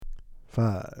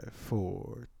5,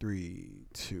 4, 3,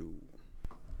 2.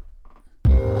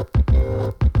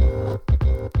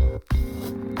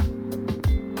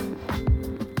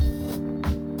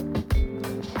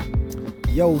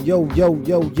 Yo, yo, yo,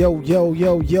 yo, yo, yo,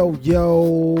 yo, yo,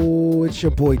 yo. It's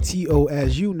your boy T.O.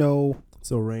 as you know.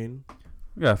 So, Rain.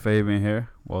 We got Fave in here.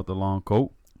 Walt the long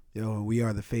coat. Yo, we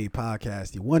are the Fave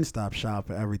Podcast, the one-stop shop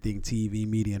for everything TV,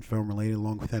 media, and film related,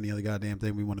 along with any other goddamn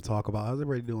thing we want to talk about. How's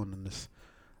everybody doing in this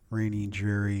rainy,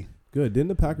 dreary, Good. Didn't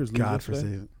the Packers lose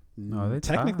godforsaken? No, they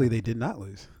Technically, tied. they did not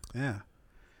lose. Yeah.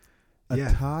 A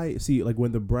Yeah. tie. See, like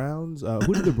when the Browns,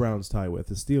 who did the Browns tie with?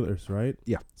 The Steelers, right?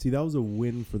 Yeah. See, that was a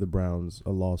win for the Browns,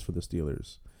 a loss for the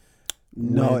Steelers.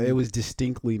 No, When- it was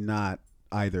distinctly not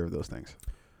either of those things.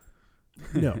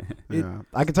 No. Yeah.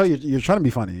 I can tell you're trying to be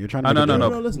funny. You're trying to. Oh, make a no.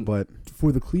 joke, Listen, But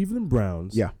for the Cleveland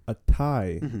Browns, Yeah. a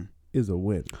tie mhm. is a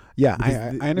win. Yeah, Because I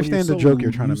when understand you're the so joke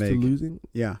you're trying to used make. losing,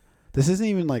 Yeah, this isn't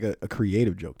even like a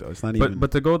creative joke though. It's not even.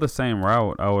 But to go the same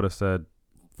route, I would have said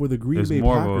for the Green it's Bay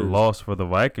more Packers, of a loss for the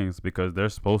Vikings because they're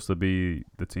supposed to be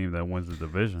the team that wins the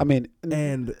division. I mean,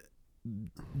 and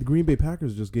the Green Bay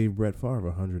Packers just gave Brett Favre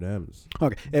 100 M's.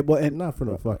 okay, and Not for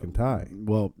no fucking tie.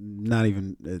 well, not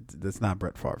even. That's not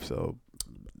Brett Favre. So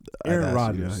Aaron I'd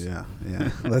ask you to- Rodgers.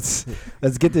 Yeah.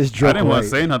 Let's get this joke I didn't want right. to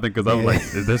say nothing because I was Yeah. like,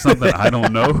 is there something I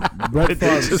don't know? Brett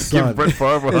Favre's Just son. give Brett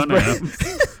Favre 100 Brett- M's.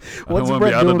 I What's don't want to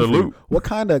Brett be out of the doing for you? loop. What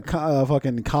kind of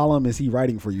fucking column is he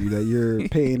writing for you that you're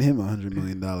paying him $100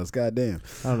 million? God damn.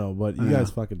 I don't know, but you Yeah.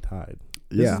 guys fucking tied.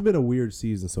 This Yeah. has been a weird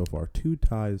season so far. 2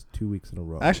 ties, 2 weeks in a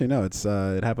row. Actually, no. It's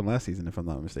it happened last season, if I'm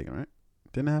not mistaken, right?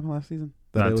 Didn't it happen last season?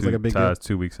 That Not it was two like a big deal? ties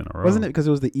 2 weeks in a row. Wasn't it because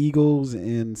it was the Eagles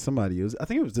and somebody? I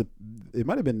think it was it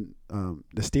might have been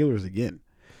the Steelers again.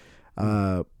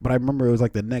 But I remember it was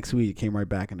like the next week it came right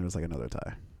back and there was like another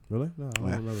tie. Really? No, I don't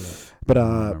Yeah. remember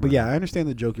that. But yeah, I understand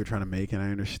the joke you're trying to make and I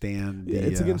understand. Yeah, the,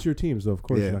 it's against your team, so of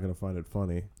course yeah. you're not going to find it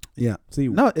funny. Yeah. See,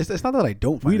 No, it's not that I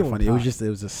don't find We it don't funny. tie. It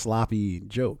was a sloppy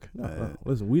joke. no,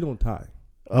 listen, we don't tie.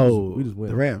 Oh, we just win.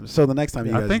 the Rams. So the next time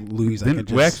you I guys think lose, I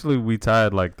can we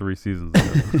tied like 3 seasons ago.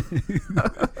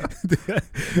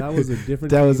 That was a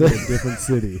different That team was in it. a different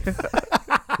city.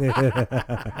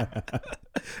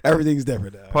 Everything's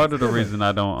different now. Part of the reason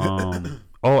I don't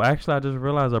oh, actually I just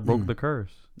realized I broke the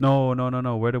curse. No.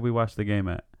 Where did we watch the game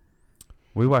at?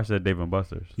 We watched at Dave and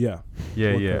Buster's. Yeah.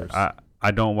 Yeah. What curse?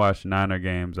 I don't watch Niner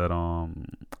games at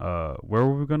where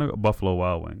were we gonna go? Buffalo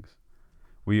Wild Wings.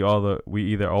 We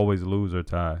either always lose or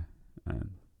tie, and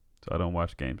so I don't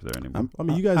watch games there anymore. I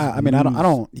mean, you guys. I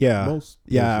don't. Yeah. Most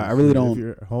Yeah, places. I really don't- If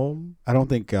you're at home, I don't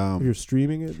think. if you're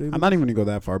streaming it, I'm not even gonna go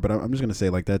that far, but I'm just gonna say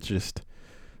like that's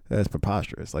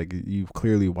preposterous. Like you've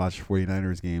clearly watched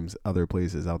 49ers games other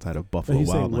places outside of Buffalo He's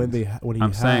Wild saying Wings. when he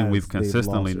I'm saying has, we've they've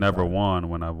consistently lost or never tied. won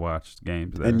when I've watched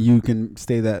games there. And you can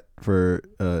say that for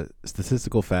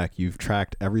statistical fact. You've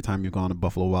tracked every time you've gone to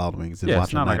Buffalo Wild Wings. And yeah, watched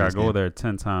it's not a like I Niners go game. there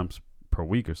 10 times per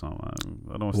week or something.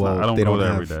 I don't They go don't there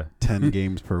have every day. 10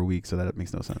 games per week, so that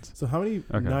makes no sense. So how many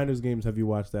Okay. Niners games have you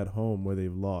watched at home where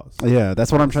they've lost? Yeah, that's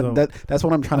what I'm trying. So, That's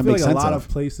what I'm trying I to feel make like sense a lot of. of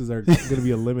places are going to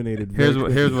be eliminated. Here's very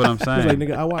what quickly. I'm It's saying. like,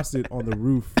 nigga, I watched it on the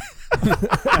roof.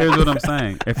 Here's what I'm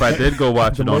saying. If I did go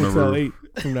watch the it on the Motel roof,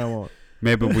 8 from now on.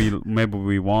 maybe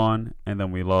we won and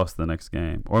then we lost the next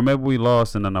game, or maybe we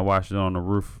lost and then I watched it on the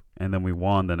roof and then we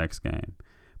won the next game.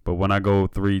 But when I go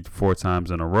 3-4 times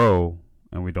in a row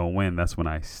and we don't win, that's when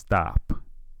I stop.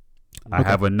 I Okay.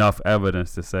 have enough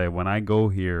evidence to say when I go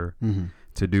here Mhm.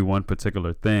 to do one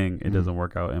particular thing, it Mhm. doesn't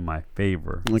work out in my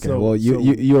favor. Okay, So- well, so-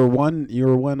 you're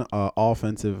one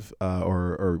offensive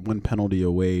or one penalty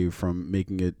away from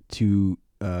making it two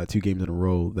games in a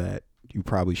row that you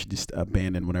probably should just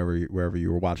abandon wherever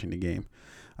you were watching the game,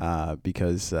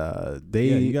 because Yeah,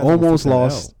 they you guys almost took that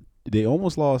lost. They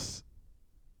almost lost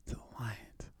to the Lions.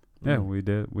 Yeah, we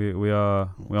did. We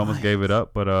almost gave it Lions.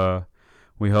 up, but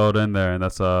we held in there, and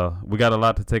that's we got a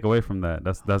lot to take away from that.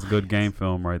 That's good game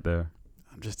film right there.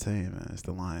 I'm just saying, man, it's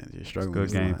the Lions. You're struggling. good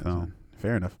against the game Lions, film. man.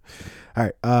 Fair enough. All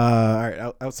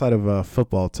right. Outside of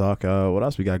football talk, what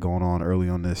else we got going on early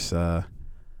on this?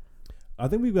 I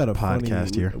think we've got a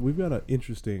Podcast here. We've got an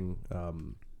interesting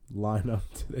lineup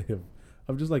today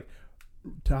of just like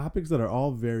topics that are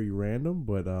all very random,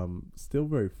 but still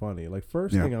very funny. Like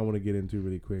first Yeah. thing I want to get into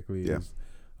really quickly Yeah. is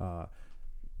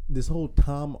this whole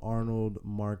Tom Arnold,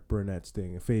 Mark Burnett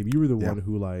thing. Fabe, you were the Yeah. one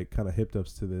who like kind of hipped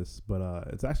us to this, but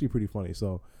it's actually pretty funny.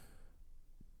 So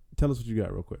tell us what you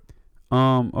got real quick.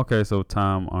 Okay, so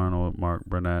Tom Arnold, Mark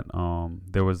Burnett,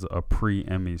 there was a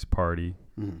pre-Emmys party,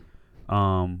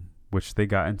 which they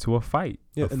got into a fight,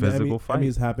 a and the physical fight. Emmy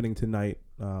is happening tonight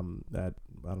at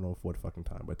I don't know what fucking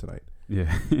time, but tonight.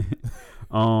 Yeah.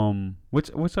 Which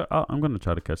I'm gonna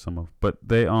try to catch some of. But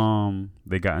they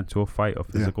got into a fight, a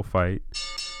physical fight.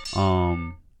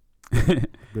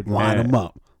 Good Line them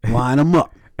up. Line them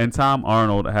up. And Tom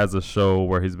Arnold has a show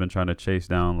where he's been trying to chase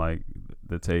down like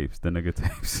the nigga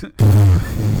tapes.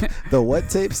 The what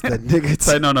tapes? The nigga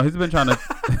tapes. No, he's been trying to.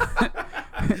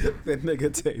 The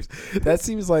nigga tapes. That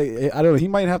seems like, I don't know. He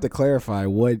might have to clarify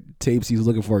what tapes he's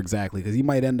looking for exactly, because he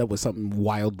might end up with something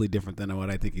wildly different than what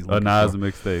I think he's looking A Nas for.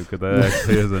 mixtape, because that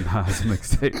actually is a Nas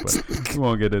mixtape. But we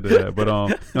won't get into that. But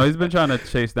no, he's been trying to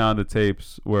chase down the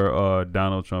tapes where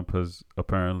Donald Trump has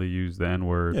apparently used the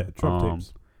N-word. Yeah, Trump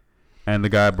tapes. And the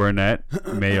guy Burnett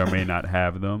may or may not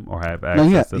have them or have No,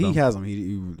 access to them. he has them.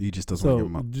 He just doesn't want to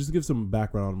give them up. Just to give some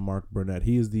background on Mark Burnett.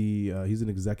 He is he's an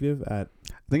executive at.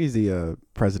 I think he's the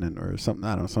president or something.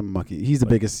 I don't know, some monkey. He's the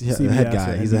biggest CBS head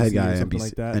guy. He's the head guy at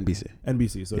NBC, NBC. like NBC.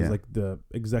 NBC. So Yeah. he's like the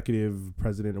executive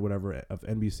president or whatever of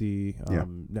NBC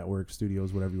network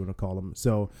studios, whatever you want to call them.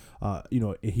 So,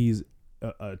 he's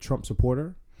a Trump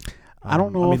supporter. I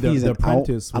don't know if he's The an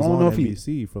Apprentice I was don't on know if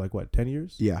NBC for like what 10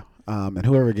 years. Yeah. And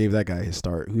whoever gave that guy his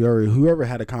start, whoever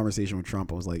had a conversation with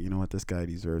Trump was like, you know what, this guy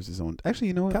deserves his own. Actually,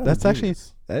 you know what? Kind of That's a actually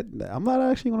genius. I'm not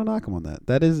actually going to knock him on that.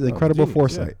 That is incredible genius,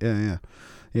 foresight. Yeah.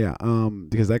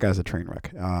 Because that guy's a train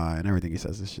wreck, and everything he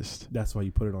says is just. That's why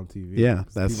you put it on TV. Yeah,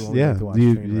 People that's only like to watch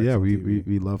train wrecks on TV.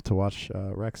 we love to watch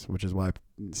wrecks, which is why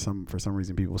for some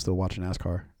reason people still watch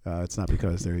NASCAR. It's not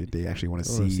because they actually want to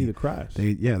see the crash.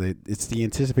 It's the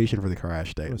anticipation for the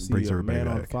crash that brings a everybody man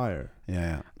on back. fire.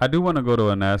 Yeah. I do want to go to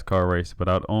a NASCAR race, but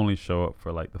I'd only show up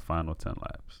for like the final 10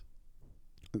 laps.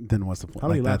 Then what's the point? How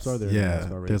many laps that's- are there in a Yeah,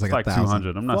 NASCAR race? there's like It's like 1,000.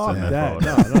 200. I'm not Fuck sitting there that. for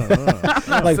all that. No. I'm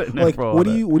not Like sitting there for all what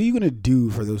that. are you gonna do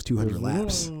for those 200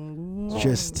 laps?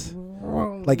 Just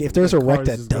like if there's a wreck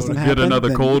that doesn't Get happen, another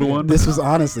then cold one? This was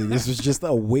just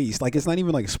a waste. Like it's not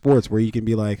even like sports where you can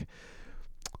be like,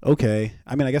 okay.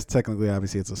 I mean, I guess technically,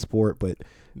 obviously, it's a sport, but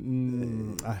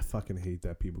I fucking hate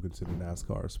that people consider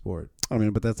NASCAR a sport. I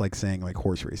mean, but that's like saying like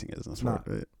horse racing is a sport.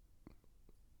 Not. Right?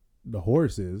 The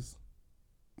horse is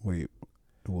Wait,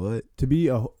 what? to be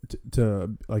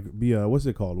be a what's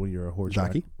it called when you're a horse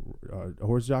Jockey? A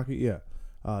horse jockey, yeah.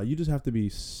 You just have to be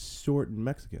short and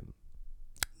Mexican.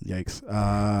 Yikes! All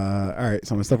right,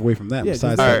 so I'm gonna step away from that. Yeah,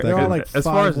 Besides Alright, they're that, all like as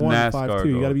far as 5'1", NASCAR 5'2".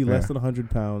 You got to be goes, less yeah. than 100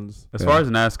 pounds. As far as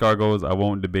NASCAR goes, I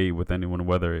won't debate with anyone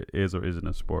whether it is or isn't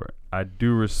a sport. I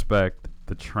do respect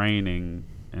the training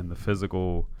and the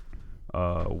physical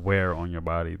wear on your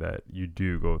body that you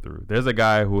do go through. There's a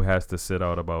guy who has to sit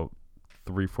out about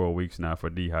 3-4 weeks now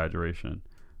for dehydration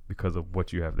because of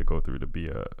what you have to go through to be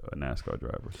a NASCAR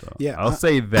driver. So Yeah, I'll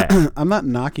say that. I'm not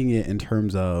knocking it in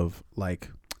terms of like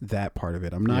that part of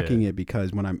it. I'm knocking it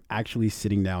because when I'm actually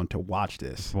sitting down to watch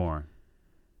this, Boring.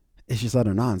 it's just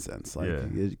utter nonsense. Like,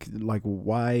 like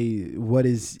why? What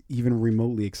is even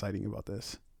remotely exciting about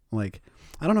this? Like,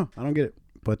 I don't know. I don't get it.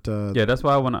 But Yeah, that's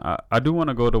why I do want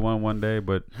to go to one day,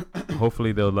 but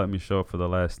hopefully they'll let me show up for the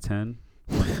last 10.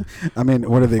 I mean,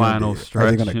 what are they going Final to do?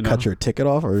 Are they stretch, going to cut your ticket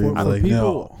off, or are For they like, people,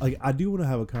 no? like I do want to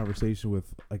have a conversation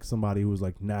with like somebody who's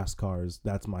like NASCAR's.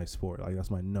 That's my sport. Like that's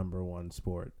my number one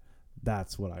sport.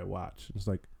 That's what I watch. It's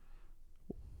like,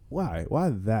 why? Why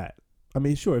that? I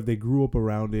mean, sure, if they grew up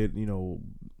around it,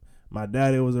 my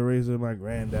daddy was a racer, my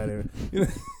granddaddy.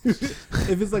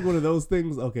 If it's like one of those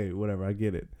things, okay, whatever, I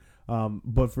get it.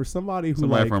 But for somebody who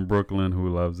from Brooklyn who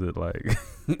loves it, like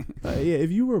if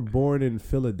you were born in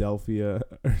Philadelphia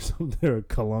or something, or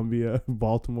Columbia,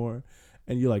 Baltimore,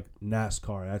 and you're like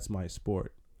NASCAR, that's my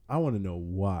sport. I want to know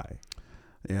why.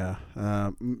 Yeah,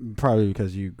 probably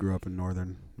because you grew up in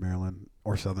Northern Maryland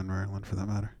or Southern Maryland, for that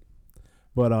matter.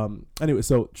 But anyway,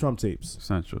 so Trump tapes.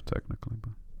 Central technically,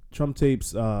 but Trump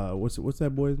tapes. What's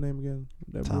that boy's name again?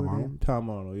 That Tom boy Arnold? name? Tom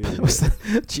Arnold. Yeah. What's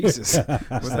that? Jesus,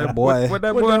 what's that boy? What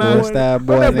that What boy that name? What's that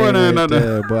boy? What that boy name name? right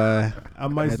there, boy? I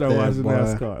might Right start there, watching boy.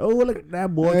 NASCAR. Oh, look,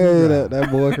 that boy. Hey, Can drive.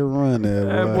 that boy can run there.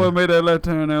 That boy made that left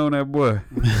turn there on that boy.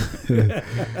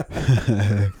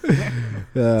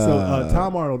 So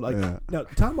Tom Arnold, yeah. now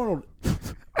Tom Arnold,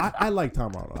 I like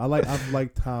Tom Arnold. I've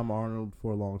liked Tom Arnold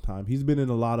for a long time. He's been in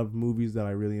a lot of movies that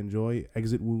I really enjoy.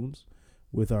 Exit Wounds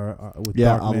with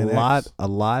Darkman X. A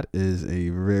lot is a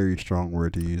very strong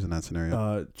word to use in that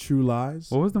scenario. True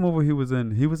Lies. What was the movie he was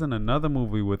in? He was in another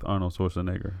movie with Arnold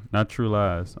Schwarzenegger. Not True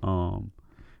Lies.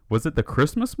 Was it the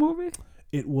Christmas movie?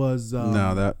 It was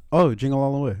Jingle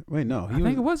All the Way. Wait, no, I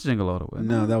think it was Jingle All the Way.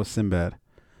 No, that was Sinbad.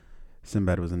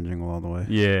 Sinbad was in Jingle All the Way.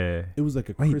 Yeah. It was like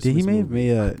a Wait, Christmas he may have movie.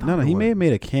 made a he may have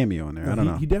made a cameo in there. I don't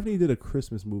know. He definitely did a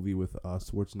Christmas movie with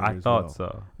Schwarzenegger. I as thought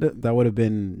well. so. That would have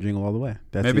been Jingle All the Way.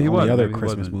 That's Maybe the he only was. other Maybe he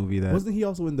Christmas wasn't. movie that. Wasn't he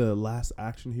also in The Last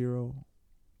Action Hero?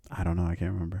 I don't know. I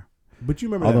can't remember. But you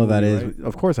remember Although that that movie, is, right?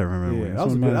 of course, I remember. Yeah,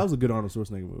 Movie. that was a good Arnold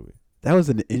Schwarzenegger movie. That was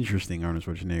an interesting Arnold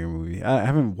Schwarzenegger movie. I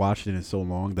haven't watched it in so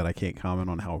long that I can't comment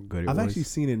on how good it was. I've actually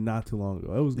seen it not too long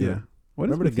ago. It was good. Yeah. What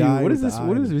Remember is the with guy you? What with is the this? eye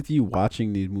What and is with you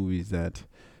watching these movies that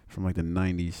from like the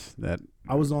 90s that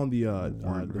I was on the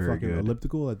weren't very fucking good.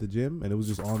 elliptical at the gym, and it was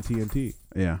just on TNT,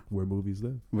 yeah. where movies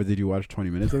live. But did you watch 20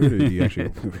 minutes of it, or did you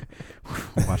actually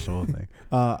watch the whole thing?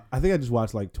 I think I just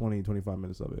watched like 20, 25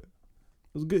 minutes of it.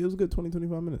 It was good. It was a good 20,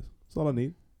 25 minutes. That's all I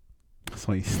need.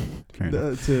 So fair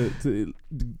enough. To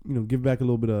give back a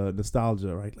little bit of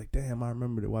nostalgia, right? Like, damn, I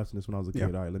remembered watching this when I was a kid.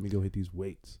 Yeah. All right, let me go hit these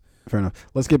weights. Fair enough.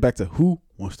 Let's get back to who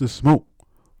wants to smoke.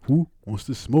 Who wants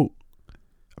to smoke?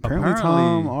 Apparently,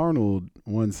 Tom Arnold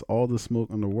wants all the smoke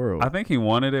in the world. I think he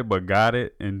wanted it, but got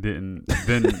it and didn't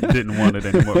want it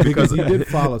anymore Because he did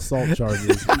file assault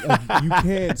charges. You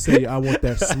can't say I want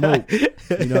that smoke.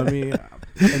 You know what I mean?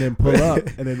 And then pull up,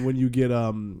 and then when you get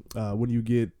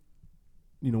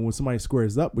when somebody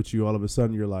squares up with you, all of a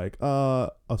sudden you're like,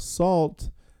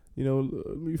 assault.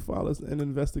 Let me file an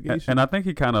investigation. And I think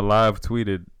he kind of live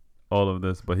tweeted all of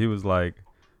this, but he was like,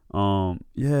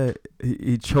 yeah,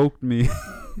 he choked me,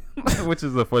 which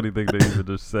is a funny thing that he would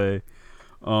just say.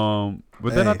 But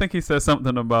then I think he said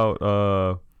something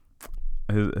about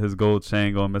his gold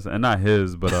chain going missing, and not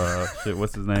his, but shit,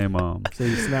 what's his name? So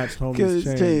he snatched home his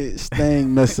chain.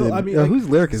 Staying missing. So, I mean, whose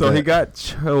lyric is that? So he got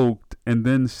choked and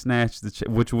then snatched the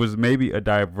chain, which was maybe a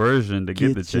diversion to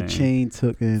get the chain. Your chain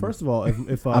took in. First of all,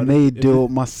 if I made do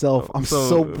it myself. I'm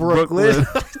so Brooklyn.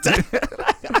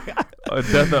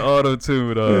 Death of Auto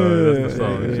Tune. That's the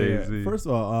song of Jay-Z. First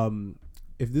of all,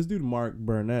 if this dude Mark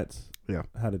Burnett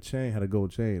had a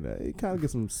gold chain, he kind of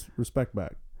gets some respect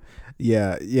back.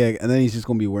 Yeah, and then he's just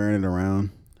gonna be wearing it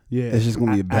around. Yeah, it's just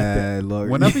gonna be a bad look.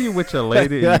 Whenever you with your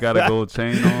lady and you got a gold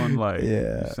chain on, like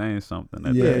you're saying something.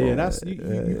 That's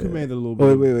you commanded a little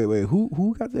bit. Wait.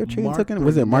 Who got their chain taken?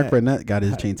 Was it Mark Burnett got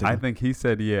his chain taken? I think he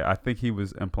said I think he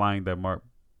was implying that Mark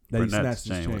Burnett's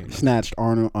chain snatched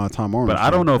Tom Arnold. But I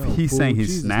don't know if he's saying he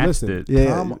snatched it. Yeah.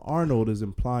 Tom Arnold is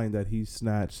implying that he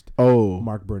snatched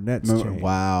Mark Burnett's chain.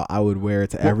 Wow, I would wear it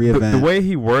to every event. The way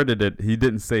he worded it, he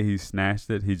didn't say he snatched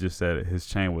it. He just said his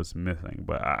chain was missing.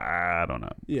 But I don't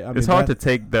know. Yeah, I mean, it's hard to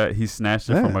take that he snatched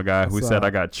it from a guy who said I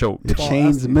got choked. The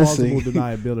chain's missing.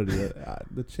 Deniability.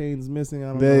 The chain's missing.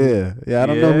 I don't know. Yeah. I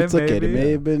don't know who took it. It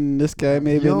may have been this guy.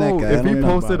 May have been that guy. If he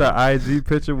posted an IG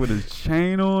picture with his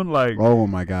chain on, like, oh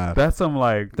my god, that's some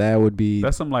like. That would be.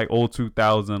 That's some like old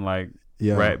 2000 like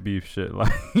rat beef shit.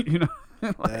 Like like,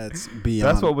 that's beyond.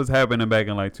 That's what was happening back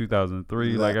in like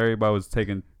 2003. Like everybody was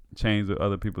taking chains of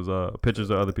other people's pictures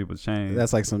of other people's chains.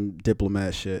 That's like some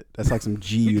diplomat shit. That's like some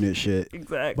G unit shit.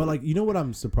 Exactly. But like, you know what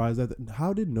I'm surprised at?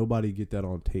 How did nobody get that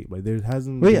on tape? Like there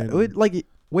hasn't.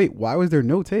 Wait, why was there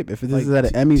no tape? If this is at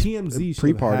an Emmys TMZ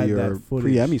pre-party or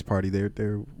pre-Emmys party, there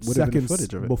would have been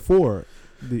footage of it before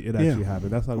it actually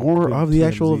happened. That's how. Or of the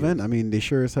actual event. I mean, they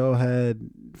sure as hell had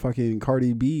fucking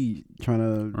Cardi B trying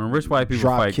to. Rich white people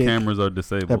fight cameras are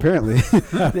disabled. Apparently,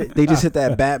 they just hit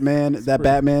that Batman. That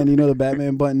Batman, the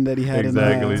Batman button that he had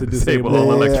exactly to disable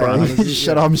all electronics.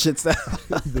 Shut all shits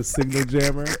down. The signal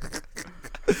jammer.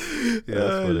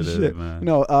 That's what it is, man.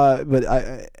 No, but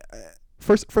I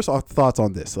first off, thoughts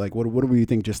on this. Like, what do we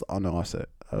think just on the offset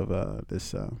of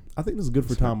this? I think this is good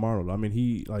for Tom Arnold. I mean,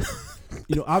 he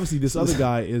obviously this other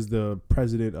guy is the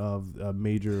president of a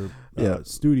major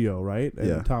studio, right?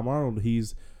 And Tom Arnold,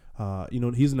 he's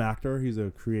he's an actor, he's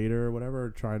a creator or whatever,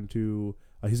 trying to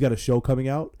he's got a show coming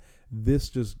out. This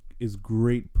just is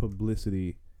great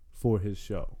publicity for his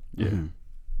show. Yeah.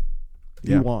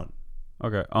 Mm-hmm. He won.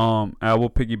 Okay. I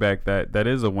will piggyback that. That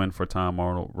is a win for Tom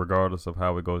Arnold, regardless of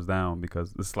how it goes down,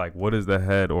 because it's like, what is the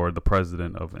head or the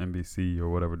president of NBC or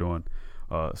whatever doing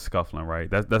scuffling, right?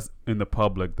 That's in the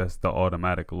public. That's the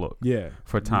automatic look. Yeah.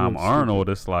 For Tom Arnold,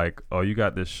 it's like, oh, you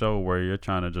got this show where you're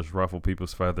trying to just ruffle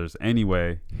people's feathers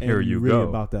anyway. And here you really go.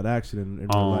 About that action in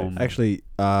real life. Actually,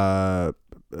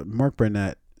 Mark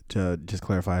Burnett just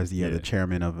clarifies the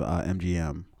chairman of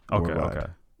MGM. Okay.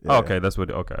 Yeah. Okay, that's what.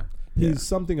 Okay. He's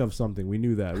something of something. We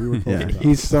knew that. We were close enough.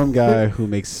 He's some guy who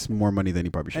makes more money than he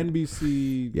probably should.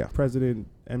 NBC president,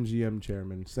 MGM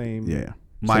chairman, same. Yeah.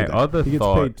 My other he gets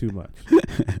thought. paid too much.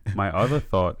 My other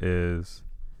thought is,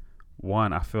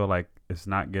 one, I feel like it's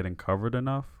not getting covered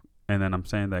enough, and then I'm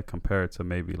saying that compared to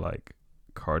maybe like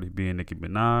Cardi B and Nicki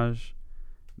Minaj,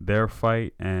 their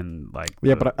fight and like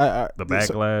the backlash.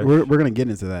 So we're gonna get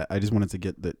into that. I just wanted to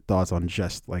get the thoughts on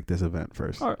just like this event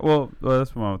first. All right, well,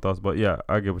 that's my thoughts, but yeah,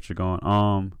 I get what you're going.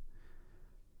 I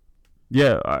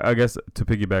guess to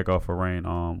piggyback off of Rain,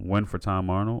 win for Tom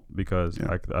Arnold because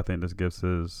I think this gives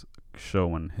his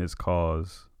show and his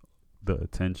cause the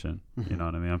attention. You know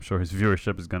what I mean? I'm sure his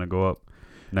viewership is gonna go up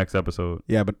next episode.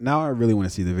 Yeah, but now I really want to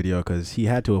see the video because he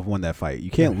had to have won that fight.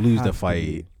 You can't lose the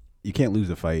fight. You can't lose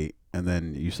the fight, and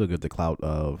then you still get the clout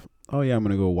of, oh yeah, I'm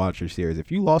gonna go watch your series.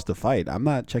 If you lost the fight, I'm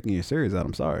not checking your series out.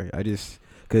 I'm sorry. I just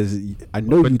because I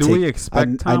know but you do take. we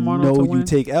expect Tom I Arnold know to win? you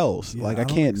take L's. Yeah, like I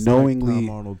don't can't expect knowingly.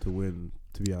 Tom Arnold to win.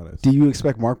 To be honest, Do you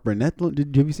expect Mark Burnett? Have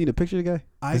you seen a picture of the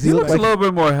guy? He looks a little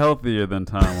bit more healthier than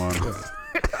Tom Arnold.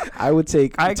 I would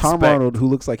take Tom expect- Arnold, who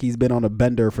looks like he's been on a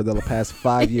bender for the past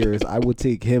 5 years. I would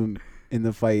take him in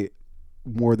the fight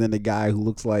more than the guy who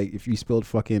looks like if you spilled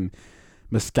fucking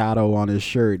Moscato on his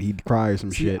shirt, he'd cry or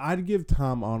some shit. I'd give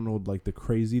Tom Arnold like the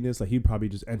craziness. Like he'd probably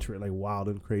just enter it like wild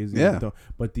and crazy. Yeah.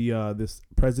 But the this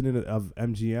president of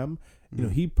MGM, you know,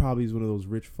 he probably is one of those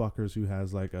rich fuckers who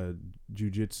has like a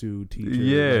jujitsu teacher.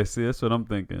 Yeah, like, see, that's what I'm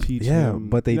thinking. teach Yeah, him,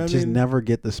 but they you know what I just mean? never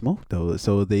get the smoke though.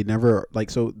 So they never like.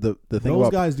 So the thing Those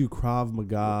about guys do Krav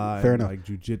Maga, Fair and enough. like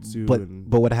jujitsu, but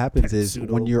and what happens is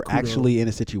Tetsudo, when you're Kudo. actually in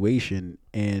a situation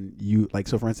and you like,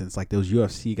 so for instance, like those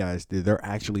UFC guys, they're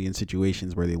actually in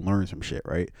situations where they learn some shit,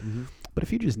 right? Mhm. But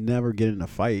if you just never get in a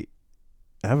fight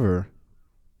ever,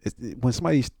 when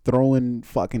somebody's throwing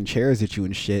fucking chairs at you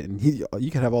and shit, and you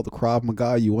can have all the Krav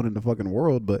Maga you want in the fucking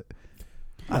world, but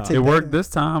Nah, take It that. worked this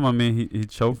time. I mean, he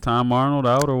choked Tom Arnold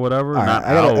out or whatever. All right, Not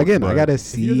I gotta, out, again, I but- gotta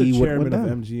If you're see the what chairman went of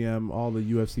down. MGM, all the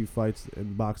UFC fights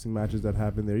and boxing matches that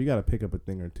happen there, you got to pick up a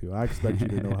thing or two. I expect you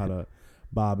to know how to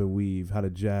bob and weave, how to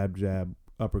jab,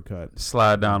 uppercut.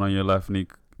 slide down on your left knee,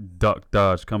 duck,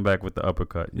 dodge, come back with the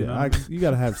uppercut. You know? You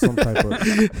got to have some type of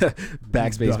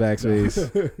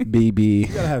backspace, You BB.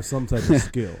 got to have some type of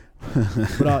skill.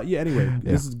 But yeah, anyway,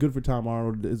 this is good for Tom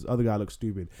Arnold. This other guy looks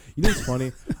stupid. You know what's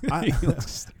funny? I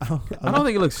I don't think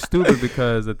he looks stupid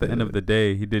because at the end of the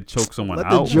day, he did choke someone Let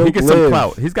the out. joke He gets some live.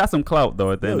 clout. He's got some clout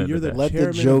though. At the end you're of the the day, Let the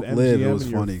chairman joke of live. MGM It was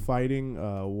and you're funny. fighting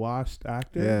a washed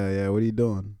actor. Yeah. What are you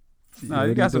doing? nah,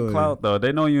 you got some clout though.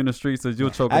 They know you in the streets that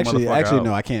you'll choke a Actually, motherfucker out.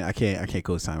 no, I can't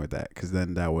co-sign with that because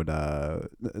then that would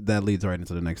that leads right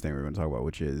into the next thing we're going to talk about,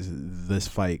 which is this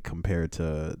fight compared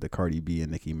to the Cardi B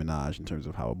and Nicki Minaj in terms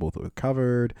of how both were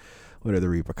covered. What are the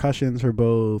repercussions for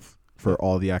both, for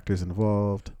all the actors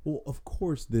involved? Well, of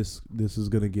course, this is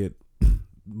gonna get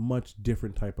much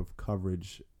different type of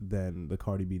coverage than the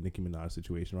Cardi B Nicki Minaj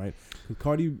situation, right? Because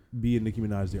Cardi B and Nicki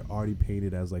Minaj, they're already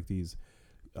painted as like these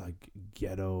like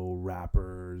ghetto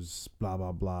rappers, blah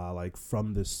blah blah, like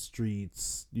from the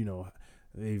streets. You know,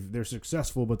 they're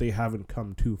successful, but they haven't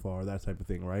come too far, that type of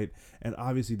thing, right? And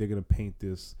obviously, they're gonna paint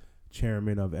this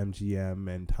chairman of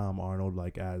MGM and Tom Arnold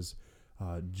like as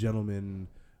gentlemen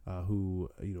who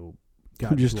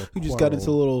Who just got into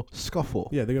a little scuffle.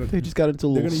 yeah, They just got into a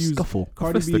little gonna use scuffle.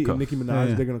 Cardi B Fisticuff. and Nicki Minaj,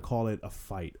 Yeah. they're gonna call it a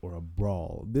fight or a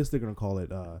brawl. This they're gonna call it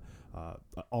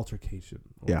altercation.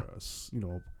 Or Yeah.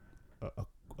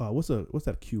 what's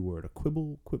that Q word? A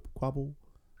quibble, quabble.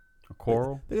 A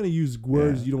quarrel. They're gonna use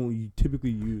words Yeah. you don't typically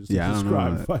use to Yeah, I don't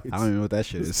describe know. fights. I don't even know what that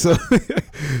shit is. So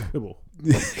Quibble.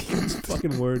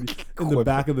 Fucking word in the Quibble.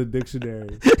 back of the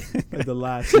dictionary, like the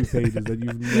last few pages that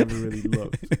you've never really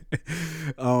looked.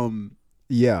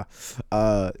 Yeah,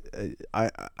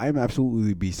 I'm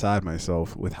absolutely beside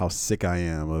myself with how sick I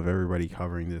am of everybody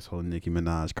covering this whole Nicki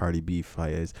Minaj Cardi B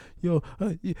fight as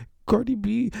Cardi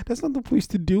B. That's not the place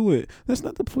to do it. That's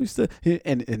not the place to.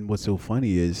 And what's so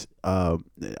funny is I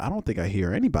don't think I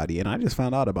hear anybody, and I just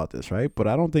found out about this, right? But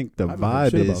I don't think the I haven't heard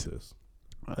vibe shit is. about this.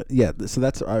 So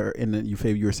that's and then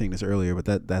you were saying this earlier,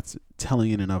 but that's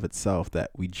telling in and of itself that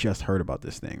we just heard about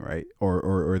this thing, right?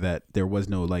 Or that there was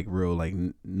no like real like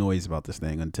noise about this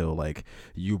thing until like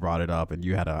you brought it up and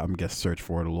you had to, I'm guess, search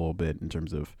for it a little bit in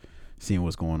terms of seeing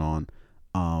what's going on.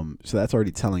 So that's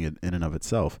already telling it in and of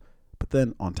itself. But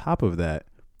then on top of that,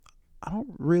 I don't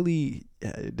really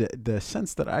the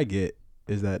sense that I get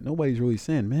is that nobody's really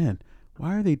saying, man,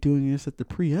 why are they doing this at the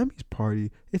pre-Emmys party?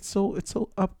 It's so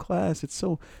up class. It's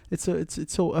so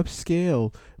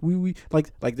upscale. We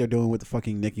like they're doing with the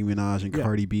fucking Nicki Minaj and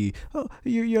Cardi B. Oh,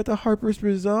 you're at the Harper's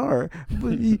Bazaar,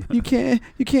 but you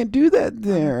can't do that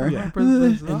there. Yeah.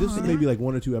 And this is maybe like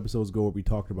 1 or 2 episodes ago where we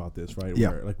talked about this, right? Yeah.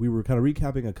 Where like we were kind of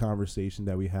recapping a conversation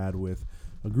that we had with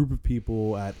a group of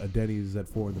people at a Denny's at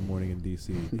 4 a.m. in DC.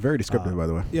 Very descriptive, by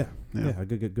the way. Yeah. Yeah.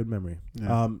 Good memory.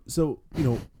 Yeah. So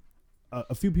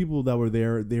a few people that were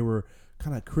there, they were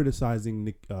kind of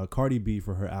criticizing Cardi B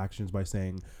for her actions by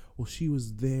saying, well, she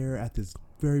was there at this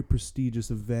very prestigious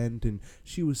event and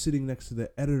she was sitting next to the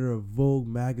editor of Vogue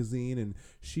magazine and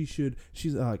she's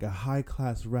like a high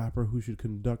class rapper who should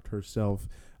conduct herself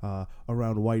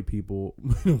around white people.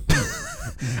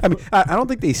 I mean, I don't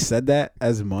think they said that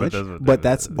as much, but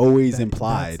that's always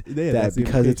implied that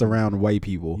because it's around white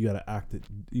people, you gotta act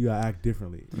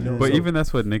differently. You know? But So, even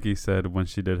that's what Nikki said when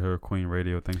she did her Queen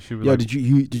Radio thing. She was yo, like, did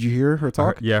you hear her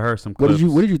talk? Yeah, I heard some clips.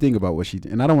 What did you think about what she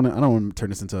did? And I don't want to turn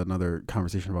this into another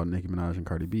conversation about Nicki Minaj and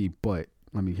Cardi B, but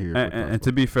let me hear. And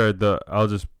to be fair, I'll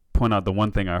just point out the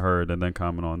one thing I heard and then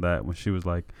comment on that when she was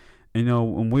like,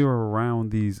 when we were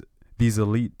around these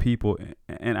elite people,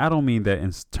 and I don't mean that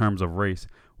in terms of race.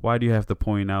 Why do you have to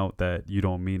point out that you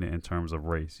don't mean it in terms of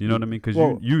race? You know what I mean? Because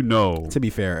you know. To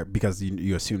be fair, because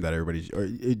you assume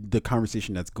that the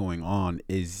conversation that's going on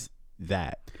is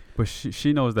that. But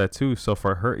she knows that too. So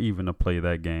for her even to play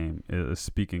that game is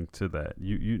speaking to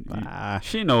that.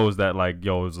 She knows that like,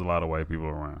 yo, there's a lot of white people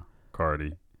around.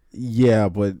 Cardi. Yeah,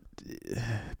 but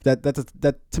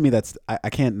that to me, that's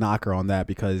I can't knock her on that,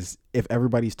 because if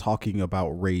everybody's talking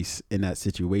about race in that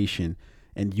situation,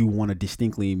 and you want to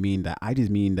distinctly mean that I just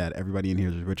mean that everybody in here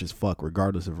is rich as fuck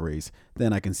regardless of race,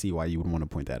 then I can see why you would want to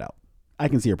point that out. I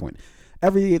can see her point.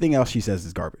 Everything else she says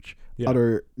is garbage. Yeah.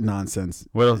 Utter nonsense.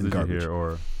 What else did you hear?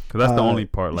 Or because that's the only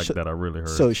part that I really heard.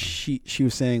 So she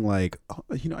was saying like,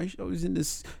 I was in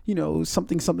this,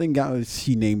 something gown.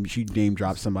 She name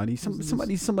dropped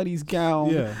somebody's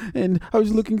gown, and I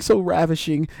was looking so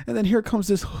ravishing, and then here comes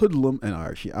this hoodlum, and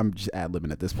I'm just ad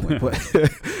libbing at this point,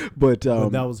 but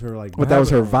that was her like, but that was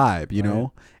her vibe, you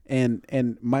know,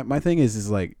 and my thing is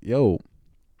like, yo,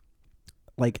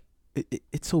 like.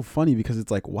 It's so funny because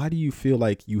it's like, why do you feel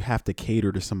like you have to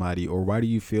cater to somebody, or why do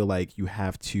you feel like you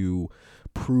have to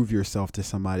prove yourself to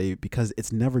somebody? Because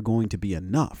it's never going to be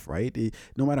enough, right?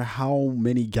 No matter how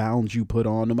many gowns you put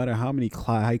on, no matter how many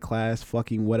high class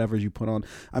fucking whatever you put on.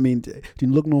 I mean, you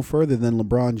look no further than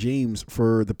LeBron James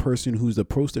for the person who's the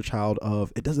poster child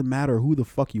of, it doesn't matter who the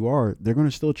fuck you are, they're going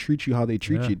to still treat you how they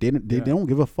treat you. They don't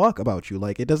give a fuck about you.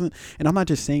 Like, it doesn't, and I'm not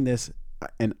just saying this,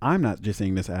 and I'm not just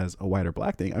saying this as a white or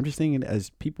black thing. I'm just saying it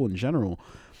as people in general.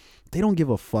 They don't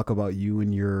give a fuck about you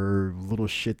and your little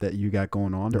shit that you got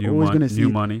going on. They're always going to see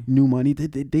new money.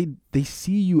 They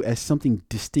see you as something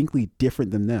distinctly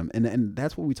different than them. And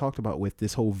that's what we talked about with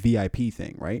this whole VIP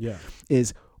thing, right? Yeah.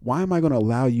 Is why am I going to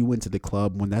allow you into the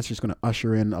club when that's just going to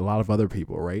usher in a lot of other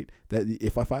people, right? That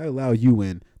if I allow you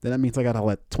in, then that means I got to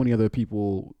let 20 other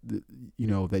people, that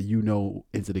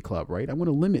into the club, right? I'm going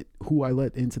to limit who I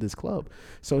let into this club.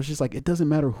 So it's just like, it doesn't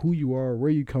matter who you are,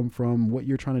 where you come from, what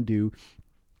you're trying to do.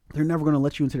 They're never going to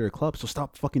let you into their club, so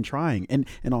stop fucking trying. And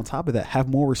on top of that, have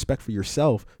more respect for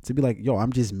yourself to be like, yo,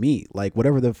 I'm just me. Like,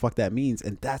 whatever the fuck that means.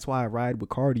 And that's why I ride with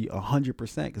Cardi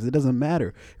 100%, because it doesn't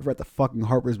matter if we're at the fucking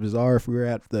Harper's Bazaar, if we were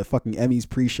at the fucking Emmys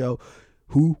pre-show.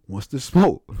 Who wants to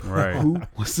smoke? Right. Who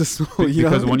wants to smoke?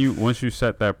 Because once you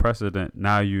set that precedent,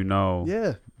 now you know.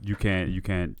 Yeah. You can't.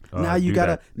 Now you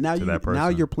gotta. Now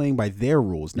you're playing by their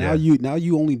rules. Now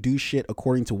you only do shit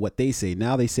according to what they say.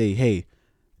 Now they say, hey,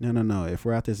 no. If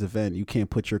we're at this event, you can't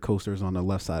put your coasters on the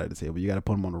left side of the table. You got to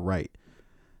put them on the right.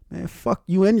 Man, fuck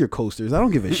you and your coasters. I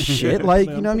don't give a shit. Like,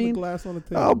 man, you know what I mean? Glass on the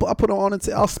table. I'll put them on the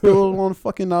table. I'll spill it on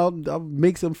fucking. I'll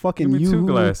make some fucking. Give me 2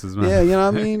 glasses, man. Yeah, you know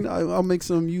what I mean? I'll make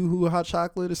some Yoo-hoo hot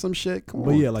chocolate or some shit. Come on.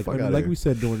 But yeah, like we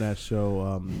said during that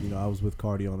show, I was with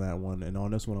Cardi on that one, and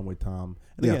on this one I'm with Tom.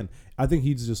 And again, I think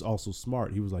he's just also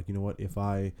smart. He was like, you know what? If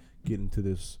I get into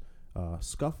this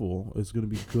scuffle, it's going to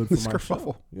be good for my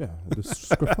show. Yeah, the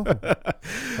scuffle.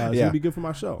 It's going to be good for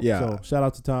my show. Yeah. So shout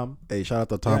out to Tom. Hey, shout out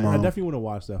to Tom. I definitely want to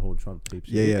watch that whole Trump tape.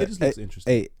 Yeah. It just looks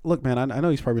interesting. Hey, look, man, I know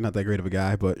he's probably not that great of a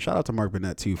guy, but shout out to Mark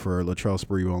Burnett too for Latrell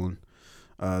Sprewell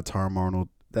and Tom Arnold.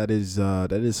 That is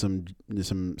some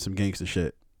gangster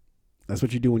shit. That's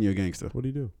what you do when you're a gangster. What do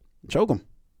you do? Choke him.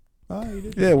 Oh, you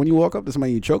did. Yeah, when you walk up to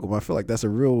somebody, you choke them. I feel like that's a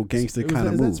real gangster kind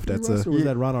of move. That's or was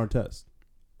that Ron Artest?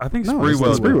 I think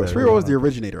Sprewell was the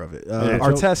originator of it.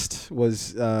 Artest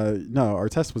was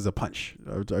Artest was a punch.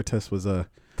 Artest was a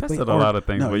tested a lot of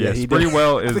things, but yeah,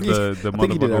 Sprewell is the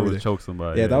motherfucker who choked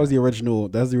somebody. Yeah, that was the original.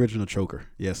 That was the original choker.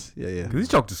 Yes, yeah. Because he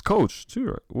choked his coach too.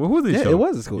 Right? Well, who did he choke? It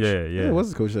was his coach. Yeah. It was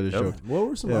his coach that he choked. What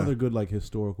were some other good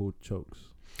historical chokes?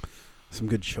 Some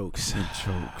good chokes.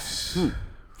 Fuck.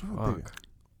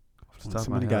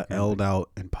 Somebody got L'd out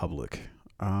in public.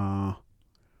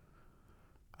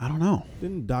 I don't know.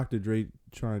 Didn't Dr. Dre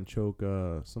try and choke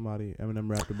somebody? Eminem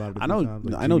rapped about it a few times.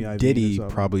 Like I know Diddy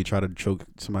probably tried to choke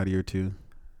somebody or two.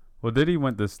 Well, Diddy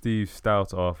went to Steve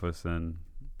Stout's office and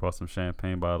brought some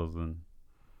champagne bottles and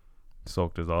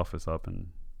soaked his office up and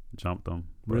jumped him.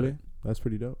 Really? That's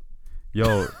pretty dope.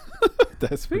 Yo,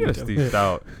 that's speaking of Steve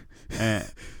Stout,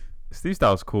 and Steve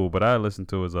Stout's cool, but I listened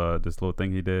to his this little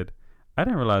thing he did. I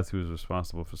didn't realize he was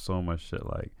responsible for so much shit.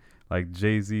 like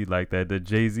Jay-Z, like that. The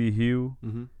Jay-Z hue.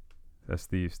 Mm-hmm. That's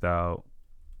Steve Stout.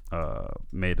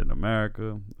 Made in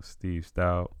America. Steve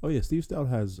Stout. Oh yeah, Steve Stout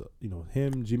has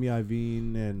him, Jimmy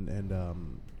Iovine,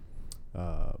 and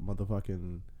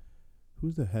motherfucking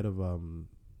who's the head of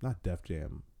not Def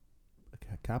Jam,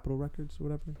 Capitol Records or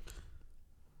whatever.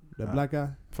 That black guy.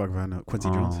 Fuck if I know. Quincy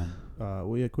Jones.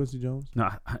 Well, yeah, Quincy Jones. No,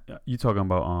 you talking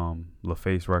about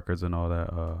LaFace Records and all that?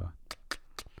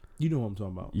 You know what I'm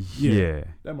talking about. Yeah.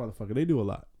 That motherfucker. They do a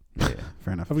lot. Yeah.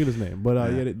 Fair enough. I forget his name,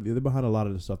 but they're behind a lot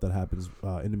of the stuff that happens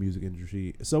in the music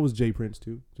industry. So was Jay Prince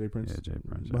too. Jay Prince. Yeah, Jay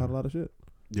Prince. Behind a lot of shit.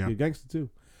 Yeah. Gangster too.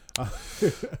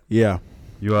 Yeah.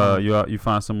 You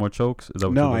find some more chokes? Is that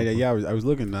what No, you're looking for? I was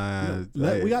looking.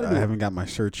 I haven't got my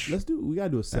search. We gotta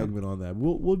do a segment on that.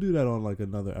 We'll do that on like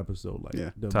another episode. Like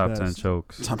the Top best, 10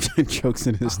 chokes. Top 10 chokes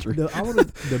in history. I want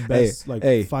the best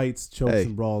fights, chokes,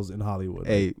 and brawls in Hollywood.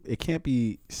 Hey, it can't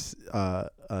be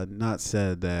not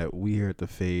said that we here at the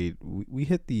Fade we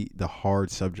hit the hard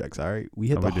subjects. All right, we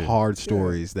hit hard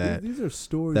stories that these are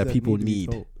stories that people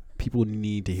need. People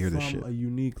need to hear this from shit. A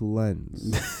unique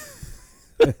lens.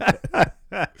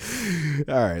 All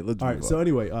right, let's. All right. So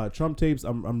anyway, Trump tapes.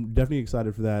 I'm definitely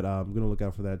excited for that. I'm gonna look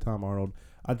out for that. Tom Arnold.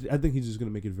 I think he's just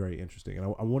gonna make it very interesting,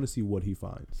 and I want to see what he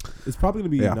finds. It's probably gonna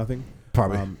be nothing.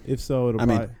 Probably. If so,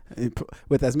 it'll.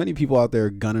 With as many people out there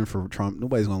gunning for Trump,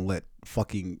 nobody's gonna let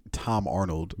fucking Tom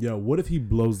Arnold. Yo, what if he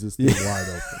blows this thing wide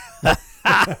open?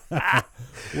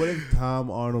 What if Tom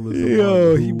Arnold is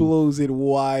the one he blows it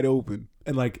wide open,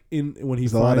 and like when he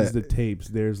finds the tapes,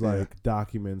 there's like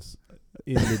documents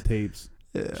in the tapes.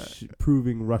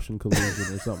 Proving Russian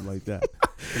collusion or something like that.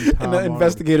 And the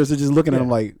investigators are just looking at him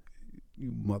like,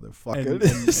 you motherfucker.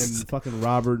 And fucking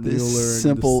Robert Mueller and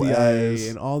simple the CIA ass.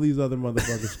 and all these other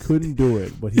motherfuckers couldn't do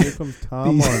it. But here comes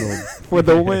Tom Arnold. For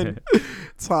the win.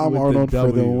 Tom Arnold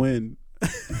for the win.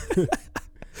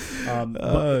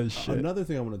 Shit. Another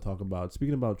thing I want to talk about,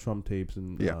 speaking about Trump tapes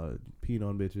and peeing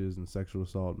on bitches and sexual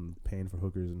assault and paying for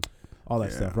hookers and all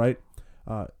that stuff, right?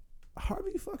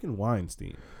 Harvey fucking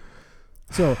Weinstein.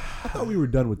 So I thought we were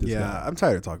done with this. Yeah, I'm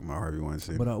tired of talking about Harvey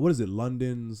Weinstein. But what is it?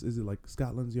 London's? Is it like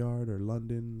Scotland's Yard or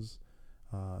London's?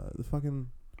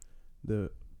 The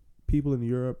people in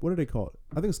Europe. What do they call it?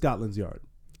 I think Scotland's Yard.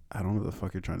 I don't know what the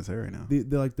fuck you're trying to say right now.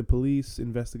 They're like the police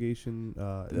investigation.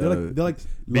 They're like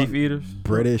beef eaters.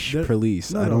 British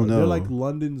police. I don't know. They're like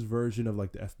London's version of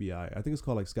like the FBI. I think it's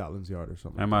called like Scotland's Yard or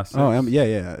something. MI6. Oh,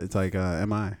 yeah. It's like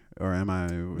MI or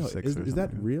MI6. Is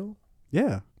that real?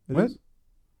 Yeah. What? Is?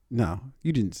 No,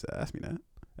 you didn't ask me that.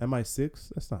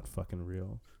 MI6? That's not fucking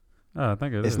real. I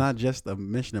think it's not just a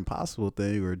Mission Impossible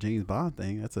thing or a James Bond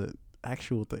thing. That's an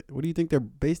actual thing. What do you think they're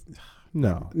based?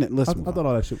 No, I thought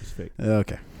all that shit was fake.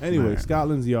 Okay. Anyway, right.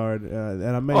 Scotland's Yard,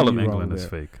 and I may all be of wrong England there. is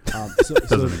fake.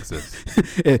 Doesn't exist.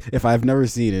 If I've never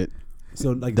seen it,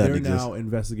 so like they're now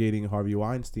investigating Harvey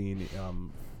Weinstein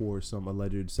for some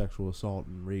alleged sexual assault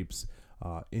and rapes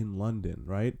in London,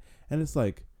 right? And it's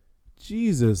like,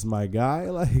 Jesus, my guy,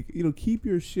 like, keep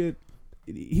your shit.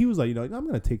 He was like, I'm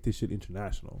gonna take this shit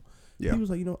international. Yeah. He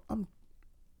was like,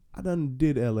 I done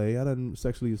did LA. I done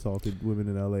sexually assaulted women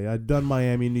in LA. I done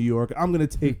Miami, New York. I'm gonna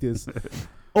take this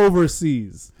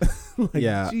overseas.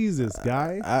 Jesus,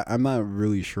 guy. I'm not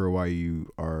really sure why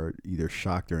you are either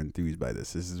shocked or enthused by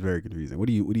this. This is very confusing. What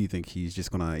do you think? He's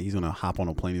gonna hop on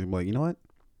a plane and be like, you know what?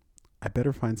 I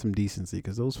better find some decency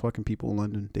because those fucking people in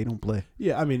London, they don't play.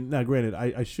 Yeah, I mean, now granted,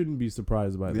 I shouldn't be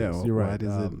surprised by this. Yeah, you're right.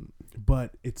 It?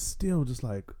 But it's still just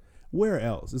like, where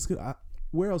else?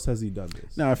 Where else has he done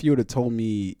this? Now, if you would have told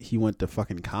me he went to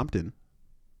fucking Compton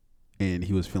and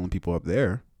he was filling people up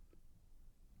there,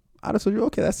 I'd have told you,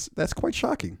 okay, that's quite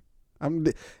shocking.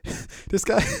 This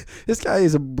guy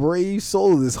is a brave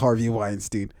soul. This Harvey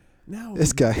Weinstein. Now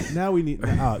we need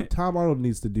Tom Arnold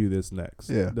needs to do this next.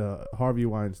 Yeah. The Harvey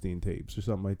Weinstein tapes or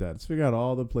something like that. Let's figure out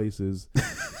all the places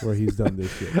where he's done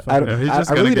this shit. He's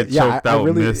just gonna get choked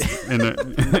out missed in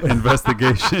an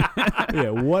investigation.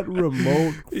 Yeah, what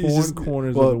remote foreign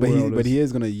corners of the world? But he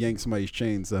is gonna yank somebody's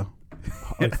chain, so.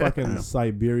 Like fucking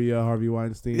Siberia, Harvey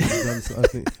Weinstein.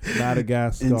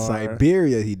 Madagascar. In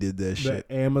Siberia, he did that shit.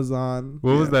 Amazon.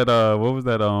 What was that? What was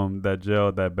that? That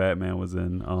jail that Batman was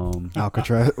in?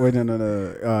 Alcatraz. Wait,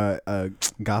 no.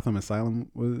 Gotham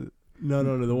Asylum was it?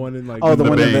 No. The one in like. Oh, the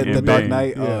one in the Dark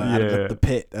Knight. Yeah. The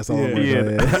pit. That's all.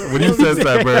 Yeah. When you said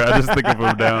that, bro, I just think of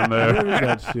him down there.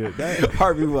 That shit.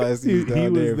 Harvey Weinstein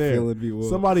down there there. feeling people.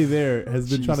 Somebody there has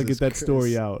been trying to get that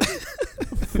story out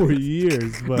for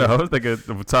years. But no, I was thinking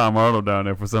of Tom Arnold down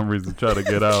there for some reason trying to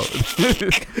get out.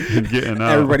 Getting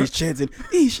out. Everybody's chanting,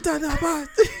 he's about to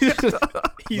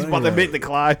make the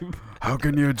climb. how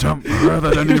can you jump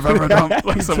further than you've ever jumped?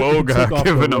 Like some old guy took off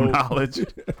giving the him rope. knowledge.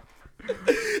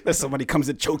 That somebody comes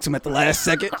and chokes him at the last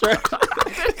second.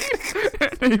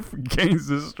 And he gains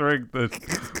his strength and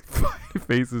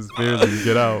faces fears and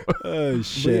get out. Oh But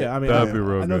shit! yeah, I mean, That'd be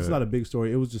real I know it's good. not a big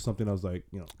story. It was just something I was like,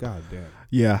 god damn.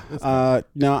 Yeah.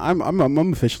 No,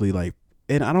 I'm officially like,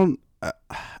 and I don't,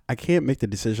 I can't make the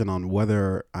decision on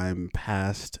whether I'm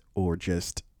past or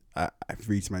just I've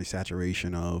reached my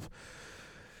saturation of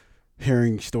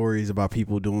hearing stories about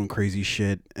people doing crazy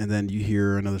shit, and then you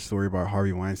hear another story about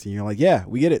Harvey Weinstein. You're like, yeah,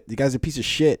 we get it. The guy's a piece of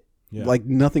shit. Yeah. Like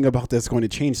nothing about that's going to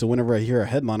change. So whenever I hear a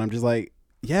headline, I'm just like,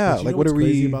 yeah, But you like know what what's are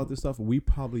crazy we? about this stuff? We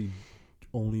probably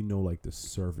only know like the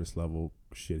surface level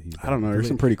shit he's done. I don't know. There's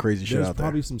some pretty crazy shit There's out there.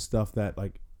 probably some stuff that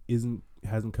like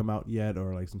hasn't come out yet,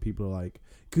 or like some people are like,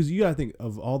 because you gotta think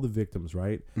of all the victims,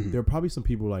 right? Mhm. There are probably some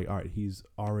people like, all right, he's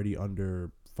already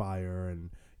under fire, and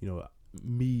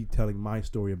me telling my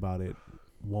story about it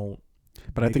won't.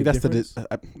 But I make think a that's difference.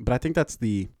 but I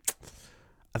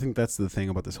think that's the thing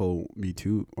about this whole Me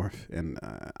Too, and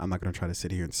I'm not going to try to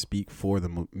sit here and speak for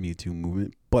the Me Too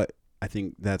movement, but I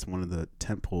think that's one of the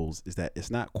tent poles is that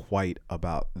it's not quite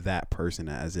about that person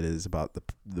as it is about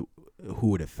the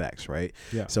who it affects, right?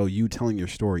 Yeah. So you telling your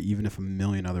story, even if a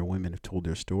million other women have told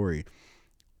their story,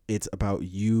 it's about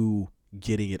you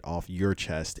getting it off your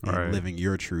chest and Right. living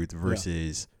your truth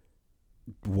versus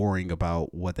worrying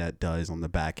about what that does on the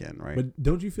back end, right? But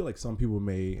don't you feel like some people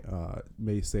may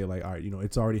say like, all right,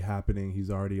 it's already happening.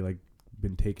 He's already like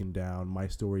been taken down. My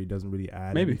story doesn't really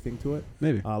add Maybe. anything to it.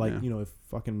 Maybe. If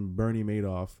fucking Bernie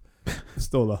Madoff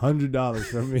stole $100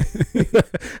 from me,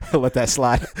 Let that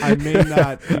slide. I may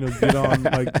not get on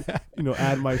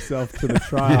add myself to the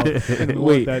trial. And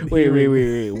want that hearing.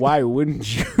 wait. Why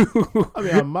wouldn't you? I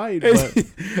mean, I might, but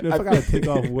if I gotta take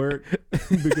off work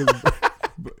because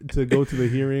to go to the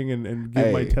hearing and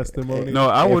give my Hey, testimony. No,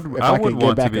 I would if I would could get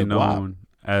want to back be at WAP. known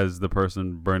as the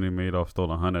person Bernie Madoff stole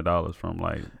 $100 from.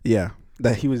 Like, Yeah,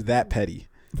 that he was that petty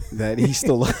that he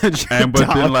stole $100 and but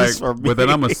then like, from me. but then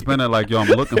I'm gonna spin it like, yo, I'm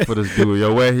looking for this dude.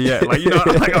 Yo, where he at? Like,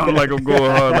 I'm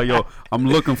going hard. Like, yo, I'm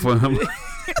looking for him.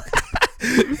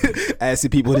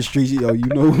 asking people in the streets, yo, you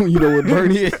know what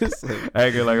Bernie is.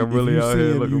 Acting like I'm If really you out see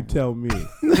here him, looking you tell me.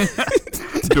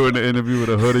 doing the interview with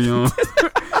a hoodie on,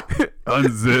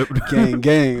 unzipped,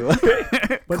 gang.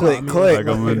 But Click, no, I mean, click.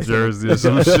 like I'm in Jersey or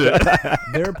some shit.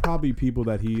 there are probably people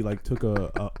that he like took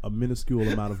a minuscule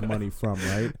amount of money from,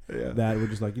 right? Yeah. That were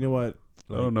just like, you know what?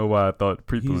 I don't know why I thought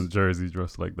people He's- in Jersey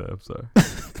dressed like that. I'm sorry.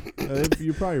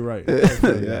 You're probably right.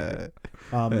 Yeah.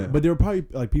 Yeah. But there were probably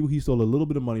like people he stole a little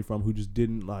bit of money from who just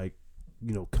didn't like,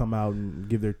 come out and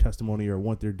give their testimony or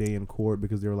want their day in court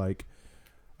because they're like,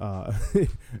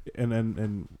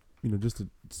 and just to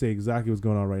say exactly what's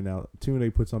going on right now, Tune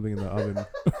put something in the oven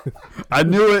I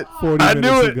knew it. 40 I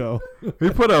minutes knew it. ago. He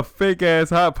put a fake ass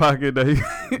hot pocket that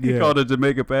he Yeah. called a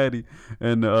Jamaica patty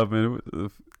in the oven.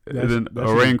 And then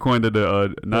That's Rain coined it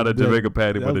not a the- Jamaica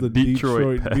patty, that but was a the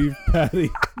Detroit patty. beef patty.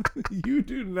 You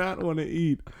do not want to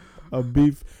eat a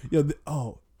beef. There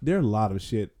are a lot of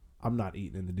shit I'm not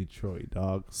eating in the Detroit,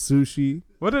 dog. Sushi.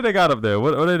 What do they got up there?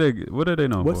 What are they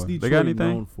known What's for? Detroit they got anything?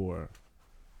 known for?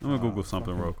 I'm gonna Google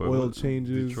something real quick. Oil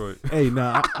changes. Detroit. Hey,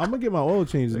 nah, I'm gonna get my oil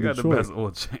changes They in got the Detroit. best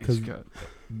oil change. 'Cause God.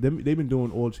 They've been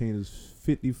doing oil changes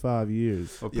 55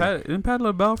 years. Well, Yeah. Isn't Pat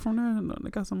LaBelle from there?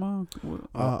 They got some.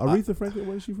 Aretha Franklin,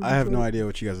 where is she from? I have no Detroit? idea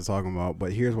what you guys are talking about,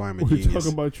 but here's why I'm a We're genius.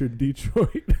 talking about your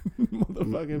Detroit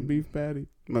motherfucking beef patty.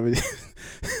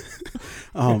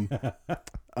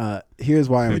 Here's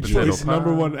why I'm a Sweet potato genius. Detroit's pie.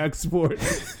 number one export.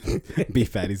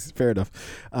 Beef patties, fair enough.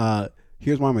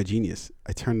 Here's why I'm a genius.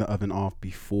 I turned the oven off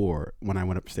before when I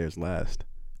went upstairs last,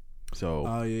 so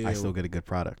Oh, yeah, I yeah. still get a good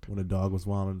product. When a dog was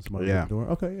wilding, somebody Yeah. at the door.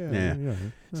 Okay, yeah.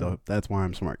 So that's why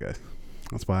I'm smart, guys.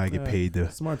 That's why I get paid the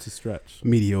Smart's a stretch.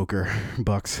 mediocre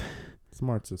bucks.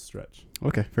 Smart's a stretch.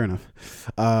 Okay, fair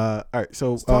enough. All right,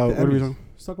 so Let's talk what the are we Emmys. doing?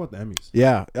 Let's talk about the Emmys.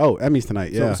 Yeah. Oh, Emmys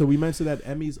tonight. Yeah. So we mentioned that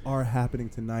Emmys are happening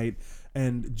tonight,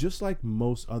 and just like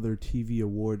most other TV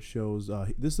award shows,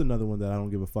 this is another one that I don't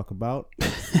give a fuck about.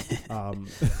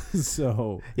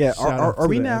 So yeah. shout out Are to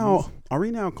we the now? Emmys. Are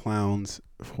we now clowns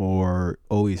for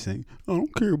always saying I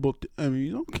don't care about the Emmys.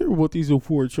 I don't care about these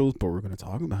award shows, but we're gonna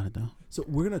talk about it though. So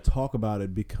we're gonna talk about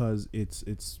it because it's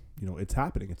it's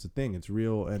happening. It's a thing. It's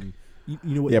real, and you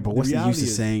know what? Yeah, but what's the use reality of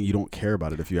is- saying you don't care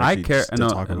about it if you I actually care. just No,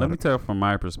 talk about let me it? tell you from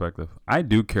my perspective. I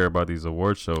do care about these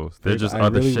award shows. They're just I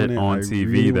other really shit wanna- on I TV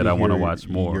really that I want to hear watch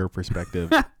more. Your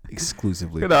perspective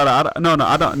exclusively. I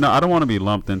don't want to be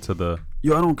lumped into the.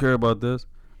 Yo, I don't care about this.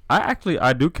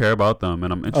 I do care about them,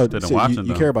 and I'm interested in watching you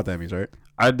them. care about the Emmys, right?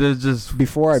 I did just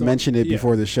before I mentioned it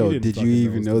before the show. Did you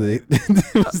even know that it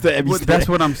was the Emmys? That's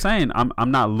what I'm saying.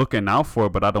 I'm not looking out for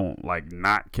it, but I don't like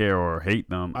not care or hate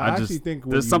them. I actually just think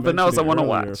there's something else I want to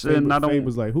watch, and I don't. Fabe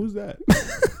was like, "Who's that?"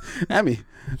 Emmy.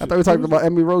 I thought we were talking about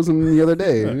Emmy Rosen the other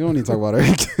day. We don't need to talk about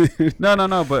her.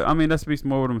 No. But I mean, that speaks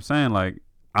more what I'm saying. Like,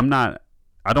 I'm not.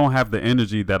 I don't have the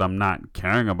energy that I'm not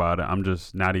caring about it. I'm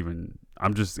just not even. I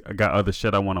got other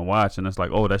shit I want to watch, and it's like,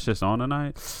 oh, that shit's on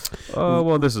tonight. Oh,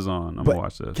 well, this is on. I'm gonna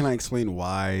watch this. Can I explain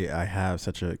why I have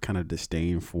such a kind of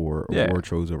disdain for award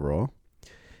shows overall?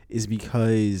 Is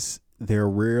because they're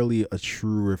rarely a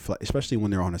true reflect, especially when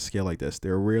they're on a scale like this.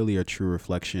 They're rarely a true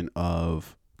reflection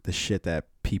of the shit that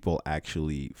people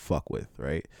actually fuck with,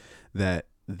 right? That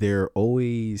they're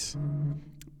always.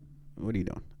 What are you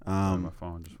doing? My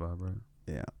phone just vibrated.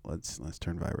 Yeah, let's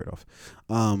turn vibrate off.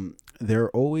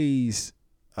 They're always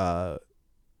a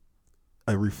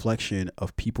reflection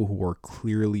of people who are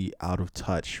clearly out of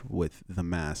touch with the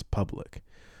mass public.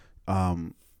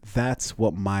 That's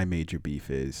what my major beef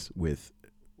is with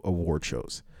award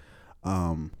shows.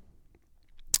 And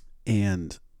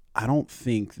I don't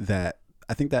think that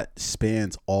I think that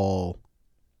spans all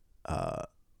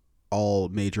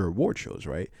major award shows,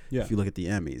 right? Yeah. If you look at the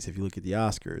Emmys, if you look at the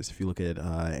Oscars, if you look at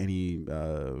any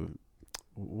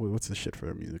what's the shit for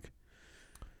their music?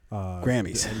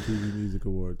 Grammys. The MTV Music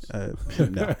Awards.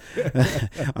 No.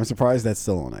 I'm surprised that's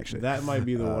still on, actually. That might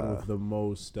be the one with the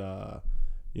most,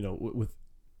 with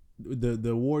the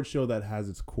award show that has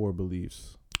its core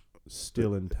beliefs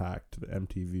still intact, the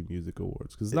MTV Music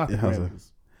Awards. Because it's not the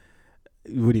Grammys.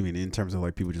 What do you mean, in terms of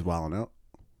like people just wilding out?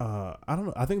 I don't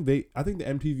know. I think the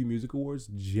MTV Music Awards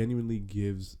genuinely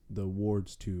gives the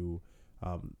awards to,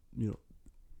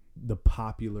 the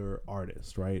popular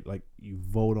artist, right? Like you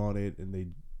vote on it, and they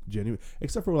genuinely,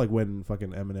 except for like when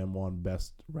fucking Eminem won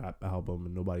Best Rap Album,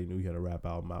 and nobody knew he had a rap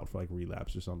album out for like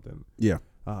Relapse or something. Yeah.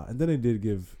 And then they did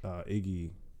give Iggy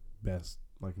Best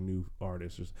like new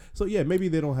artist. So yeah, maybe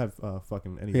they don't have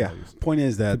fucking any values. Point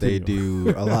is that they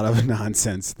do a lot of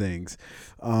nonsense things.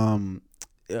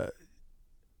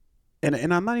 And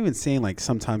I'm not even saying like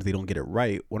sometimes they don't get it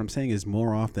right. What I'm saying is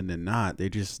more often than not,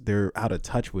 they're out of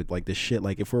touch with like the shit.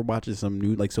 Like if we're watching some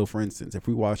new, like, so for instance, if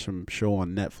we watch some show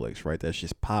on Netflix, right, that's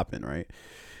just popping, right,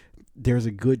 there's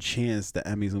a good chance the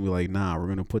Emmys gonna be like, nah, we're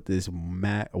gonna put this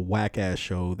whack ass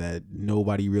show that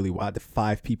nobody really watch,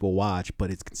 5 people watch, but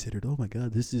it's considered, oh my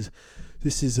god, this is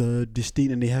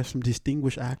distinct, and they have some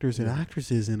distinguished actors and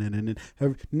actresses in it, and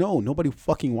no, nobody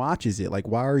fucking watches it. Like,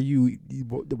 why are you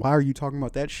talking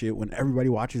about that shit when everybody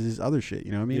watches this other shit?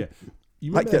 You know what I mean? Yeah.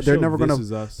 You like they're never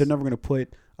gonna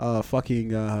put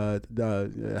fucking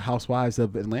Housewives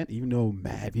of Atlanta, even though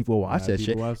mad people watch that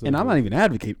shit. And I'm not even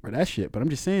advocating for that shit, but I'm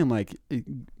just saying like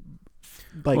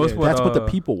that's what the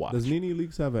people watch. Does Nene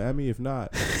Leakes have an Emmy? If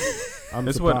not, I'm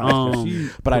That's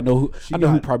surprised. But I know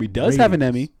who probably does have an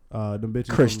Emmy.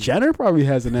 Kris Jenner probably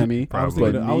has an Emmy. I was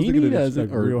thinking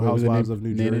of Real Housewives of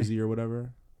New Jersey or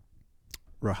whatever.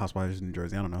 Real Housewives of New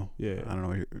Jersey. I don't know. Yeah. I don't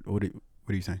know. What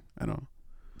are you saying? I don't know.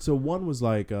 So one was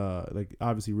like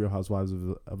obviously Real Housewives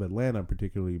of Atlanta,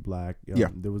 particularly black.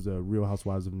 There was a Real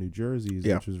Housewives of New Jersey,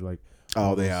 which was like,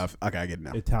 oh, they have. Okay, I get it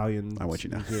now. Italian. I want you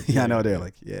now. Yeah, I know. They're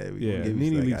like,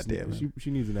 Nene Leakes,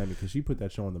 she needs an Emmy because she put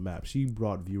that show on the map. She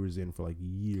brought viewers in for like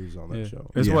years on that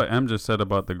show. It's what M just said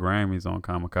about the Grammys on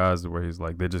Kamikaze, where he's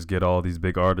like, they just get all these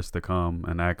big artists to come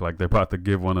and act like they're about to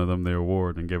give one of them their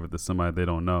award and give it to somebody they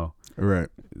don't know. Right.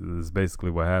 It's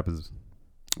basically what happens.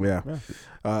 Yeah.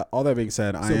 All that being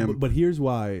said, But here's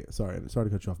why. Sorry to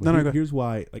cut you off. But here's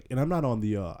why. Like, and I'm not on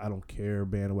the I don't care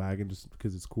bandwagon just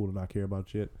because it's cool to not care about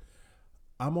shit.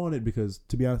 I'm on it because,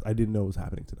 to be honest, I didn't know it was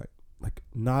happening tonight. Like,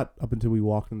 not up until we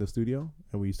walked in the studio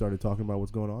and we started talking about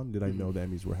what's going on did I know the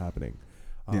Emmys were happening.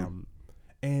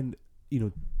 And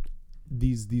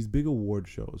these big award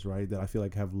shows, right, that I feel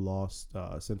like have lost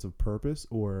a sense of purpose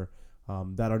or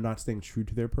that are not staying true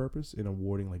to their purpose in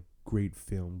awarding like great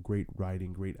film, great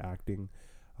writing, great acting,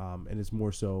 and it's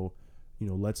more so,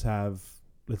 let's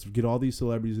get all these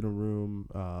celebrities in a room,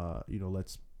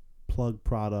 let's plug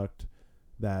product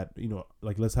that,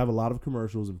 like let's have a lot of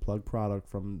commercials and plug product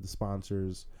from the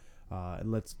sponsors,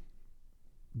 and let's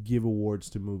give awards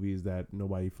to movies that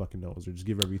nobody fucking knows, or just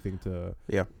give everything to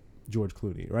George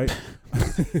Clooney, right?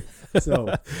 so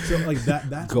like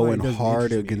that's going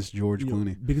hard against George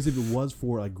Clooney, because if it was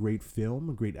for like great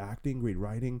film, great acting, great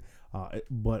writing,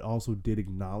 but also did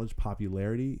acknowledge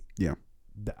popularity,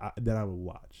 that I would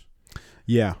watch.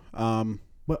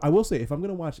 But I will say, if I'm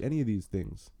gonna watch any of these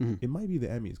things, it might be the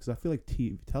Emmys, because I feel like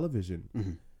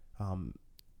television,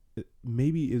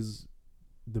 maybe it's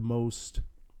the most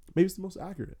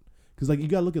accurate. because like you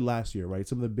gotta look at last year, right?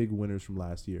 Some of the big winners from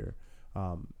last year.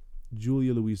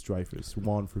 Julia Louis-Dreyfus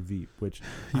won for Veep, which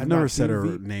I've never said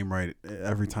her name right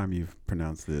every time you've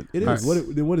pronounced it. It is.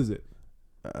 What is it?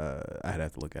 I'd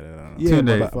have to look at it. I don't Yeah,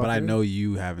 know. But I know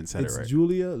you haven't said it right. It's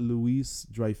Julia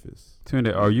Louis-Dreyfus.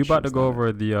 Tunde, are you about to go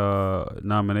over the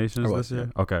nominations this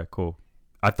year? Yeah. Okay, cool.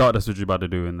 I thought that's what you're about to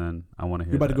do, and then I want to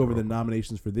hear. You're about to go over the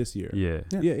nominations for this year.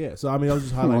 Yeah. So I mean, I'll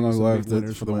just highlight some big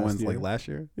winners for the ones like last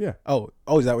year. Yeah. Oh,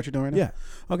 is that what you're doing right now? Yeah.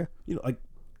 Okay. You know, like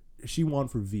she won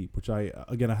for Veep, which I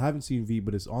haven't seen Veep,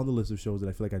 but it's on the list of shows that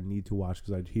I feel like I need to watch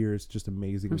because I hear it's just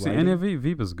amazing. Have you seen any of Veep?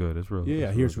 Veep is good. It's real. Yeah,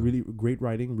 I hear it's really great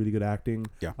writing, really good acting.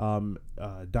 Yeah.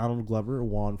 Donald Glover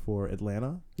won for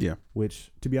Atlanta. Yeah.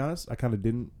 Which, to be honest, I kind of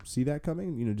didn't see that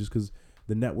coming. You know, just because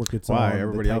the network it's on. Why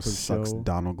everybody the type else of sucks show.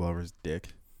 Donald Glover's dick?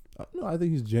 No, I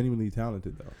think he's genuinely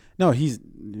talented though. No, he's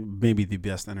maybe the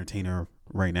best entertainer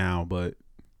right now, but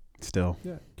still.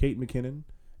 Yeah. Kate McKinnon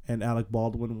and Alec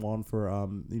Baldwin won for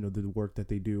the work that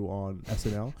they do on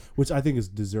SNL, which I think is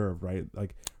deserved, right?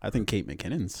 Like I think Kate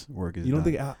McKinnon's work is. You don't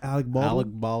done. think Alec Baldwin? Alec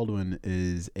Baldwin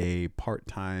is a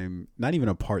part-time, not even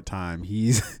a part-time.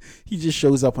 He just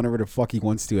shows up whenever the fuck he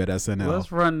wants to at SNL.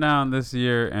 Let's run down this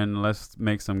year and let's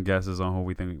make some guesses on who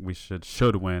we think we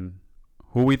should win.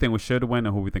 Who we think we should win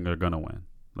and who we think are gonna win.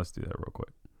 Let's do that real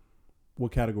quick.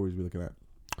 What categories are we looking at?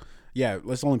 Yeah,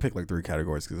 let's only pick like 3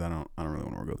 categories because I don't really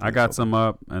want to go through. I got some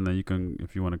up, and then you can,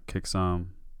 if you want to kick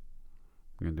some,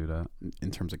 you can do that. In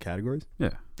terms of categories? Yeah.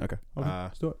 Okay.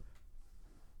 Let's do it.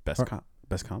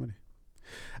 Best comedy.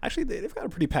 Actually, they've got a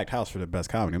pretty packed house for the best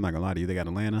comedy. I'm not gonna lie to you. They got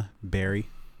Atlanta, Barry.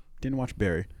 Didn't watch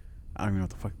Barry. I don't even know what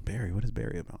the fuck Barry. What is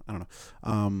Barry about? I don't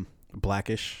know.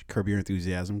 Blackish, Curb Your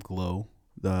Enthusiasm, Glow,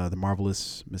 the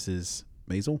Marvelous Mrs.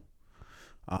 Maisel,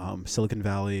 Silicon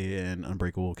Valley, and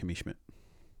Unbreakable Kimmy Schmidt.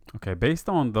 Okay, based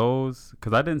on those,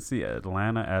 because I didn't see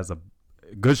Atlanta as a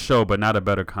good show, but not a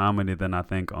better comedy than I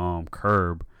think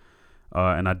Curb,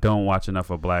 and I don't watch enough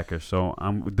of Blackish, so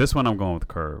I'm going with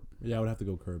Curb. Yeah, I would have to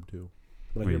go Curb too.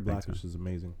 But I hear Blackish is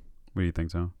amazing. What do you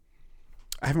think, Tom?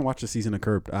 I haven't watched a season of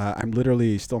Curb. I'm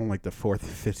literally still on like the 4th,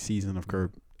 5th season of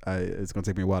Curb. It's gonna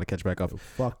take me a while to catch back up. Oh,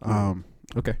 fuck.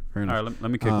 Okay, fair enough. All right,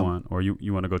 let me kick one. Or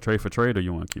you want to go trade for trade, or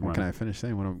you want to keep running? Can I finish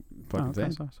saying what I'm fucking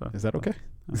saying? Sorry. Is that okay?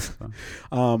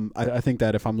 I think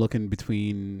that if I'm looking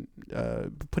between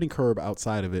putting Curb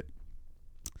outside of it,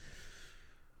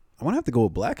 I'm gonna have to go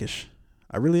with Blackish.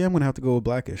 I really am gonna have to go with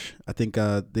Blackish. I think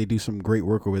they do some great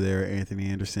work over there. Anthony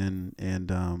Anderson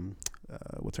and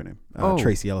what's her name?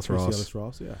 Tracy Ellis Ross. Tracy Ellis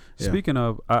Ross, yeah. Speaking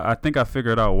of, I think I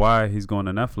figured out why he's going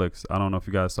to Netflix. I don't know if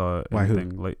you guys saw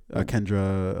anything late.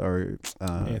 Kendra or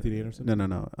Anthony Anderson?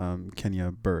 No.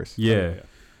 Kenya Burris. Yeah.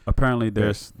 Apparently,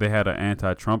 they had an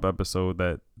anti-Trump episode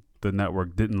that the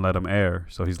network didn't let him air.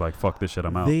 So he's like, "Fuck this shit,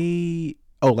 I'm out."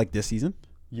 Like this season?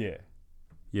 Yeah.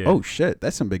 Oh shit,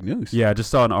 that's some big news. Yeah, I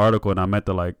just saw an article and I meant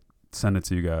to send it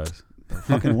to you guys.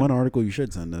 Fucking one article you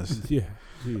should send us. Yeah.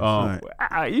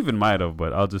 I even might have,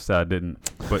 but I'll just say I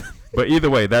didn't. But either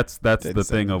way, that's the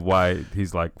thing of why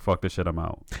he's like, "Fuck this shit, I'm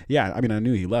out." Yeah, I mean, I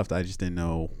knew he left. I just didn't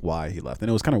know why he left, and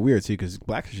it was kind of weird too because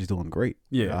Blackish is doing great.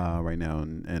 Yeah. Right now,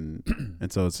 and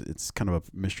so it's kind of a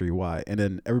mystery why. And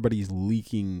then everybody's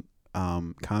leaking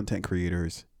content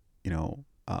creators. You know,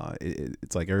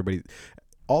 it's like everybody.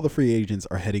 All the free agents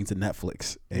are heading to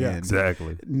Netflix. And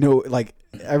exactly. No,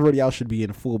 everybody else should be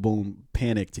in full blown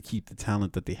panic to keep the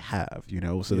talent that they have,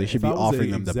 so they should be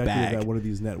offering them the bag. At one of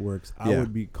these networks, I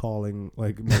would be calling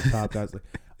my top guys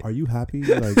are you happy?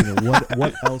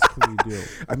 What else can we do?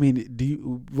 I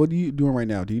mean, what are you doing right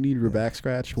now? Do you need your back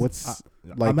scratched?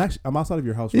 I'm outside of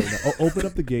your house right now. Open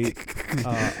up the gate.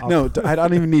 No, I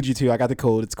don't even need you to. I got the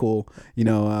code. It's cool.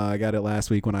 I got it last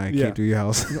week when I came to your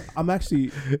house. I'm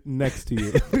actually next to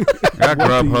you. I got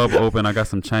Grubhub open. I got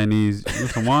some Chinese,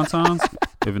 some wontons.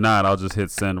 If not, I'll just hit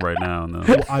send right now.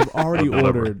 Well, I've already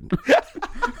ordered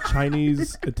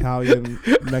Chinese, Italian,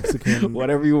 Mexican.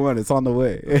 Whatever you want. It's on the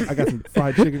way. I got some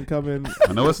fried chicken coming.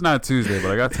 I know it's not Tuesday, but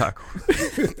I got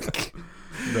tacos.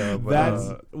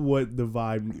 That's what the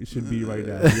vibe should be right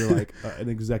now. You're like an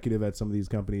executive at some of these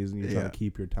companies, and you're trying to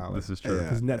keep your talent. This is true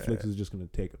because Netflix is just going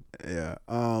to take them. Yeah.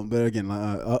 But again,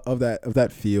 of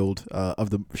that field,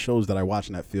 of the shows that I watch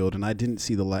in that field, and I didn't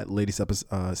see the latest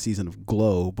season of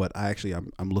Glow, but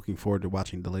I'm looking forward to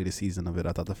watching the latest season of it.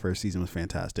 I thought the first season was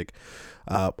fantastic.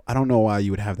 I don't know why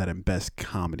you would have that in best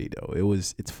comedy though.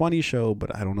 It's a funny show,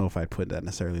 but I don't know if I'd put that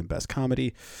necessarily in best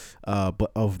comedy.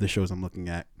 But of the shows I'm looking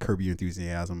at, Curb Your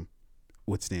Enthusiasm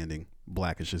withstanding,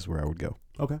 Blackish is where I would go.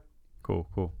 Okay.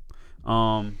 Cool.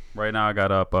 Right now I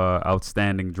got up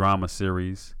outstanding drama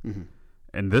series,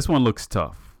 and this one looks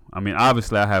tough. I mean,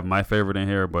 obviously, I have my favorite in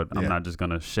here, but I'm Yeah. not just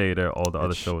gonna shade all the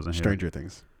other shows in here. Stranger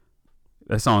Things.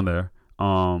 That's on there.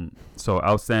 So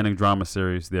outstanding drama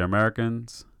series: The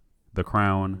Americans, The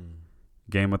Crown,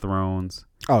 Game of Thrones,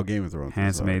 Oh, Game of Thrones.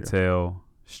 Handmaid's Tale,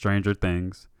 Stranger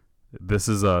Things, This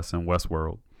Is Us, and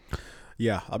Westworld.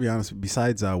 Yeah, I'll be honest.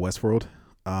 Besides Westworld,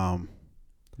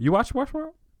 You watch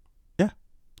Westworld? Huh.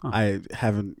 I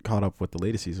haven't caught up with the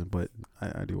latest season, but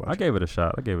I do watch. I gave it a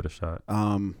shot.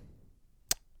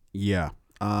 Yeah.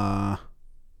 I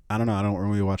don't know. I don't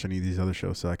really watch any of these other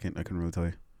shows, so I couldn't really tell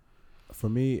you. For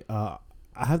me, I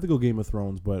have to go Game of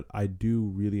Thrones, but I do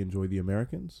really enjoy The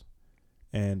Americans.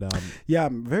 And Yeah,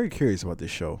 I'm very curious about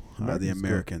this show, The Americans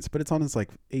Americans, but it's on its like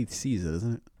 8th season,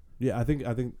 isn't it? yeah, I think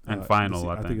And final,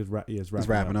 I think. it's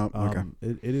wrapping up. Okay.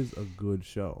 It is a good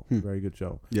show, very good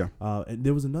show. Yeah. And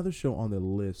there was another show on the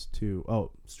list too.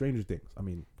 Oh, Stranger Things. I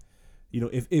mean,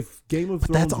 if Game of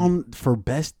Thrones, That's on for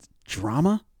best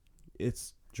drama.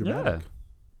 it's dramatic.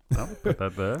 I would put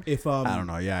that there. If I don't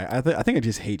know. Yeah, I think I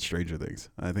just hate Stranger Things.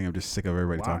 I think I'm just sick of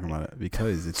everybody talking about it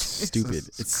because it's stupid.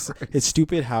 It's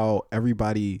stupid how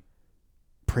everybody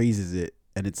praises it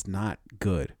and it's not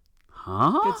good.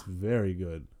 Huh? It's very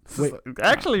good. Wait,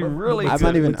 Actually, really I'm good.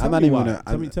 not even. But I'm not even.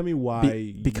 Gonna, tell me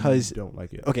why because you don't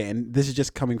like it. Okay, and this is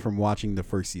just coming from watching the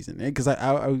first season because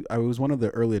I was one of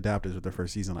the early adapters with the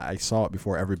first season. I saw it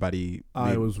before everybody.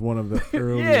 I was one of the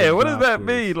early. Yeah, what does that adopters.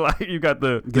 mean? Like you got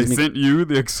they Gives me- sent you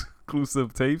the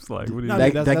exclusive tapes? Like what do you No, I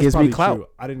That- mean, that's gives me probably clout. true.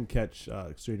 I didn't catch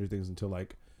Stranger Things until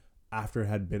like after it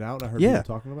had been out. I heard Yeah,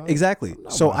 people talking about it. Exactly. I'm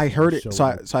not So I watching heard the it. show So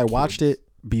with I watched kids. it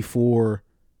before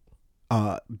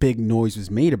big noise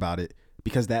was made about it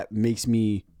because that makes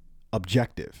me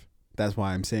objective. That's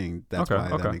why I'm saying that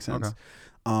makes sense. Okay.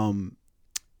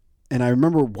 And I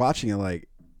remember watching it like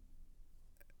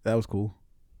that was cool.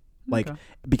 Like Okay.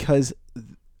 because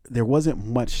there wasn't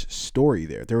much story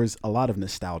there. There was a lot of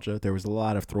nostalgia. There was a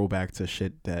lot of throwback to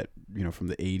shit that, from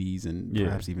the 80s and Yeah.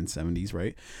 perhaps even 70s,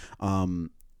 right? I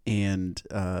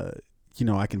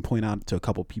can point out to a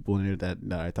couple people in there that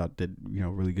I thought did,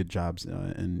 really good jobs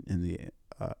in the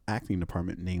acting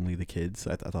department, namely the kids.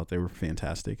 I thought they were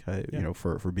fantastic.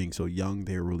 For being so young,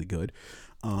 they were really good.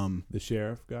 The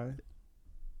sheriff guy.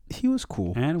 He was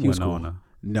cool. And he was Winona. cool.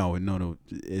 No,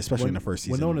 especially in the first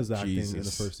season. Winona's acting Jesus, in the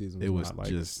first season it was not like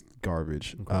just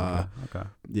garbage. Okay. Okay.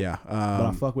 Yeah. but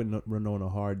I fuck with Winona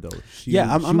hard though. She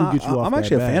I'm will get you off I'm that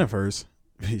actually a bag. fan of hers.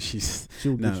 She's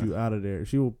She'll no, get you out of there.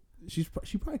 She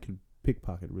probably could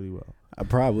pickpocket really well.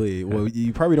 probably. Well,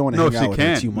 you probably don't want to No, hang she out with her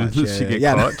can't. too much. She get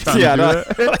yeah, caught trying to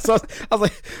do that. So I was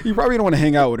like, you probably don't want to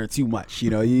hang out with her too much. You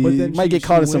But then might she- get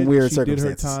caught in she some went, weird she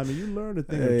circumstances. did her time, and you learned a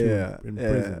thing or two in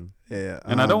prison. Yeah,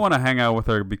 And I don't want to hang out with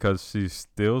her because she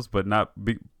steals, but not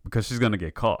because she's gonna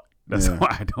get caught. That's Yeah.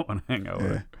 why I don't want to hang out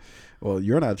with Yeah. her. Well,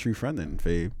 you're not a true friend then,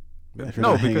 Fabe. If you're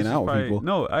No, not because hanging out with probably, people.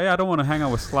 no, I don't want to hang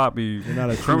out with sloppy You're not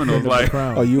a criminals. like Like,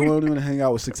 crown. Oh, you only want to hang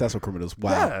out with successful criminals.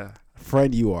 Wow, yeah,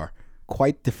 friend, you are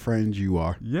quite the friend you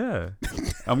are. yeah.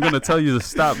 I'm gonna tell you to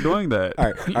stop doing that.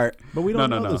 All right. But we don't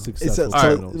No, know no. the It's successful All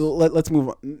right. criminals. Let's move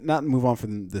on. Not move on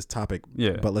from this topic.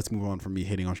 Yeah. But let's move on from me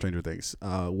hating on Stranger Things.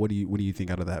 What do you think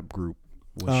out of that group?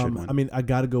 What should win? I mean, I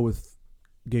got to go with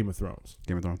Game of Thrones.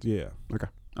 Game of Thrones. Yeah. Okay.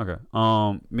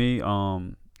 Me.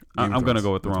 I'm gonna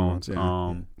go with Thrones.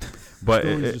 Yeah. But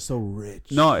Thrones it, is just so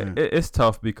rich. no, Yeah. it's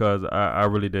tough because I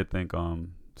really did think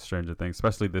Stranger Things,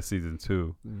 especially this season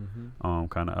 2, Mm-hmm.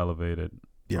 kind of elevated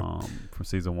Yeah. from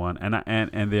season 1,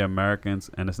 and the Americans,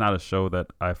 and it's not a show that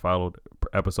I followed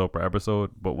episode per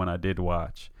episode, but when I did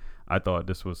watch, I thought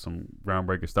this was some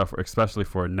groundbreaking stuff, especially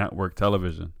for network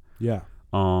television. Yeah.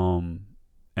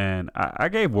 And I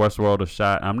gave Westworld a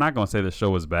shot. I'm not gonna say the show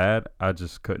was bad. I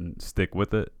just couldn't stick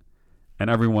with it. And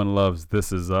everyone loves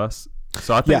This Is Us,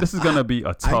 so I think this is gonna be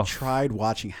a tough. I tried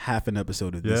watching half an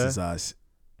episode of This Yeah? Is Us,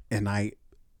 and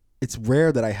it's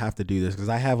rare that I have to do this because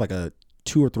I have like a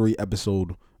 2 or 3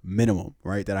 episode minimum,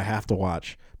 right, that I have to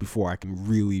watch before I can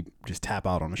really just tap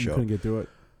out on a You show. couldn't get through it.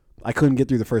 I couldn't get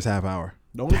through the first half hour.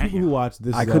 The only people who watch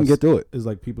this I couldn't get through it. is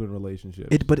like people in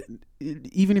relationships. But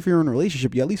even if you're in a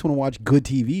relationship, you at least want to watch good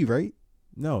TV, right?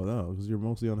 No, because you're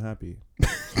mostly unhappy.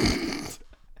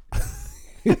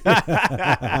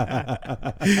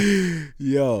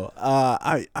 Yo,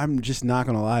 I'm just not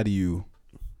gonna lie to you.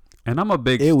 And I'm a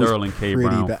big It was Sterling K. pretty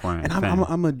Brown bad. fan. And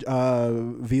I'm a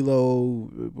Velo.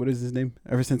 What is his name?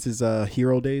 Ever since his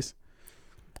Hero days,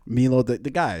 Milo, the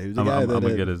guy, I'm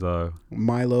gonna get his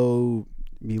Milo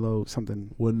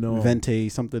something. Wouldn't know. Vente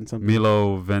something.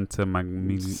 Milo Yeah,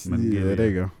 Ventimiglia. there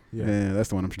you go. Yeah. Yeah, that's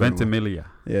the one I'm struggling with. Ventimiglia.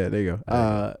 Yeah, there you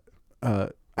go.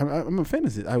 I'm a fan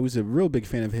of his. I was a real big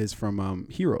fan of his from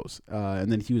Heroes,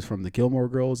 and then he was from the Gilmore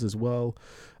Girls as well.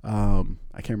 I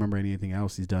can't remember anything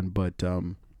else he's done, but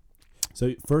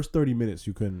so first 30 minutes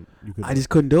you couldn't. I just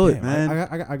couldn't do it, man.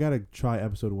 I gotta try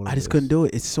episode 1. I just couldn't do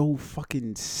it. It's so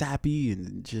fucking sappy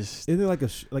and just. Isn't it like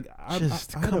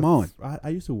come on. I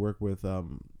used to work with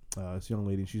this young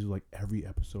lady. And she's like, every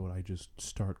episode I just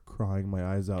start crying my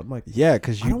eyes out. I'm like, yeah,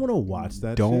 because I don't want to watch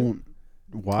that. Don't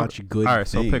watch good. All right,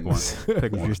 so things. pick one.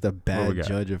 Pick one. You're just a bad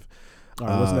judge of. All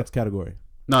right, what's the next category?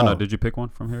 No. Did you pick one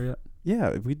from here yet?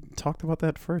 Yeah, we talked about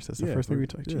that first. That's the first thing we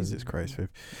talked. Yeah. Jesus Christ, babe.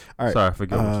 All right. Sorry, I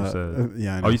forget what you said.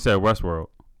 Yeah, I know. Oh, you said Westworld.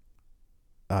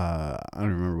 I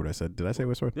don't remember what I said. Did I say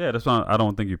Westworld? Yeah, that's why I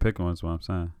don't think you picked one. That's what I'm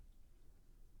saying.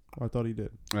 Oh, I thought he did.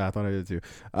 Yeah, I thought I did too.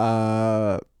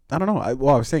 I don't know. I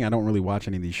was saying I don't really watch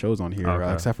any of these shows on here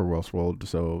except for Westworld,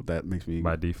 so that makes me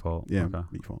by default. Yeah, okay.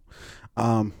 default.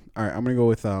 All right, I'm gonna go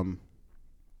with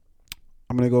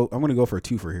I'm gonna go for a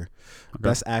 2 for here. Okay.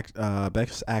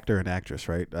 Best actor and actress,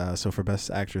 right? So for best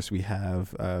actress, we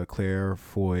have Claire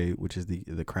Foy, which is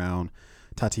the Crown.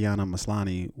 Tatiana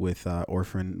Maslany with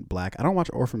Orphan Black. I don't watch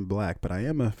Orphan Black, but I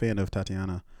am a fan of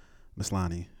Tatiana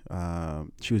Maslany.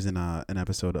 She was in an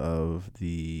episode of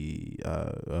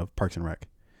of Parks and Rec.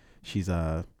 She's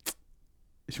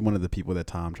one of the people that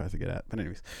Tom tries to get at. But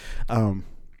anyways, I'm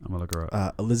gonna look her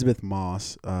up. Elizabeth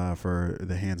Moss for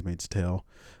The Handmaid's Tale.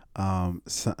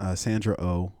 Sandra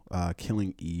Oh,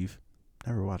 Killing Eve.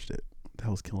 Never watched it. What the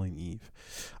hell's Killing Eve?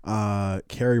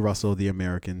 Carrie Russell, The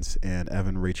Americans, and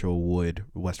Evan Rachel Wood,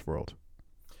 Westworld.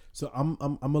 So I'm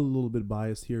a little bit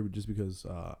biased here just because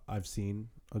I've seen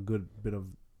a good bit of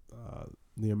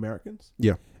The Americans.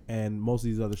 Yeah. And most of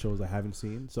these other shows I haven't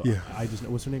seen. So yeah. I just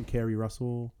know, what's her name? Carrie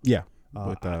Russell. Yeah.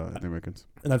 With The Americans.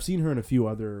 And I've seen her in a few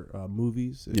other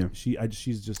movies. Yeah.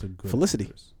 She's just a good Felicity.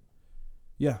 actress.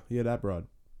 Yeah, that broad.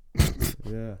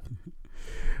 Yeah.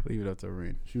 Leave it up to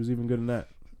Rain. She was even good in that.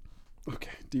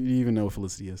 Okay. Do you even know what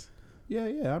Felicity is? Yeah,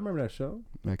 I remember that show.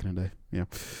 Back in the day. Yeah.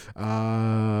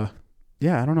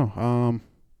 Yeah, I don't know.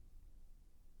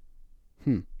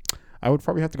 I would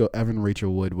probably have to go Evan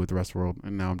Rachel Wood with Westworld,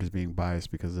 and now I'm just being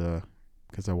biased because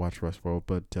I watched Westworld,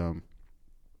 but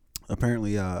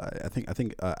apparently I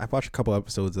think I've watched a couple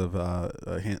episodes of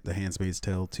The Handmaid's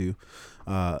Tale too.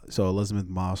 So Elizabeth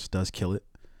Moss does kill it.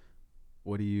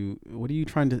 What are you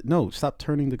trying to? No, stop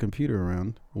turning the computer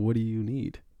around. What do you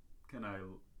need? Can I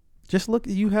just look?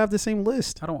 You have the same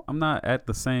list. I'm not at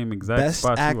the same exact Best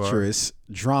spot actress,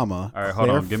 drama. All right, hold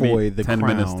on. Give me 10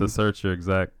 minutes to search your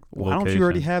exact location. Why don't you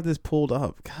already have this pulled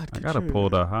up? God, I got it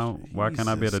pulled up. Why can't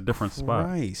I be at a different spot?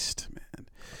 Christ, man.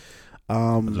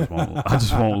 I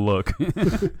just won't look.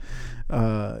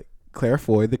 Claire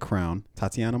Foy, The Crown.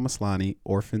 Tatiana Maslany,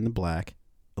 Orphan Black.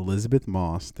 Elizabeth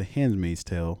Moss, The Handmaid's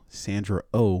Tale. Sandra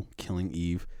Oh, Killing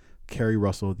Eve. Carrie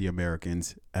Russell, The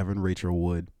Americans. Evan Rachel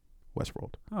Wood,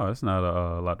 Westworld. Oh, that's not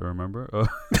a lot to remember.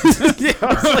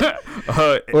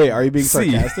 Wait, are you being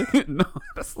sarcastic? No,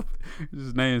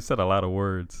 his name said a lot of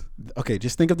words. Okay,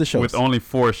 just think of the shows. With only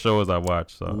 4 shows I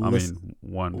watched, so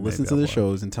one. Listen to the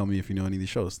shows and tell me if you know any of these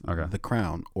shows. Okay. The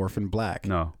Crown, Orphan Black.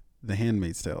 No. The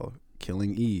Handmaid's Tale,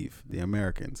 Killing Eve, The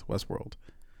Americans, Westworld.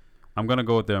 I'm gonna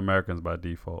go with The Americans by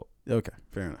default. Okay,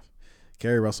 fair enough.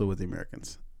 Carrie Russell with The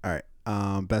Americans. All right.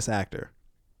 Best actor.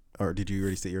 Or did you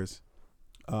already state yours?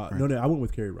 No, I went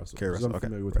with Carrie Russell. Carrie Russell. I'm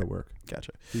familiar with her work.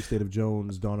 Gotcha. Free State of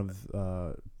Jones, Dawn of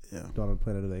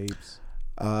Planet of the Apes.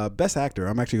 Best actor.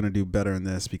 I'm actually going to do better in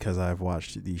this because I've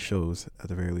watched these shows at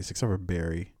the very least, except for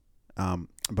Barry.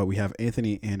 But we have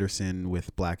Anthony Anderson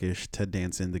with Blackish, Ted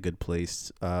Danson, The Good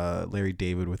Place, Larry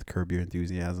David with Curb Your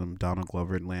Enthusiasm, Donald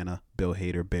Glover, Atlanta, Bill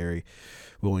Hader, Barry,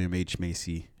 William H.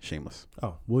 Macy, Shameless.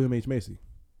 Oh, William H. Macy.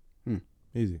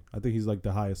 Easy. I think he's like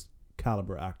the highest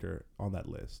caliber actor on that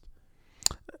list.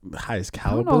 Highest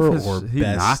caliber or best? He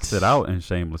knocks it out in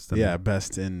Shameless to me. Yeah,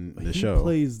 best in the show. He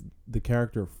plays the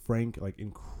character Frank like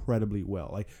incredibly well,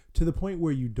 like to the point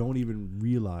where you don't even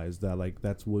realize that like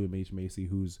that's William H. Macy,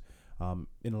 who's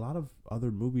in a lot of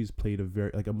other movies played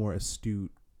a more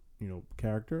astute,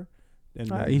 character.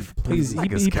 And he plays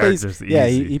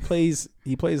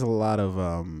a lot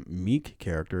of meek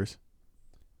characters.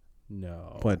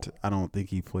 No, but I don't think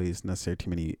he plays necessarily too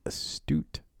many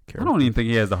astute characters. I don't even think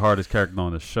he has the hardest character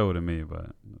on the show to me,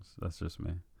 but that's just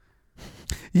me.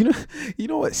 You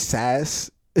know what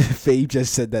sass Faye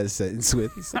just said that sentence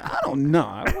with? He said, I don't know.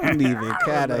 I wouldn't even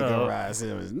categorize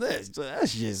him as this.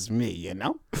 That's just me,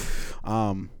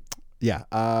 Yeah.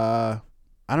 I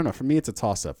don't know. For me, it's a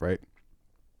toss-up, right?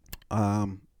 I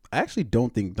actually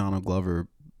don't think Donald Glover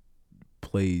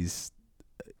plays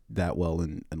that well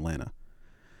in Atlanta.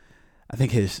 I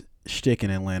think shtick in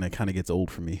Atlanta kind of gets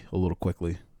old for me a little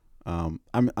quickly.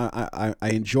 I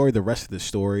enjoy the rest of the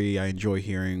story. I enjoy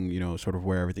hearing, sort of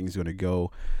where everything's going to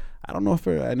go. I don't know if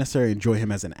I necessarily enjoy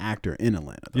him as an actor in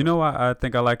Atlanta, though. You know why I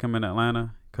think I like him in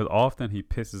Atlanta? Because often he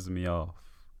pisses me off,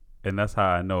 and that's how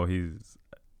I know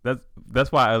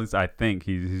that's why at least I think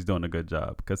he's doing a good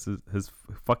job, because his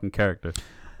fucking character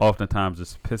oftentimes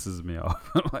just pisses me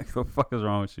off. Like, the fuck is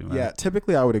wrong with you, man? Yeah,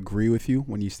 typically I would agree with you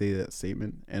when you say that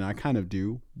statement, and I kind of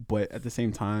do, but at the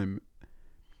same time,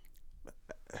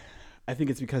 I think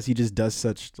it's because he just does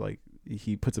such, like,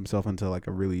 he puts himself into, like,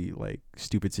 a really, like,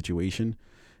 stupid situation.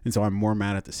 And so I'm more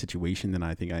mad at the situation than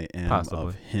I think I am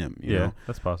of him. You know?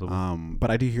 That's possible.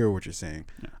 But I do hear what you're saying.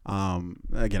 Yeah.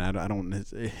 Again, I don't.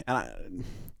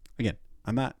 Again,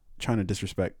 I'm not trying to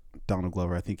disrespect Donald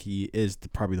Glover. I think he is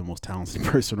probably the most talented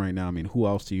person right now. I mean, who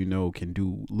else do you know can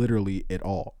do literally it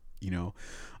all?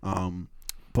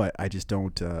 But I just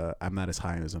don't. I'm not as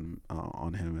high as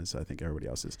on him as I think everybody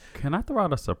else is. Can I throw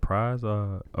out a surprise?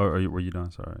 Or were you done?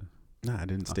 Sorry. Nah, I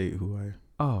didn't state who I.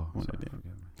 Oh,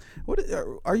 what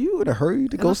are you in a hurry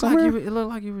to go somewhere? It looked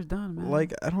like you was done, man.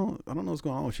 Like, I don't know what's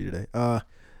going on with you today.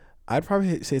 I'd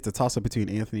probably say it's a toss up between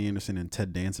Anthony Anderson and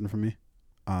Ted Danson for me.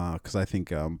 Because I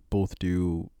think both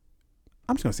do.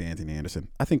 I'm just gonna say Anthony Anderson.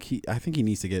 I think he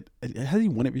needs to get. Has he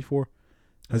won it before?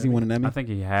 Has he won an Emmy? I think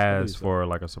he has for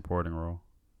like a supporting role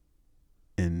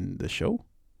in the show.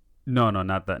 No,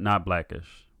 not that. Not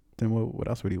Blackish. Then what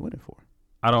else would he win it for?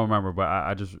 I don't remember, but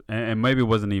I just, and maybe it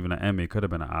wasn't even an Emmy. It could have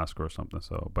been an Oscar or something.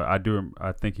 So, but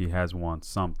I think he has won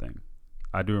something.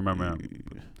 I do remember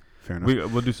him. Fair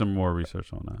enough. We'll do some more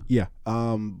research on that. Yeah.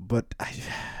 But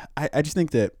I just think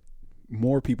that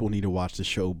more people need to watch the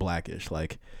show Blackish.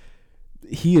 Like,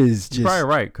 he is just. You're probably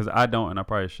right, because I don't, and I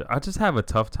probably should. I just have a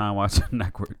tough time watching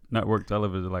network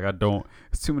television. Like, I don't.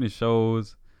 It's too many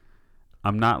shows.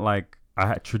 I'm not like,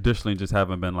 traditionally just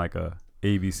haven't been like a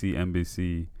ABC,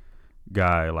 NBC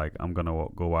guy. Like, I'm gonna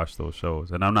go watch those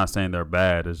shows, and I'm not saying they're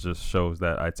bad. It's just shows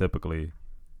that I typically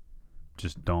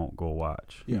just don't go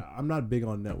watch. Yeah, I'm not big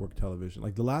on network television.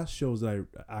 Like, the last shows that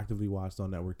I actively watched on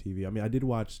network TV, I mean, I did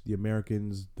watch The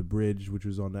Americans, The Bridge, which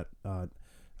was on that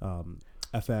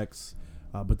FX,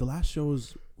 but the last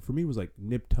shows for me was like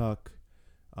Nip Tuck.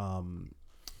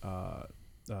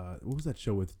 What was that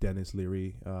show with Dennis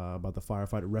Leary about the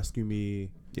firefighter? Rescue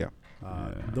Me. Yeah.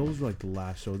 Those were like the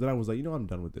last shows. Then I was like, I'm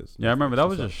done with this. Yeah, I remember that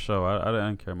was just a show. I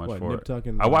didn't care much for Nip it. Tuck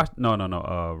and I watched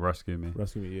no. Rescue Me.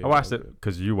 Rescue Me. Yeah, I watched it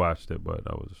because you watched it, but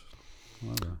I was.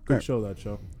 Good show, that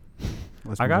show.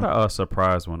 I got a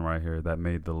surprise one right here that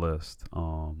made the list.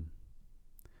 And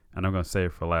I'm gonna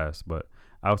save it for last, but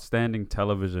outstanding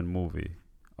television movie.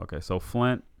 Okay, so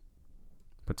Flint,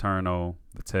 Paterno,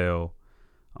 The Tale.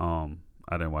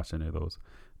 I didn't watch any of those.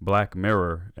 Black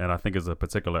Mirror, and I think it's a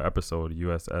particular episode,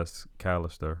 USS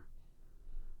Callister.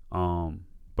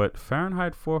 But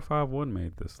Fahrenheit 451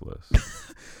 made this list.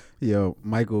 Yo,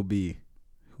 Michael B.,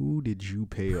 who did you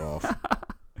pay off?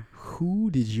 Who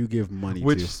did you give money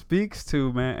Which to? speaks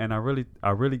to, man, and I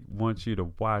really want you to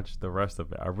watch the rest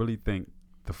of it. I really think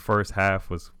the first half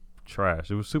was trash.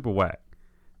 It was super whack.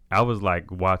 I was like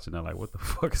watching it like, what the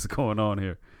fuck is going on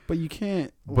here? But you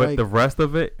can't. But the rest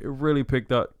of it really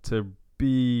picked up to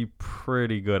be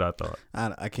pretty good, I thought.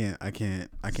 I can't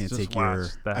Just take watch your.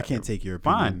 that. I can't take your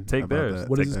Fine, opinion. take about theirs. that.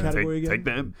 What is this category again? Take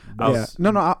them. Yeah.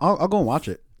 No. I'll go and watch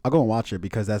it. I'll go and watch it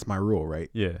because that's my rule, right?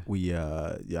 Yeah.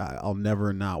 I'll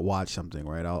never not watch something,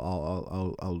 right?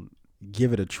 I'll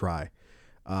give it a try.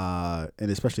 And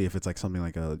especially if it's like something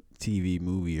like a TV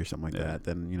movie or something like that,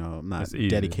 then I'm not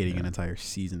dedicating an entire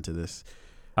season to this.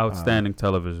 Outstanding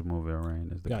television movie, Rain,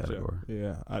 is the category.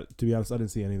 Yeah, to be honest, I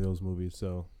didn't see any of those movies.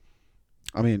 So,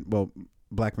 I mean, well,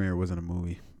 Black Mirror wasn't a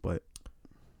movie, but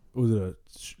was it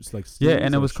it's like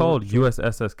and it was called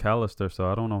USS Callister.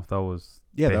 So I don't know if that was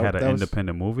they had an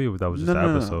independent movie, or that was just an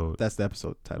episode. No. That's the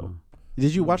episode title.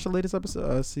 Did you watch the latest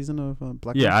season of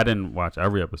Black Mirror? Yeah, I didn't watch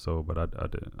every episode, but I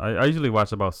did. I usually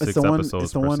watch about 6 episodes.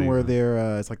 It's the one where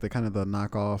they're it's like the kind of the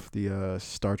knockoff, the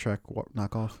Star Trek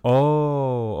knockoff.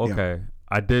 Oh, okay. Yeah.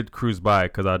 I did cruise by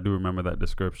because I do remember that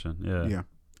description. Yeah. Yeah.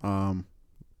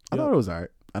 I thought it was alright.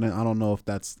 I don't know if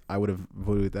that's. I would have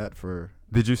voted that for.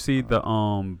 Did you see the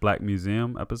Black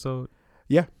Museum episode?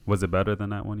 Yeah. Was it better than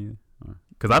that one?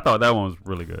 Because I thought that one was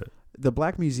really good. The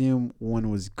Black Museum one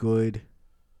was good.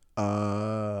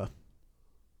 Yeah,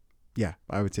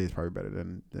 I would say it's probably better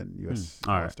than US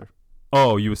Callister. Right.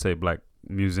 Oh, you would say Black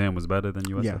Museum was better than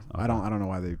USS? Yeah, okay. I don't know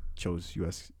why they chose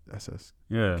USS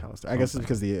Callister. I guess it's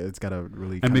because it's got a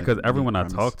really and because everyone I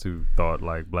talked to thought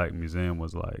like Black Museum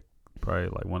was like probably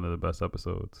like one of the best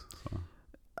episodes. So.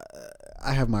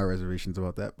 I have my reservations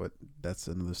about that, but that's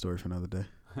another story for another day.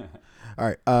 All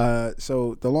right.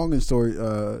 So the long and short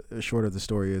of the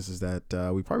story is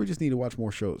that we probably just need to watch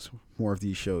more of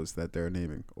these shows that they're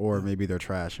naming, or maybe they're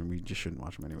trash and we just shouldn't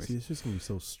watch them anyways. See, it's just gonna be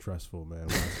so stressful, man,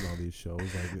 watching all these shows.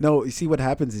 Like, No, you see what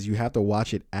happens is you have to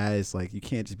watch it as like, you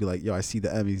can't just be like, yo, I see the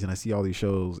Emmys and I see all these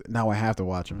shows. Now I have to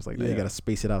watch them. It's like, no, you got to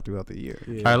space it out throughout the year.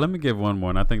 yeah. All right, let me give one more,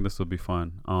 and I think this will be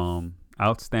fun.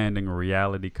 Outstanding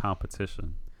reality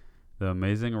competition: The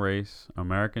Amazing Race,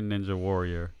 American Ninja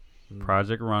Warrior,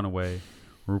 Project Runaway,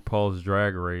 RuPaul's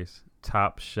Drag Race,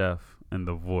 Top Chef, and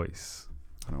The Voice.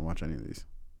 I don't watch any of these.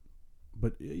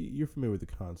 But you're familiar with the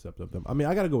concept of them. I mean,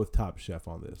 I got to go with Top Chef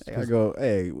on this. I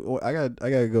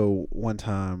gotta go one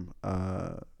time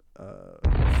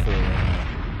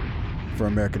for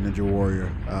American Ninja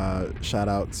Warrior. Shout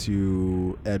out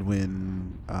to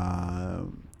Edwin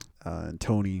and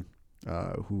Tony,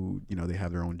 who they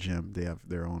have their own gym. They have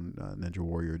their own Ninja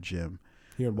Warrior gym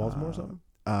Here in Baltimore or something?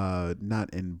 not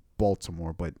in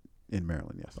Baltimore, but in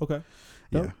Maryland. Yes. Okay.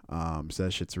 Yeah. So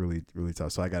that shit's really, really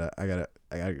tough. So I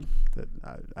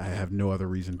have no other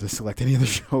reason to select any of the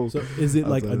shows. So is it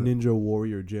like a Ninja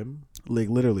Warrior gym? Like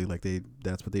literally, like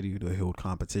that's what they do. They hold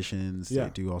competitions. Yeah. They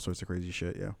do all sorts of crazy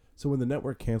shit. Yeah. So when the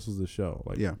network cancels the show,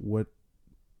 like, what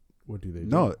do they do?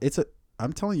 No,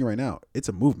 I'm telling you right now, it's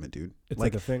a movement, dude. It's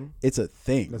like a thing. It's a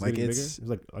thing. That's like getting it's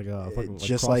bigger? It's like a fucking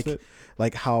just CrossFit?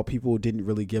 like how people didn't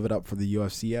really give it up for the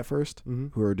UFC at first. Mm-hmm.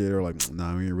 Who they're like,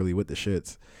 nah, we ain't really with the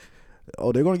shits.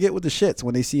 Oh, they're gonna get with the shits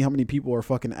when they see how many people are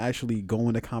fucking actually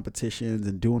going to competitions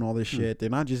and doing all this shit. They're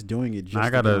not just doing it. Just I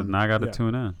gotta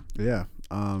tune in. Yeah.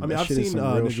 I mean, I've seen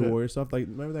Ninja Warrior stuff. Like,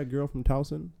 remember that girl from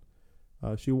Towson?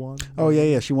 She won. Oh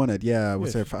yeah, she won it. Yeah,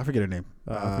 what's her? I forget her name.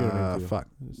 I forget her name too. Fuck.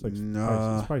 It's like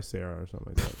it's probably Sarah or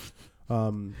something like that.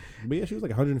 But yeah, she was like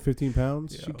 115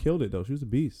 pounds. Yeah. She killed it though. She was a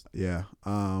beast. Yeah.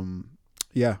 So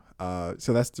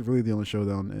that's really the only show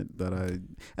that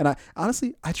I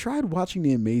honestly tried watching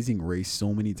The Amazing Race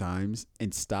so many times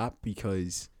and stopped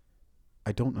because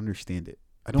I don't understand it.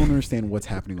 I don't understand what's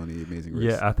happening on The Amazing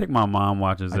Race. Yeah, I think my mom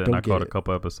watches it, and I caught a it.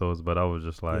 couple episodes, but I was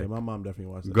just like, Yeah, my mom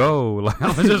definitely watched that. go. Like, I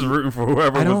was just rooting for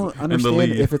whoever I don't was in the understand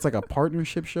lead. if it's like a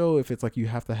partnership show, if it's like you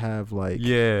have to have like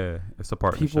Yeah, it's a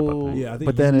partnership. people. I think. Yeah, I think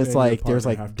but then you it's and your like there's partner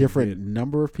like have to different bid.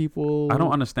 number of people. I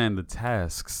don't understand the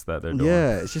tasks that they're doing.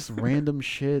 Yeah, it's just random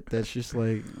shit that's just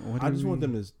like. I just want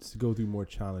them to go through more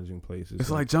challenging places.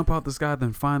 It's like jump out the sky,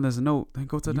 then find this note, then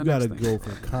go to the you next gotta thing. go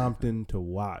from Compton to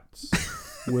Watts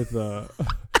with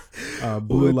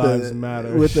Blue Lives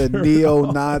Matter with a shirt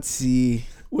neo-Nazi.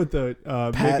 with the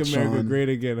patch Make America on. Great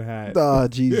Again hat. Oh,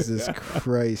 Jesus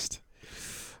Christ.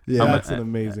 Yeah. That's an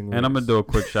amazing And I'm race. gonna do a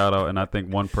quick shout out, and I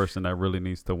think one person that really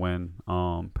needs to win,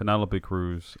 Penelope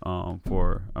Cruz,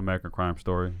 for American Crime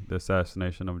Story, the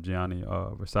assassination of Gianni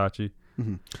Versace.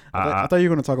 Mm-hmm. I thought you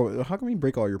were going to talk about, how come you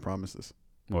break all your promises?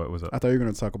 What was that? I thought you were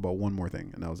going to talk about one more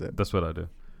thing, and that was it. That's what I do.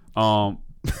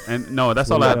 And no, that's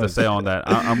all I have to say on that.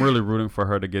 I'm really rooting for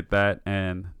her to get that,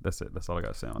 and that's it. That's all I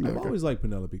got to say on I've that. always liked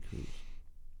Penelope Cruz.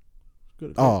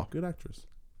 Good actress.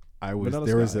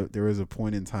 There was a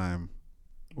point in time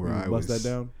where I bust was that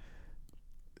down.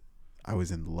 I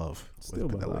was in love Still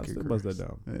with bust Penelope that, Cruz. bust that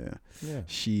down. Yeah.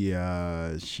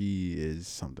 She is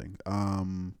something.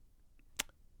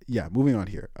 Yeah, moving on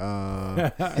here.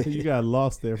 You got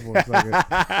lost there for a second.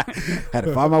 Had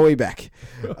to find my way back.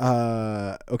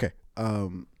 Okay.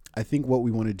 I think what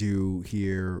we want to do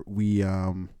here, we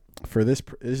for this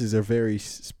is a very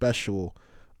special.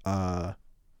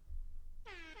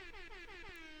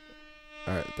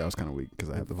 All right, that was kind of weak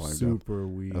because I have the volume down. Super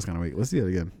weak. That was kind of weak. Let's do that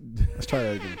again. Let's try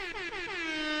that again.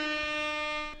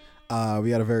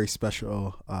 We got a very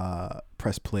special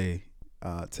press play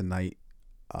tonight.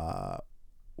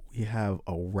 We have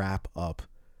a wrap up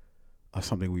of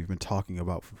something we've been talking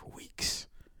about for weeks.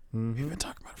 Mm-hmm. We've been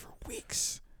talking about it for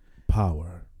weeks.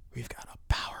 Power. We've got a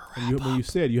power wrap And when you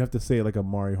said, you have to say it like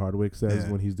Amari Hardwick says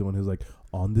when he's doing his like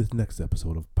on this next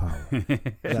episode of Power.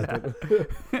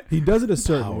 He does it a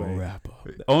certain power way. wrap up.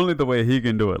 Only the way he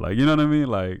can do it. Like, you know what I mean?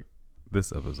 Like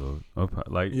this episode.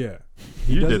 Like, Yeah.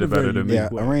 you does did it it better very than me. Yeah,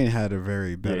 way. Arain had a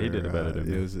very better. he did it better than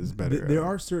me. It was better. There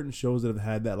are certain shows that have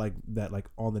had that like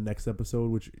on the next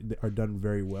episode, which are done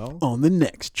very well. on the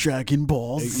next Dragon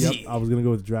Ball Z. Yep, I was gonna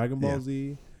go with Dragon Ball Yeah.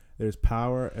 Z. There's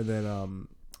Power, and then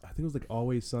I think it was like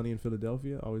Always Sunny in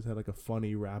Philadelphia. Always had like a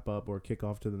funny wrap up or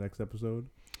kickoff to the next episode.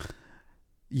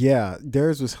 Yeah,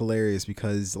 theirs was hilarious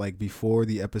because like before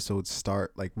the episode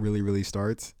really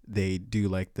starts, they do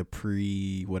like the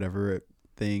pre whatever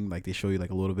thing, like they show you like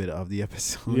a little bit of the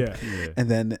episode. Yeah. And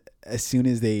then as soon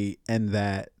as they end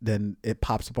that, then it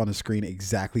pops up on the screen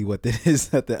exactly what it is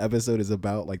that the episode is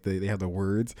about. Like they have the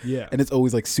words. Yeah. And it's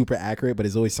always like super accurate, but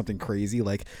it's always something crazy.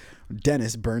 Like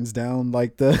Dennis burns down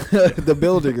like the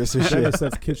building or some shit. Dennis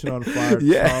sets kitchen on fire.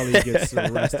 Yeah. Charlie gets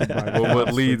arrested by Well,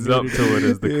 what leads up to it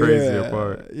is the crazier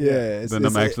part. Yeah. Then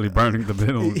I'm actually burning the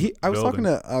building. I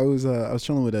was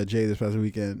chilling with Jay this past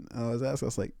weekend. I was asking, I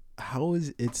was like, how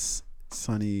is It's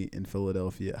Sunny in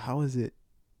Philadelphia? How is it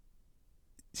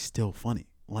still funny?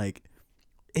 Like,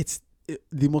 it's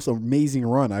the most amazing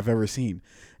run I've ever seen.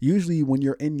 Usually when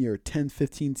you're in your 10th,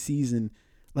 15th season,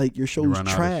 like your show's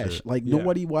trash. Like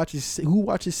nobody watches. Who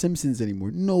watches Simpsons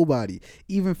anymore? Nobody.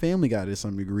 Even Family Guy to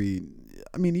some degree.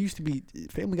 I mean,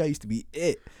 Family Guy used to be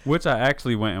it. Which I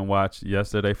actually went and watched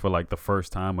yesterday for like the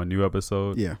first time, a new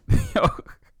episode. Yeah.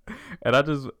 And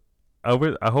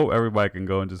I hope everybody can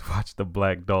go and just watch the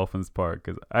Black Dolphins part,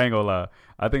 because I ain't gonna lie,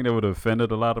 I think they would have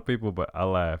offended a lot of people, but I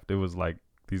laughed. It was like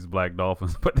these black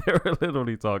dolphins, but they were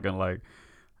literally talking like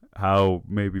how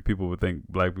maybe people would think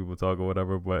black people talk or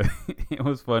whatever, but it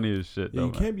was funny as shit. Yeah, though,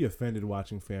 you man. can't be offended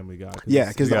watching Family Guy. Yeah,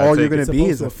 because you all gotta you're take gonna be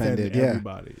is offended. Yeah.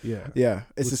 Everybody. Yeah. Yeah,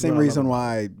 it's the Which same is what I reason love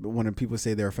why when people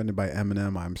say they're offended by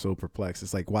Eminem, I'm so perplexed.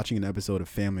 It's like watching an episode of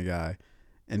Family Guy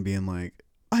and being like,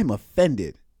 I'm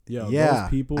offended. Yo, Yeah,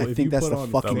 those people, I if think you that's put the on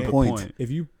fucking Fam- point.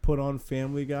 If you put on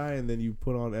Family Guy and then you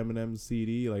put on Eminem's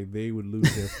CD, like they would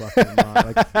lose their fucking mind.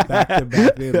 Like back to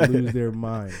back, they would lose their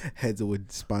mind. Heads would I'm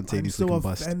spontaneously so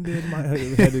combust. offended, my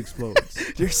head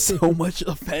explodes. There's so much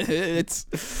offended.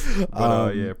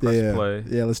 But yeah, press play.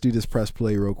 Yeah, let's do this press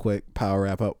play real quick. Power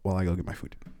wrap up while I go get my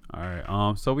food. All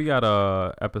right. So we got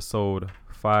episode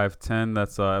 510.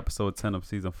 That's episode 10 of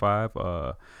season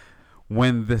 5.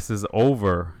 When This Is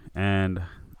Over, and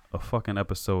a fucking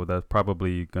episode that's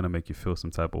probably gonna make you feel some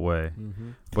type of way. Mm-hmm.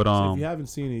 But So if you haven't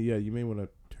seen it yet, you may want to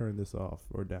turn this off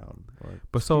or down. Or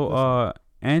but so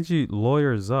Angie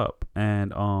lawyers up,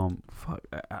 and fuck,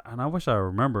 and I wish I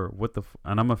remember what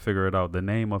and I'm gonna figure it out, the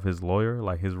name of his lawyer,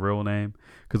 like his real name,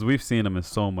 because we've seen him in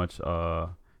so many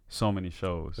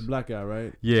shows. the black guy,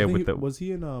 right? Yeah, I think with was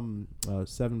he in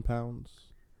 7 Pounds?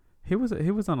 he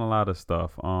was on a lot of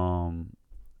stuff. I'm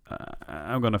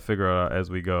gonna figure it out as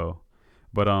we go.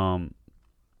 But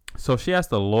so she has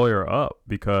to lawyer up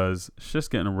because shit's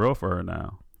getting real for her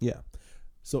now. Yeah.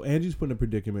 So Angie's put in a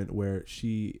predicament where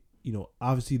she,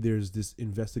 obviously there's this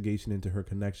investigation into her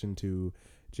connection to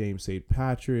James St.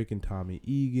 Patrick and Tommy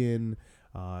Egan.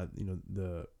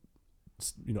 Obviously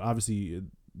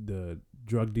the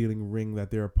drug dealing ring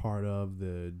that they're a part of,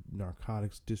 the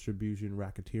narcotics distribution,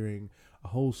 racketeering, a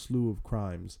whole slew of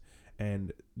crimes.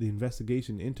 And the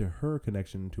investigation into her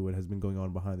connection to it has been going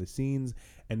on behind the scenes.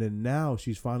 And then now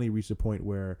she's finally reached a point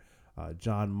where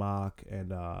John Mock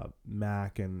and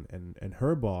Mac and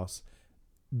her boss,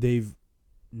 they've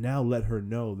now let her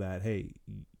know that, hey,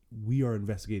 we are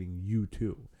investigating you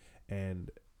too. And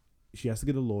she has to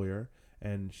get a lawyer,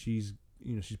 and she's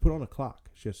put on a clock.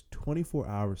 She has 24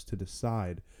 hours to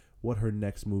decide what her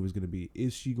next move is going to be.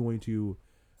 Is she going to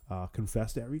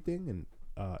confess to everything and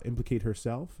implicate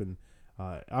herself? And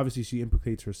obviously she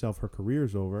implicates herself, her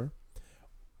career's over.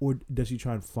 Or does she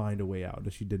try and find a way out?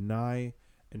 Does she deny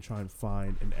and try and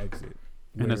find an exit?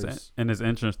 And it's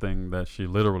interesting that she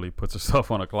literally puts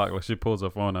herself on a clock. Like she pulls her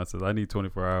phone out and says, I need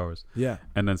 24 hours. Yeah.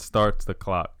 And then starts the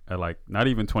clock at like not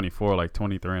even 24, like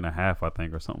 23 and a half, I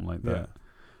think, or something like that.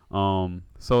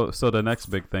 So the next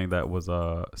big thing that was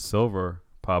Silver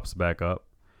pops back up,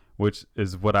 which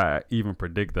is what I even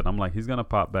predicted. I'm like, he's gonna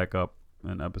pop back up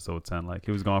in episode 10. Like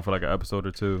he was gone for like an episode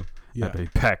or two. Yeah. After he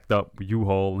packed up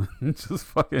U-Haul and just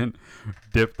fucking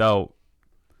dipped out.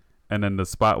 And then the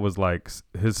spot was like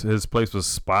his place was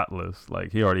spotless.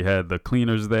 Like he already had the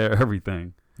cleaners there,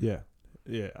 everything. Yeah.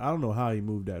 Yeah. I don't know how he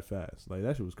moved that fast. Like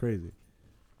that shit was crazy.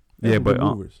 Yeah, but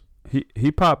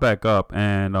he popped back up,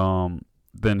 and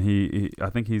then he I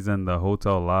think he's in the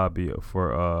hotel lobby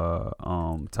for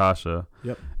Tasha.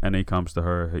 Yep. And he comes to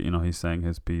her, he's saying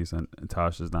his piece, and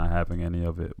Tasha's not having any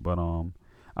of it. But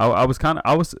I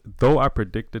was though I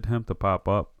predicted him to pop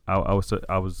up, I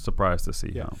was surprised to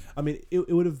see him. I mean,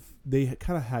 it would have, they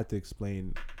kind of had to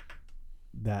explain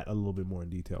that a little bit more in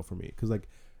detail for me, because like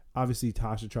obviously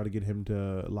Tasha tried to get him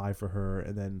to lie for her,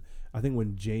 and then I think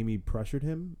when Jamie pressured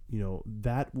him,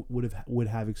 that would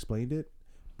have explained it,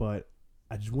 but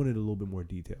I just wanted a little bit more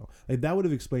detail. Like that would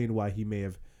have explained why he may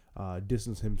have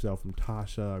distanced himself from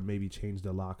Tasha, or maybe changed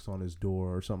the locks on his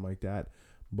door or something like that.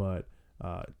 But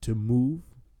to move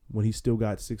when he still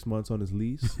got 6 months on his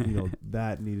lease,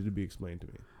 that needed to be explained to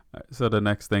me. So the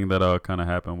next thing that kind of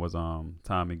happened was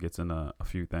Tommy gets in a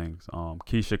few things.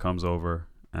 Keisha comes over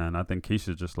and I think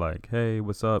Keisha's just like, hey,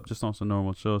 what's up? Just on some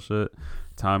normal chill shit.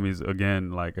 Tommy's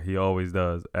again, like he always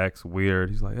does, acts weird.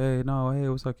 He's like, hey,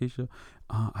 what's up, Keisha?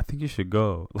 I think you should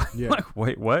go. Like,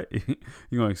 wait, what?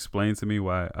 You gonna explain to me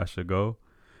why I should go?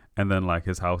 And then like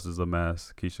his house is a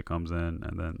mess. Keisha comes in,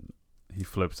 and then he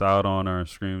flips out on her and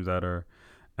screams at her,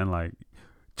 and like,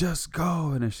 just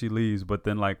go. And then she leaves. But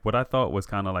then like what I thought was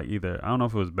kind of like either, I don't know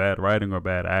if it was bad writing or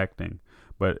bad acting,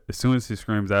 but as soon as he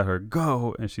screams at her,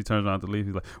 go, and she turns around to leave,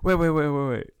 he's like,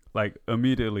 wait. Like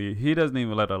immediately, he doesn't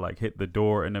even let her like hit the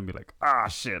door and then be like,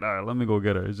 shit, all right, let me go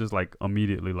get her. It's just like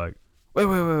immediately like,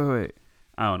 wait.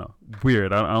 I don't know.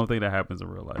 Weird. I don't think that happens in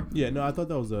real life. Yeah, no, I thought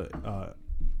that was a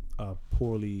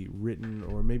poorly written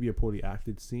or maybe a poorly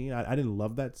acted scene. I didn't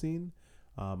love that scene.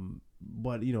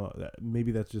 But you know,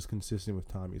 maybe that's just consistent with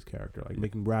Tommy's character, like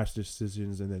making rash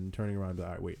decisions and then turning around to,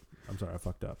 all right, wait, I'm sorry, I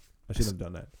fucked up. I shouldn't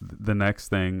have done that. The next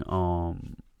thing,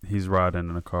 he's riding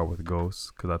in a car with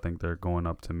Ghost because I think they're going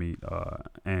up to meet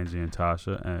Angie and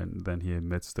Tasha, and then he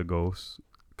admits to Ghost,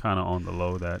 kind of on the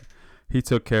low, that he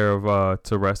took care of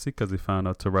Teresi because he found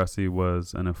out Teresi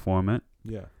was an informant.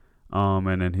 Yeah.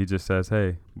 And then he just says,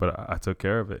 hey, but I took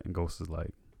care of it. And Ghost is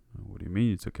like, what do you mean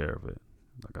you took care of it?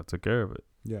 Like, I took care of it.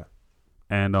 Yeah.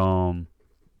 And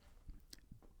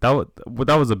that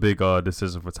was a big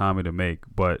decision for Tommy to make.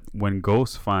 But when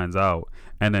Ghost finds out,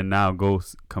 and then now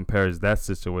Ghost compares that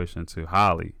situation to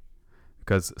Holly,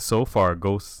 because so far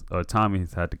Tommy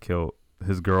has had to kill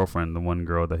his girlfriend, the one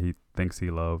girl that he thinks he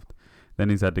loved. Then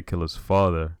he's had to kill his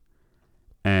father,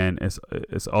 and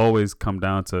it's always come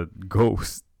down to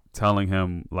Ghost telling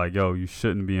him like, yo, you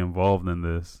shouldn't be involved in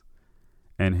this.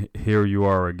 And here you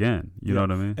are again. You know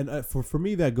what I mean? And for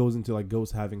me, that goes into like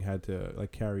Ghost having had to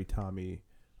like carry Tommy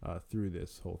through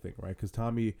this whole thing, right? Because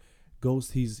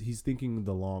Ghost, he's thinking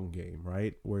the long game,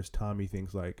 right? Whereas Tommy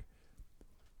thinks like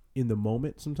in the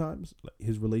moment sometimes. Like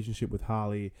his relationship with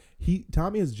Holly,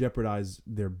 Tommy has jeopardized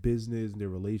their business, their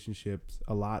relationships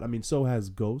a lot. I mean, so has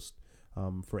Ghost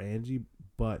for Angie,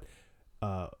 but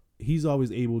he's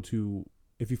always able to.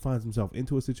 If he finds himself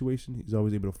into a situation, he's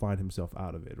always able to find himself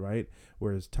out of it, right?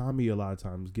 Whereas Tommy a lot of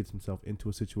times gets himself into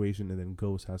a situation and then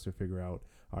Ghost has to figure out,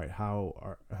 all right,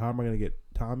 how am I going to get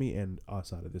Tommy and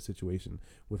us out of this situation?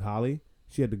 With Holly,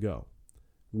 she had to go.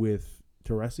 With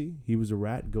Teresi, he was a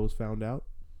rat. Ghost found out.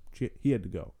 He had to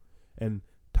go. And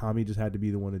Tommy just had to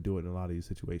be the one to do it in a lot of these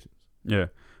situations. Yeah.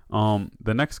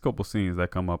 The next couple scenes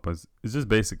that come up is just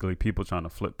basically people trying to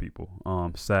flip people.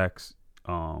 Sax,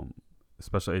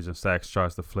 Special Agent Sax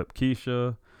tries to flip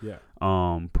Keisha. Yeah.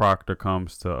 Proctor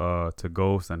comes to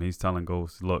Ghost and he's telling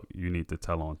Ghost, look, you need to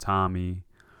tell on Tommy.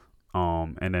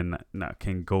 And then now,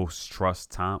 can Ghost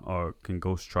trust can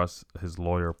Ghost trust his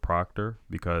lawyer Proctor?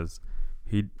 Because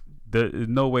there's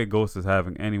no way Ghost is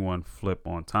having anyone flip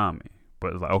on Tommy.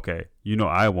 But it's like, okay,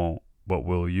 I won't. But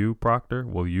will you, Proctor?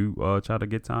 Will you try to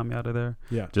get Tommy out of there?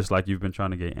 Yeah. Just like you've been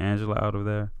trying to get Angela out of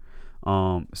there.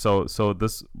 So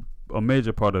this a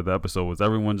major part of the episode was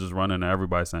everyone just running and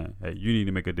everybody saying, hey, you need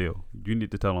to make a deal. You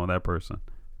need to tell on that person.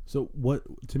 So what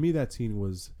to me that scene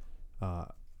was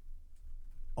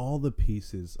all the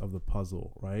pieces of the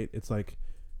puzzle, right? It's like,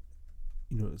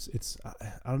 it's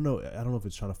I don't know if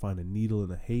it's trying to find a needle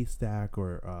in a haystack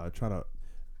or trying to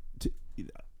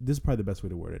this is probably the best way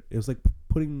to word it. It was like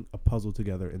putting a puzzle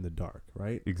together in the dark,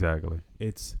 right? Exactly.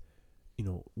 It's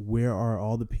where are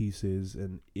all the pieces,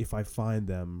 and if I find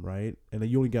them, right, and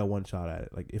you only got one shot at it,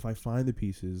 like if I find the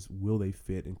pieces, will they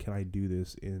fit, and can I do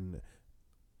this in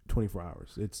 24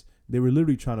 hours? They were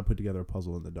literally trying to put together a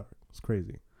puzzle in the dark. It's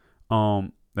crazy.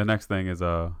 The next thing is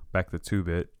back to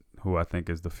 2-Bit, who I think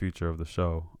is the future of the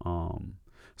show.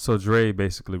 So Dre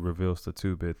basically reveals to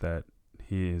 2-Bit that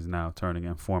he is now turning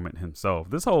informant himself.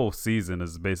 This whole season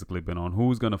has basically been on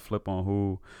who's gonna flip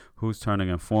on who's turning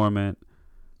informant,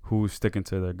 who's sticking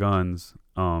to their guns.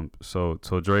 So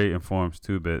Dre informs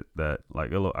 2-Bit that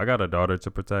like, look, I got a daughter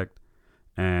to protect,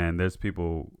 and there's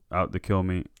people out to kill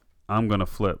me. I'm gonna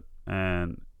flip,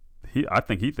 and I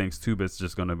think he thinks 2-Bit's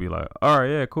just gonna be like, all right,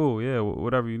 yeah, cool, yeah,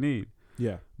 whatever you need.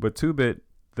 Yeah. But 2-Bit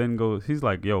then goes, he's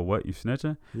like, yo, what, you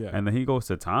snitching? Yeah. And then he goes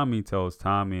to Tommy, tells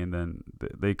Tommy, and then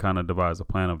they kind of devise a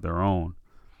plan of their own.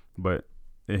 But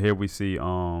here we see,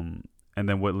 and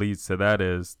then what leads to that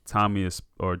is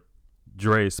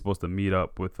Dre is supposed to meet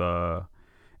up with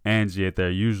Angie at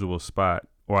their usual spot,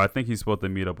 or I think he's supposed to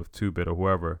meet up with 2-Bit or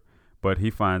whoever, but he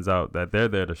finds out that they're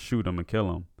there to shoot him and kill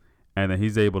him, and then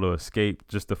he's able to escape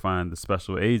just to find the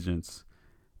special agents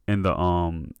in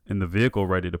the vehicle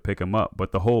ready to pick him up.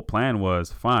 But the whole plan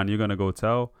was, fine, you're gonna go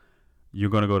to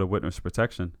witness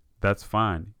protection. That's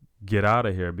fine. Get out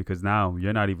of here, because now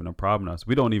you're not even a problem to us.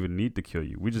 We don't even need to kill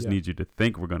you. We just need you to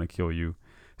think we're gonna kill you.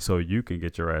 so you can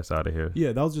get your ass out of here.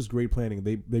 Yeah, that was just great planning.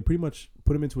 They pretty much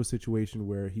put him into a situation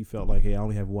where he felt like, hey, I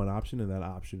only have one option, and that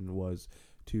option was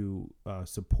to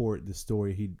support the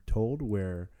story he told.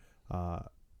 Where, what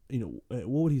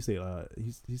would he say?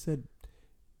 He said,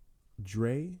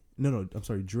 Dre. No, I'm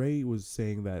sorry. Dre was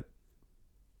saying that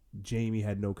Jamie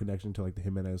had no connection to like the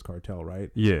Jimenez cartel, right?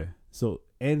 Yeah. So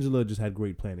Angela just had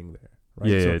great planning there, right?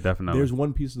 Yeah, so yeah, definitely. There's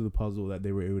one piece of the puzzle that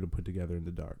they were able to put together in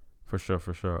the dark. For sure.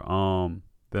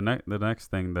 The next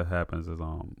thing that happens is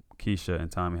Keisha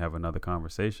and Tommy have another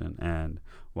conversation, and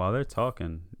while they're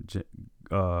talking,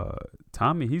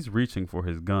 Tommy, he's reaching for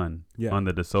his gun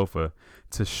under the sofa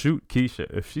to shoot Keisha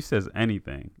if she says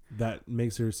anything. That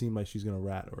makes her seem like she's gonna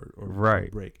rat or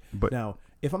break. But now,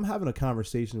 if I'm having a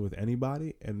conversation with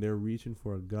anybody and they're reaching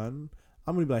for a gun,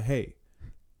 I'm gonna be like, hey,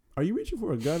 are you reaching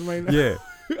for a gun right now? Yeah.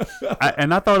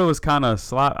 I thought it was kind of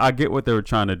slop. I get what they were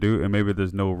trying to do, and maybe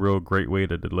there's no real great way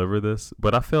to deliver this,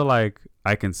 but I feel like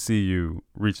I can see you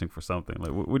reaching for something.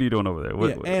 Like, what are you doing over there?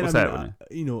 What's happening?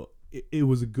 It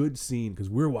was a good scene because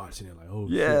we're watching it like, oh,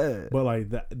 shit. But like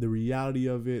the reality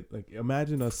of it, like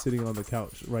imagine us sitting on the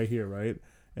couch right here, right?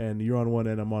 And you're on one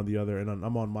end, I'm on the other, and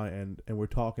I'm on my end, and we're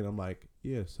talking. I'm like,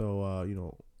 yeah, so,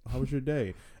 how was your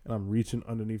day? And I'm reaching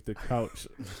underneath the couch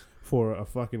for a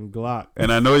fucking Glock.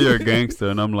 And I know you're a gangster,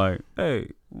 and I'm like,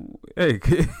 hey. I'm like,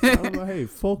 hey,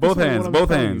 focus both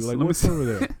hands. Like, what's over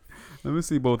there? Let me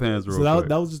see both hands real quick. quick.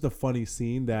 That was just a funny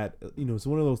scene that, it's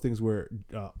one of those things where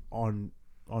on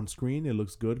screen it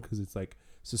looks good because it's like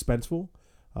suspenseful.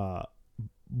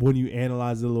 When you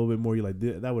analyze it a little bit more, you're like,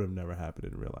 that would have never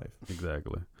happened in real life.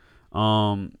 Exactly.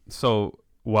 So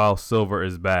while Silver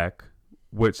is back,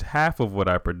 which half of what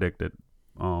I predicted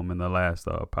in the last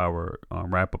Power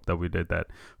wrap up that we did, that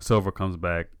Silver comes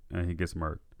back and he gets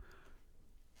murked.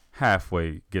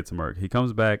 Halfway gets murked. He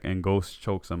comes back and Ghost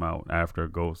chokes him out after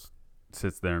Ghost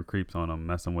sits there and creeps on him,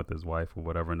 messing with his wife or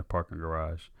whatever in the parking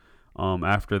garage.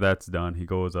 After that's done, he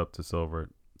goes up to Silver,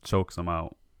 chokes him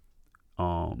out.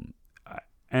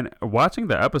 And watching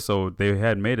the episode, they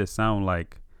had made it sound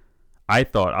like, I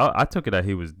thought, I took it that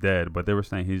he was dead, but they were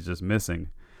saying he's just missing.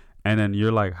 And then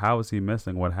you're like, how is he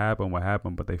missing? What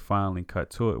happened? But they finally cut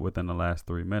to it within the last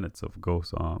 3 minutes of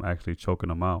Ghost actually choking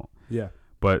him out. Yeah.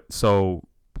 But so,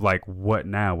 like, what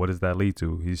now? What does that lead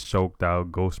to? He's choked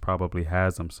out. Ghost probably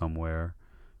has him somewhere.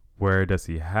 Where does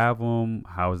he have him?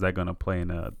 How is that going to play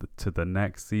to the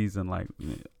next season? Like,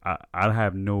 I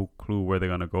have no clue where they're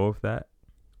going to go with that.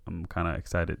 I'm kind of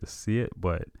excited to see it,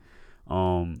 but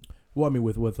well, I mean,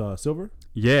 with Silver,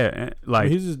 yeah, like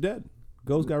he's just dead.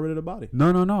 Ghost got rid of the body.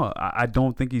 No. I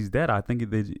don't think he's dead. I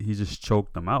think he just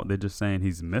choked them out. They're just saying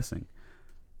he's missing.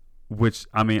 Which,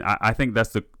 I mean, I think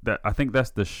that's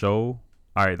the show.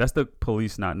 All right, that's the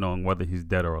police not knowing whether he's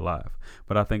dead or alive.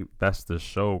 But I think that's the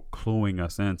show cluing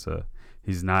us into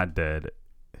he's not dead.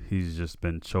 He's just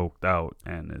been choked out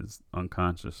and is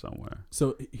unconscious somewhere.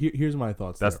 So here's my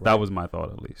thoughts. That was my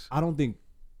thought, at least. I don't think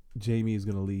Jamie is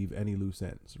going to leave any loose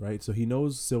ends, right? So he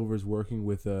knows Silver's working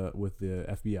with the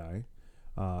FBI.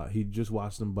 He just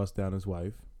watched them bust down his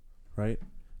wife, right,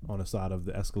 on the side of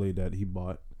the Escalade that he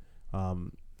bought.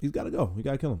 He's got to go. You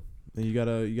got to kill him, and you got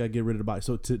to get rid of the body.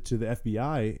 So to the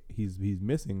FBI, he's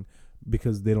missing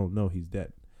because they don't know he's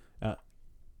dead.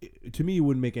 To me, it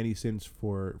wouldn't make any sense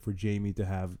for Jamie to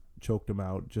have choked him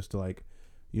out just to, like,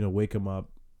 wake him up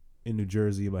in New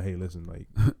Jersey and like, hey, listen, like,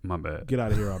 my bad, get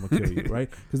out of here, I'm gonna kill you, right?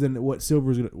 Because then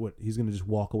he's gonna just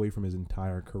walk away from his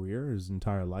entire career, his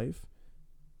entire life.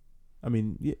 I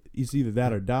mean, it's either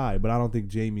that or die, but I don't think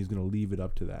Jamie's gonna leave it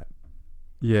up to that.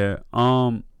 Yeah.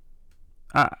 I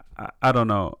don't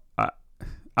know.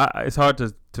 It's hard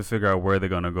to figure out where they're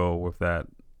gonna go with that.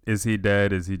 Is he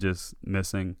dead? Is he just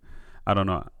missing? I don't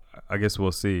know. I guess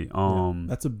we'll see.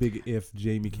 That's a big if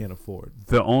Jamie can't afford.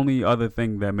 The only other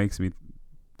thing that makes me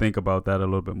think about that a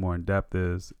little bit more in depth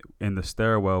is in the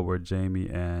stairwell where Jamie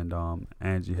and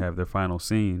Angie have their final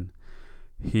scene.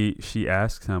 She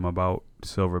asks him about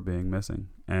Silver being missing,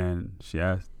 and she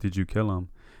asks, "Did you kill him?"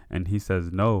 And he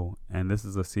says no. And this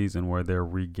is a season where they're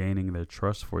regaining their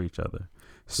trust for each other.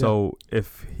 So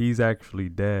if he's actually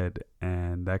dead,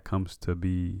 and that comes to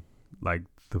be like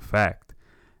the fact,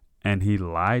 and he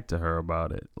lied to her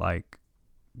about it, like,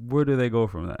 where do they go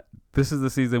from that? This is the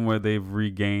season where they've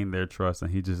regained their trust,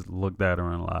 and he just looked at her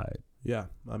and lied. Yeah,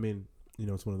 I mean,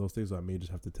 it's one of those things where I may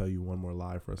just have to tell you one more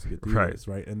lie for us to get through this,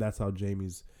 right? And that's how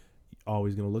Jamie's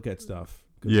always going to look at stuff.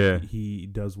 Yeah. He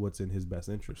does what's in his best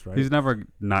interest, right? He's never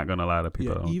not going to lie to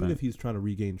people. Yeah, even if he's trying to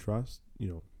regain trust,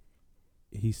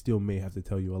 he still may have to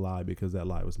tell you a lie because that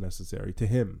lie was necessary to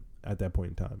him at that point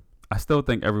in time. I still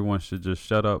think everyone should just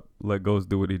shut up, let Ghost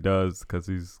do what he does, because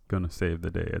he's gonna save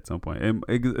the day at some point.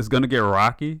 It's gonna get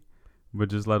rocky, but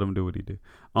just let him do what he do.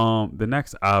 The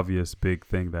next obvious big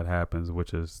thing that happens,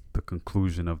 which is the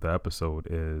conclusion of the episode,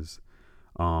 is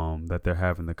that they're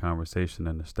having the conversation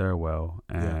in the stairwell,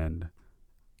 and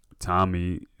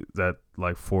Tommy is at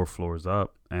like 4 floors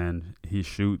up, and he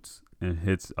shoots and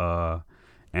hits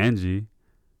Angie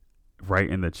right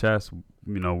in the chest.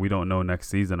 You know, we don't know next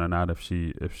season or not if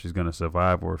she's gonna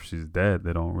survive or if she's dead.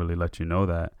 They don't really let you know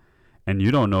that, and you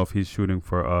don't know if he's shooting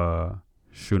for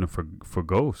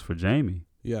Ghost, for Jamie.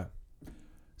 Yeah.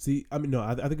 See, I mean, no,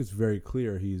 I think it's very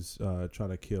clear he's trying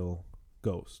to kill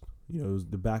Ghost. You know, it was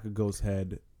the back of Ghost's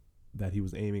head that he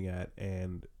was aiming at,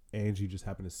 and Angie just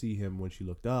happened to see him when she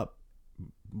looked up,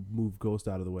 moved Ghost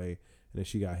out of the way, and then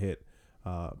she got hit.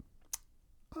 I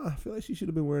feel like she should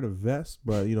have been wearing a vest,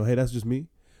 but, you know, hey, that's just me.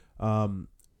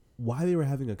 Why they were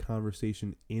having a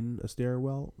conversation in a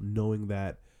stairwell, knowing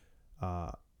that,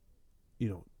 you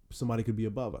know, somebody could be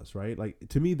above us, right? Like,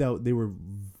 to me, that they were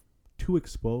too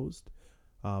exposed,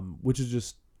 which is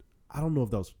just, I don't know if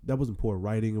that wasn't poor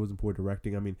writing, it wasn't poor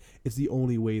directing. I mean, it's the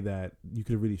only way that you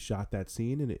could have really shot that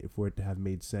scene and for it to have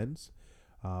made sense.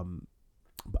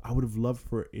 But I would have loved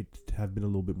for it to have been a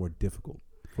little bit more difficult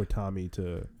for Tommy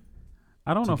to.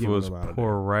 I don't know if it was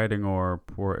poor writing or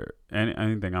poor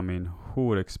anything. I mean, who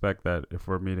would expect that if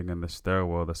we're meeting in the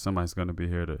stairwell that somebody's going to be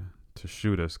here to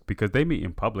shoot us? Because they meet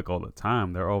in public all the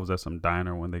time. They're always at some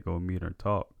diner when they go meet or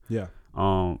talk. Yeah.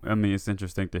 I mean, it's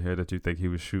interesting to hear that you think he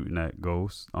was shooting at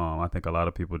Ghost. I think a lot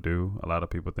of people do. A lot of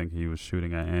people think he was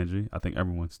shooting at Angie. I think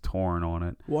everyone's torn on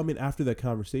it. Well, I mean, after that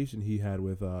conversation he had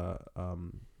with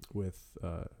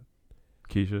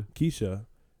Keisha,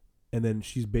 and then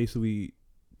she's basically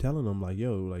telling him like,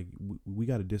 "Yo, like we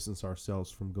got to distance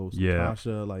ourselves from Ghost and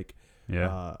Tasha." Like,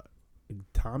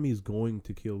 Tommy's going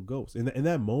to kill Ghost. In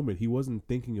that moment, he wasn't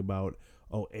thinking about,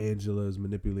 "Oh, Angela's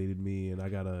manipulated me, and I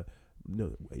gotta."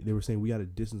 No, they were saying we got to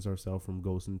distance ourselves from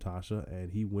Ghost and Tasha,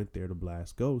 and he went there to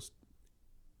blast Ghost.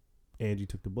 Angie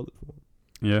took the bullet for him.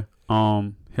 Yeah.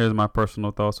 Here's my personal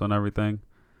thoughts on everything.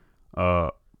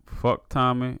 Fuck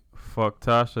Tommy. Fuck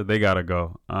Tasha. They gotta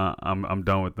go. I'm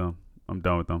done with them.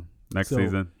 Next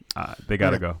season, they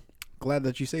gotta go. Glad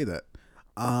that you say that.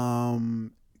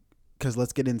 Because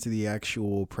let's get into the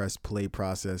actual press play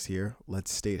process here.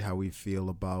 Let's state how we feel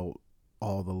about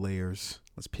all the layers.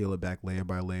 Let's peel it back layer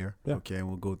by layer. Yeah. Okay, and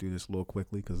we'll go through this a little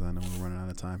quickly because I know we're running out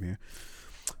of time here.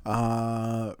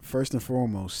 First and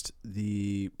foremost,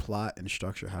 the plot and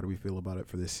structure. How do we feel about it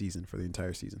for this season, for the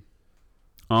entire season?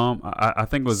 I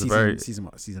think it was season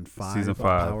 5. Season 5.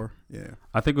 Power. Yeah.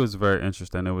 I think it was very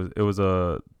interesting. It was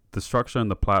the structure and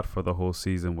the plot for the whole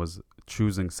season was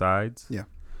choosing sides. Yeah.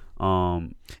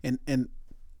 And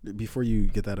before you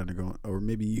get that undergoing, or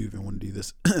maybe you even want to do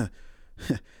this,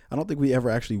 I don't think we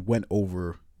ever actually went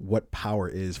over what Power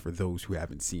is for those who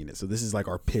haven't seen it. So this is like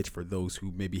our pitch for those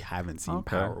who maybe haven't seen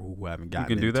Power, who haven't gotten.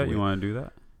 You can do that. It. You want to do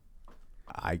that?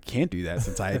 I can't do that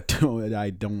since I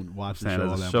don't watch the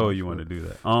show. As a show, you want to do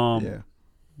that. Yeah.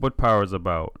 What Power is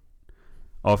about?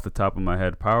 Off the top of my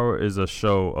head, Power is a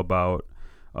show about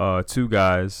two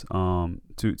guys,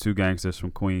 two gangsters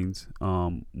from Queens.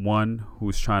 One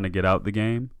who's trying to get out the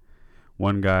game.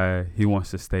 One guy, he wants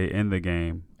to stay in the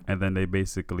game. And then they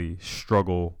basically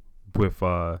struggle with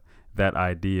that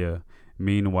idea.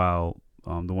 Meanwhile,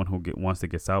 the one who once he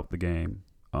gets out the game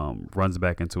runs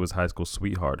back into his high school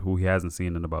sweetheart, who he hasn't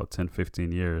seen in about 10,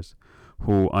 15 years,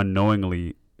 who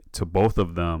unknowingly to both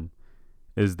of them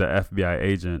is the FBI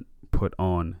agent put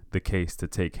on the case to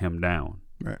take him down.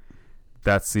 Right.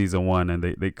 That's season 1, and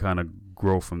they kind of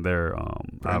grow from there,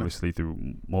 obviously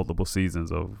through multiple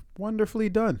seasons of... Wonderfully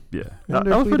done. Yeah. That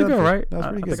was pretty good, right? That was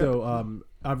pretty good. So,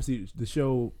 obviously, the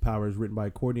show Power is written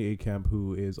by Courtney A. Kemp,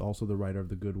 who is also the writer of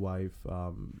The Good Wife.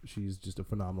 She's just a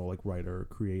phenomenal writer,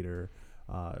 creator.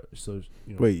 So,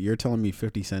 you know, wait, you're telling me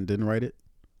 50 Cent didn't write it?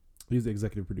 He's the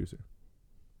executive producer.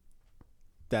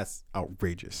 That's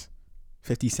outrageous.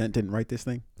 50 Cent didn't write this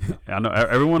thing? I know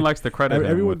everyone likes to credit him.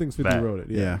 Everyone thinks 50 wrote it.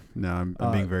 Yeah. No,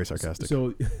 I'm being very sarcastic.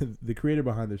 So the creator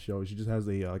behind the show, she just has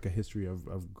a history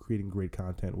of creating great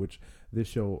content, which this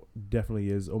show definitely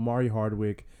is. Omari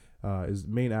Hardwick is the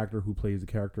main actor who plays the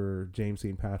character James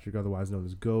St. Patrick, otherwise known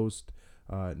as Ghost.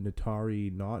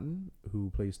 Natari Naughton, who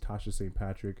plays Tasha St.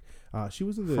 Patrick. She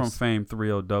was in this... From fame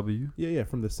 3LW. Yeah,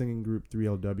 from the singing group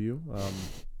 3LW.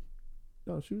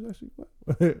 No, she was actually...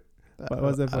 What? Why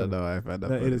was that funny? I don't know. I find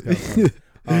that it is kind of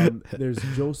funny. There's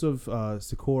Joseph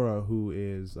Sikora, who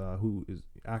is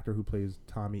actor who plays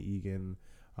Tommy Egan.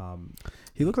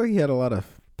 He looked like he had a lot of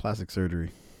plastic surgery.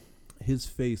 His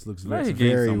face looks Like very. he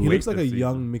gained some He weight looks like a this season.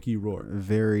 young Mickey Rourke.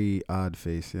 Very odd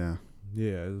face, yeah.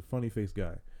 Yeah, he's a funny face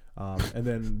guy. And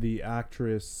then the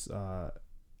actress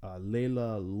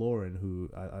Layla Lauren, who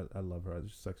I love her.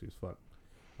 She's sexy as fuck.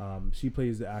 She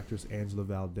plays the actress Angela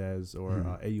Valdez,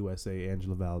 or AUSA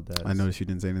Angela Valdez. I noticed you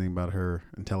didn't say anything about her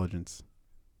intelligence.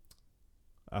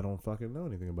 I don't fucking know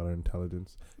anything about her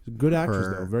intelligence. She's a good actress,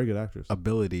 Her though. Very good actress.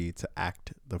 Ability to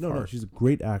act the part. No, she's a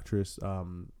great actress.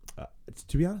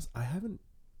 To be honest, I haven't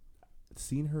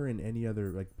seen her in any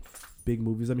other like big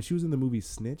movies. I mean, she was in the movie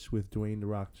Snitch with Dwayne The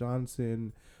Rock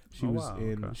Johnson. She was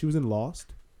in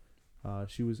Lost.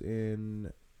 She was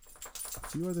in a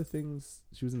few other things.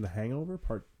 She was in The Hangover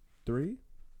Part 3.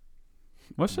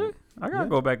 Was she? I gotta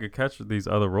go back and catch these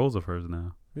other roles of hers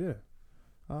now. Yeah.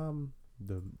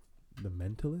 The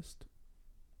Mentalist.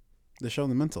 The show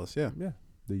The Mentalist, yeah. Yeah.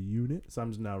 The Unit. So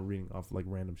I'm just now reading off like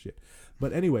random shit.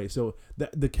 But anyway, so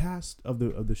the cast of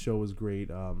the show is great.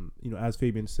 As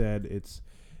Fabian said,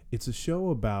 it's a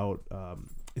show about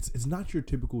it's not your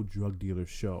typical drug dealer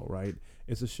show, right?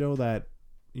 It's a show that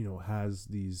has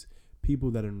these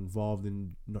people that are involved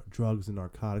in drugs and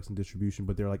narcotics and distribution,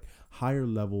 but they're like higher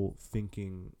level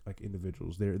thinking like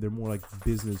individuals. They're more like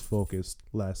business focused,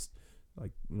 less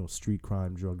like street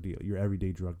crime drug deal, your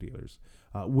everyday drug dealers,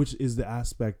 which is the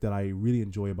aspect that I really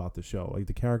enjoy about the show. Like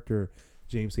the character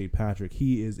James St. Patrick,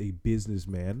 he is a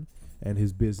businessman, and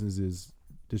his business is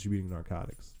distributing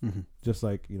narcotics. Mm-hmm. Just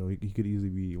like he could easily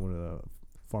be one of the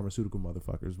pharmaceutical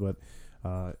motherfuckers, but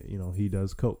he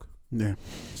does coke. Yeah,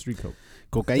 street coke,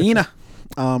 cocaina.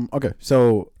 Okay,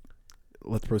 so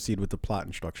let's proceed with the plot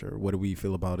and structure. What do we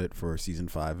feel about it for season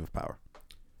 5 of Power?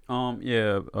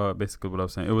 Basically what I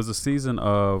was saying. It was a season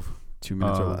of 2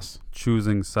 minutes or less.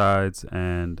 Choosing sides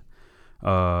and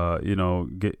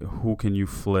get who can you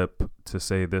flip to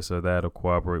say this or that or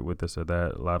cooperate with this or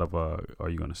that. A lot of are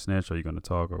you gonna snitch? Are you gonna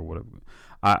talk or whatever?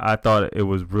 I thought it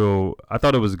was real. I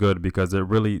thought it was good because it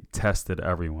really tested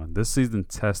everyone. This season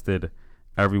tested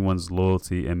everyone's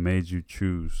loyalty and made you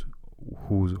choose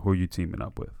who you teaming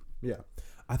up with. Yeah,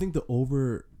 I think the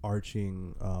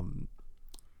overarching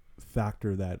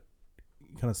factor that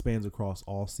kind of spans across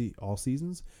all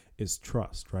seasons is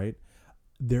trust, right?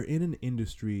 They're in an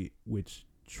industry which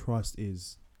trust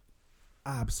is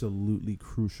absolutely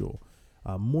crucial,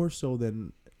 more so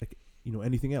than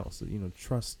anything else.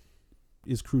 Trust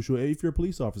is crucial. If you're a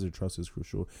police officer, trust is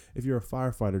crucial. If you're a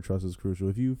firefighter, trust is crucial.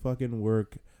 If you fucking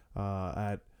work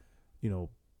at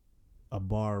a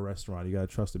bar or restaurant, you gotta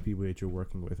trust the people that you're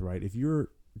working with, right? If you're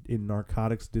in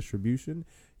narcotics distribution,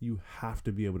 you have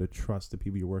to be able to trust the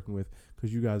people you're working with,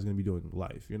 because you guys are going to be doing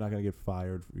life. You're not going to get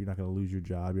fired. You're not going to lose your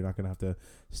job. You're not going to have to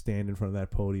stand in front of that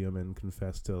podium and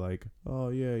confess to like, oh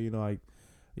yeah, I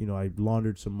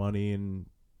laundered some money and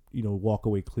walk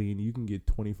away clean. You can get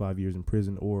 25 years in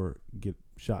prison or get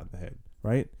shot in the head,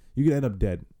 right? You can end up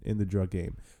dead in the drug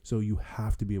game. So you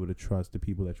have to be able to trust the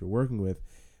people that you're working with.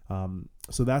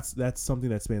 So that's something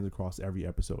that spans across every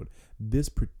episode. This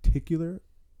particular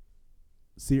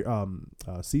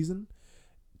season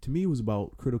to me was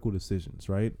about critical decisions,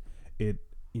 right? And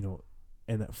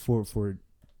for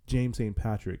James St.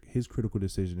 Patrick, his critical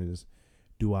decision is,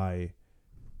 do I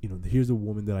here's a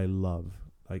woman that I love,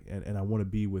 like, and I want to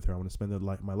be with her. I want to spend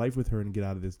my life with her and get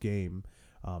out of this game.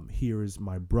 Here is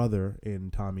my brother in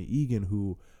Tommy Egan,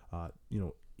 who I've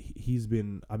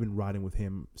been riding with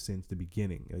him since the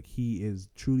beginning. Like, he is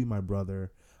truly my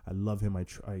brother. I love him. I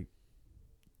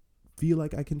feel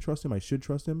like I can trust him. I should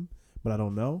trust him, but I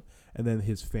don't know. And then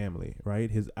his family,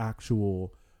 right? His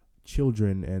actual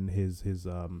children and his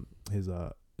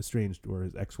estranged or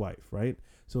his ex-wife, right?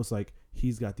 So it's like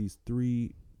he's got these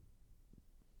 3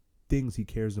 things he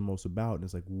cares the most about, and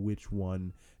it's like, which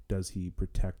one does he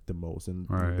protect the most? And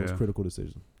those critical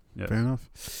decisions. Yeah. Fair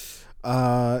enough.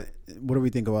 What do we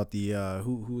think about the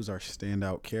who's our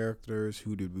standout characters?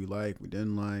 Who did we like? We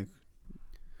didn't like?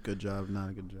 Good job, not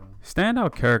a good job.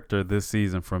 Standout character this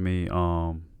season for me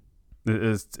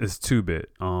is 2-Bit.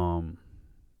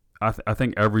 I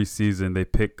think every season they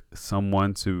pick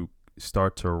someone to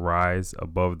start to rise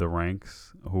above the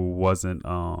ranks who was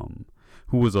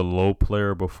a low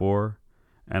player before,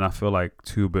 and I feel like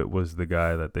 2-Bit was the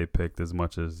guy that they picked as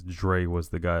much as Dre was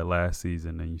the guy last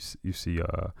season, and you see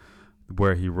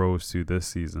where he rose to this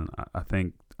season. I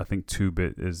think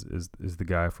 2-Bit is the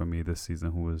guy for me this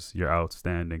season who is your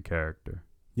outstanding character.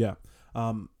 Yeah.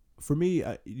 For me,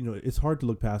 it's hard to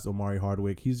look past Omari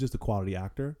Hardwick. He's just a quality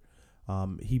actor.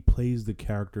 He plays the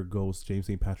character Ghost, James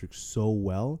St. Patrick, so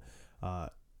well.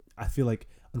 I feel like,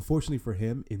 unfortunately for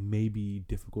him, it may be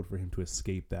difficult for him to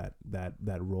escape that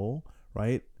role,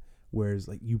 right? Whereas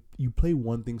like you play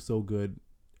one thing so good,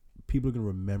 people are gonna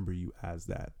remember you as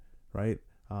that, right?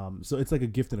 So it's like a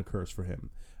gift and a curse for him.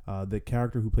 The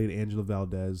character who played Angela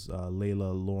Valdez,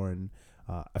 Layla Lauren,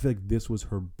 I feel like this was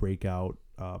her breakout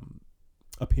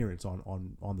appearance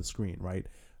on the screen, right?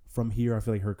 From here, I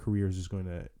feel like her career is just going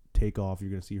to take off. You're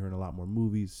going to see her in a lot more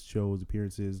movies, shows,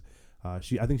 appearances. I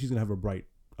think she's going to have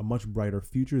a much brighter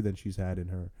future than she's had in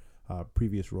her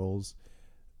previous roles.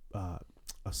 A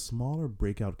smaller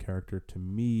breakout character to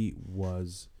me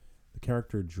was the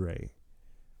character Dre.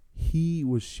 He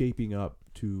was shaping up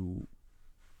to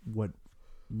what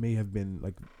may have been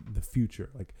like the future,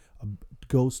 like a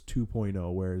Ghost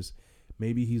 2.0, whereas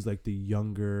maybe he's like the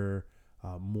younger,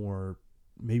 more,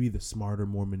 maybe the smarter,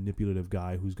 more manipulative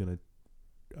guy who's going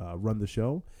to run the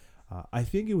show. I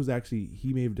think it was actually,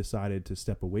 he may have decided to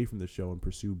step away from the show and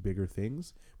pursue bigger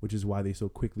things, which is why they so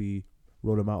quickly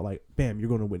wrote him out like, bam, you're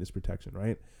going to witness protection,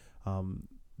 right?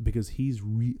 Because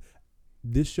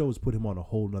this show has put him on a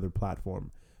whole nother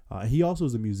platform. He also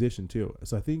is a musician too.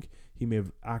 So I think he may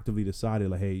have actively decided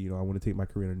like, hey, I want to take my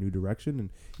career in a new direction and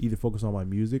either focus on my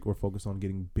music or focus on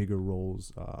getting bigger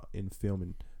roles in film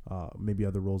and maybe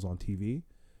other roles on TV.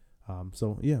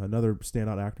 So yeah, another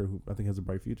standout actor who I think has a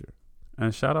bright future.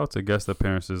 And shout out to guest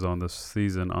appearances on this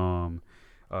season.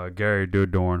 Gary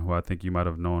Durdorn, who I think you might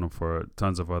have known him for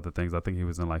tons of other things. I think he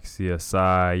was in like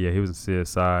CSI. Yeah, he was in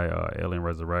CSI, Alien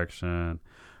Resurrection.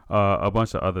 A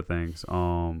bunch of other things.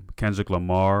 Kendrick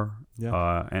Lamar,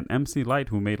 and MC Light,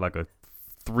 who made like a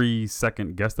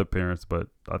 3-second guest appearance, but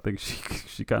I think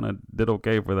she kind of did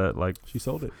okay for that. Like she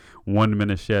sold it. 1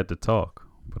 minute she had to talk,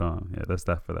 but yeah, that's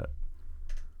that for that.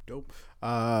 Dope.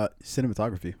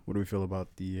 Cinematography. What do we feel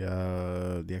about the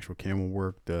actual camera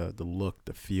work, the look,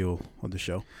 the feel of the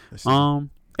show?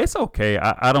 It's okay.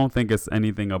 I don't think it's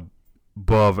anything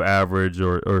above average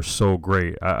or so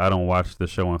great. I don't watch the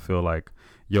show and feel like,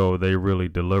 yo, they really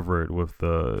deliver it with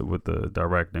the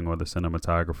directing or the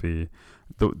cinematography.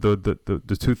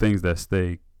 The two things that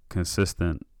stay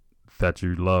consistent that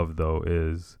you love though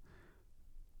is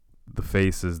the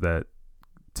faces that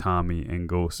Tommy and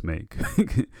Ghost make,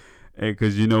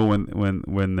 because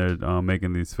when they're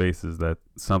making these faces that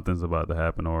something's about to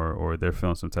happen or they're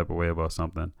feeling some type of way about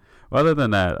something. Other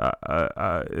than that,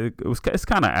 it's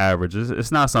kind of average.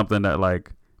 It's not something that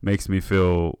like makes me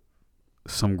feel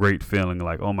some great feeling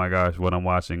like, oh my gosh, what I'm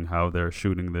watching, how they're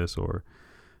shooting this, or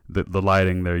the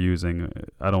lighting they're using.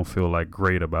 I don't feel like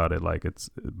great about it. Like it's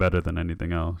better than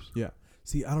anything else. Yeah.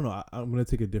 See, I don't know. I'm going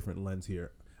to take a different lens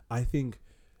here. I think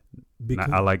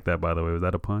I like that, by the way. Was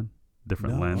that a pun?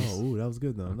 Different lens. Oh, ooh, that was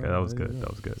good though. Okay, that was good. That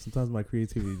was good. Sometimes my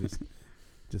creativity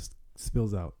just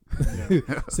spills out.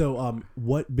 So,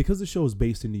 because the show is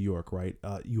based in New York, right?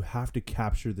 You have to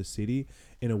capture the city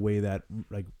in a way that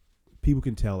like people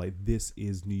can tell like this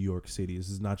is New York City. This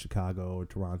is not Chicago or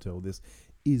Toronto. This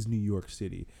is New York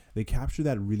City. They capture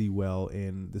that really well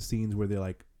in the scenes where they're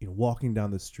like, walking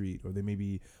down the street, or they may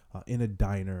be in a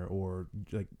diner, or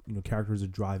like, characters are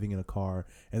driving in a car,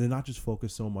 and they're not just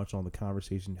focused so much on the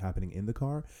conversation happening in the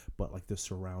car, but like the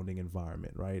surrounding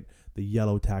environment, right? The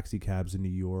yellow taxi cabs in New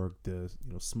York, the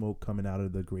smoke coming out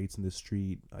of the grates in the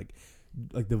street, like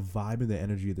the vibe and the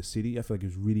energy of the city. I feel like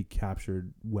is really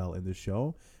captured well in the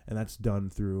show, and that's done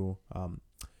through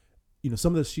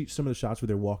some of the shots where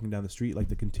they're walking down the street, like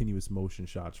the continuous motion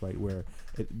shots, right, where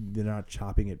they're not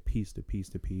chopping it piece to piece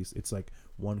to piece. It's like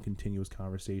one continuous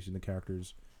conversation. The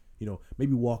characters,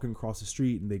 maybe walking across the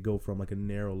street, and they go from like a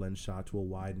narrow lens shot to a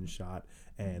widened shot,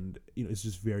 and it's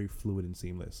just very fluid and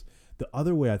seamless. The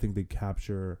other way I think they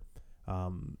capture,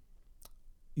 the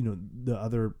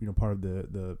other part of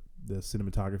the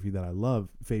cinematography that I love,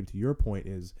 Fabe, to your point,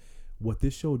 is what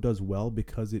this show does well,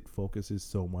 because it focuses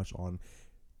so much on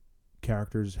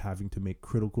characters having to make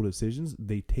critical decisions.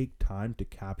 They take time to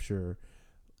capture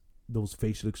those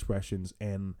facial expressions,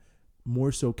 and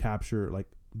more so capture like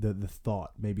the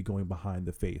thought maybe going behind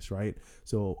the face, right?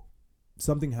 So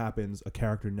something happens, a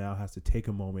character now has to take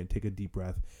a moment, take a deep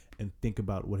breath, and think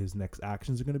about what his next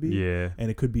actions are going to be. Yeah.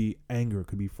 And it could be anger, it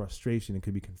could be frustration, it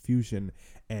could be confusion,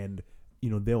 and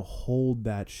they'll hold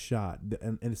that shot,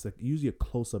 and it's like usually a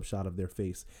close-up shot of their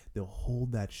face. They'll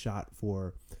hold that shot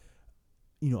for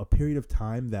a period of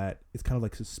time that is kind of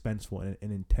like suspenseful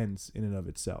and intense in and of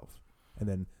itself, and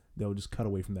then they'll just cut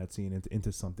away from that scene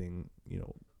into something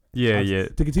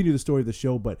to continue the story of the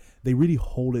show. But they really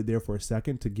hold it there for a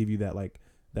second to give you that like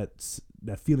that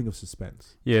feeling of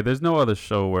suspense. Yeah, there's no other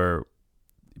show where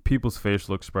people's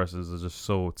facial expressions are just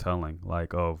so telling,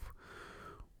 like of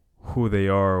who they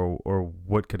are or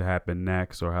what could happen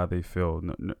next or how they feel.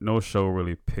 No show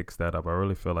really picks that up. I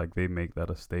really feel like they make that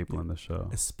a staple in the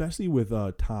show. Especially with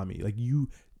Tommy. Like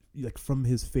like from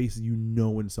his face, you know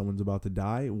when someone's about to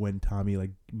die when Tommy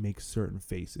like makes certain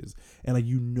faces, and like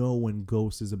you know when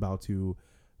Ghost is about to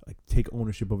like take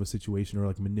ownership of a situation or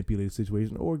like manipulate a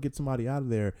situation or get somebody out of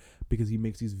there because he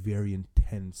makes these very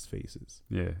intense faces.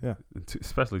 Yeah. Yeah.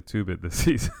 Especially Two-Bit this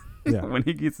season. Yeah. When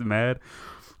he gets mad,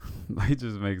 he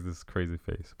just makes this crazy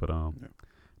face. But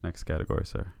next category,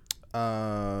 sir.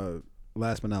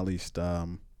 Last but not least,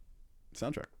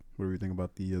 soundtrack. What do we think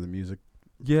about the music?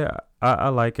 Yeah, I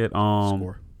like it.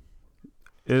 Score.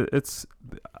 It's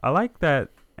I like that,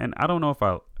 and I don't know if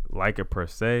I like it per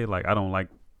se. Like I don't like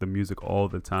the music all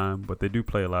the time, but they do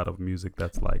play a lot of music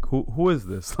that's like, who is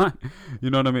this? Like,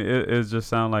 you know what I mean? It just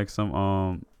sound like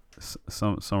some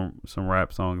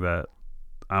rap song that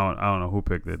I don't know who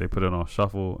picked it. They put it on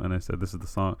shuffle and they said this is the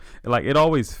song. Like it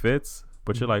always fits,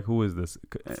 but you're like, who is this?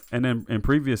 And then in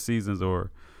previous seasons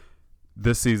or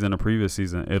this season or previous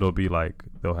season, it'll be like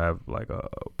they'll have like a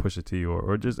Pusha T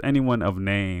or just anyone of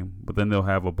name, but then they'll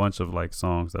have a bunch of like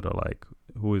songs that are like,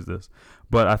 who is this?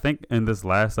 But I think in this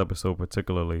last episode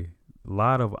particularly, a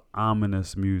lot of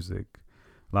ominous music,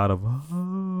 a lot of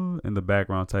in the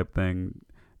background type thing,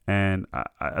 and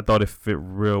I thought it fit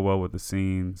real well with the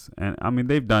scenes. And I mean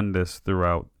they've done this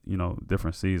throughout, you know,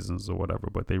 different seasons or whatever,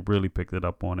 but they really picked it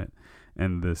up on it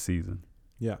in this season.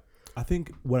 Yeah. I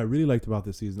think what I really liked about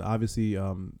this season, obviously, you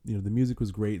know, the music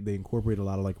was great. They incorporate a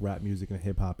lot of like rap music and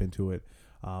hip hop into it,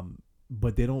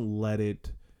 but they don't let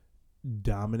it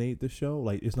dominate the show.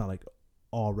 Like it's not like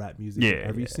all rap music in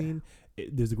every scene.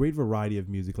 There's a great variety of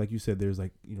music. Like you said, there's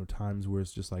like, you know, times where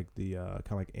it's just like the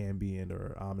kind of like ambient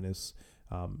or ominous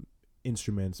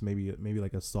instruments, maybe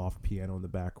like a soft piano in the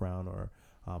background or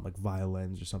like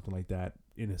violins or something like that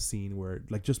in a scene where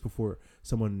like just before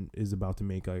someone is about to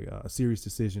make a serious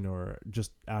decision or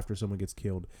just after someone gets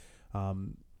killed.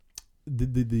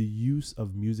 The use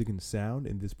of music and sound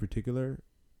in this particular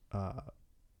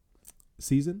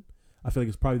season, I feel like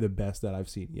it's probably the best that I've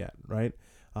seen yet, right?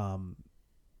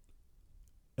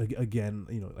 Again,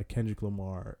 you know, like Kendrick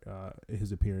Lamar,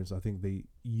 his appearance, I think they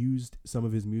used some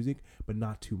of his music, but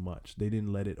not too much. They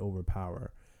didn't let it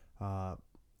overpower.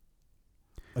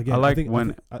 Again, I like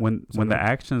when the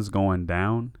action's going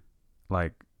down,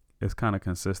 like it's kind of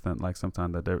consistent. Like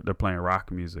sometimes that they're playing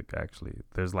rock music. Actually,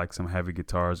 there's like some heavy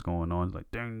guitars going on, like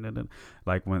ding, ding, ding.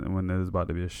 Like when there's about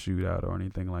to be a shootout or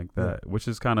anything like that, which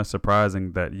is kind of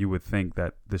surprising that you would think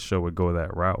that this show would go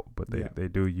that route, but they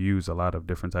do use a lot of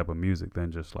different type of music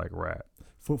than just like rap.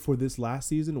 For this last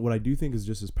season, what I do think is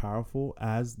just as powerful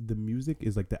as the music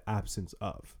is like the absence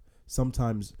of.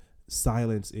 Sometimes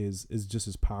silence is just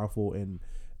as powerful, and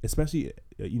especially,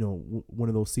 you know, one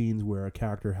of those scenes where a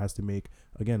character has to make,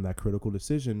 again, that critical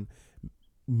decision.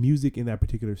 Music in that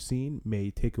particular scene may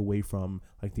take away from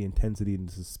like the intensity and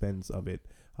the suspense of it.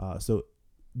 So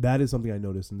that is something I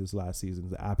noticed in this last season,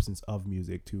 the absence of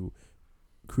music to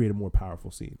create a more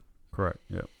powerful scene. Correct.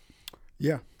 Yeah.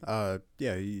 Yeah.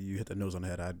 You hit the nose on the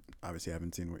head. I obviously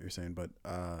haven't seen what you're saying, but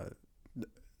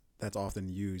that's often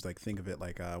used. Like think of it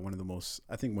like one of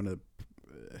the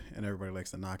and everybody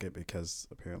likes to knock it because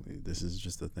apparently this is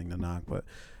just the thing to knock, but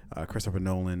Christopher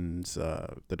Nolan's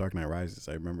The Dark Knight Rises,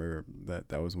 I remember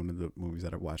that was one of the movies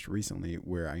that I watched recently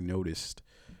where I noticed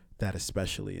that,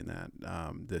 especially in that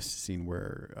this scene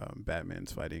where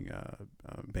Batman's fighting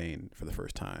Bane for the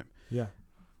first time. Yeah.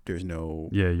 There's no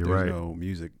no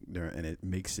music there, and it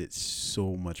makes it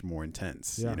so much more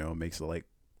intense. You know, it makes it like,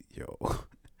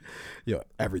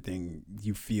 everything,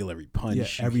 you feel every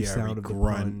punch, every sound of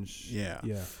grunt, the punch.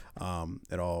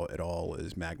 it all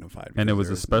is magnified. And it was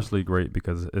especially great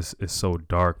because it's so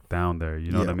dark down there.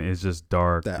 You know what I mean? It's just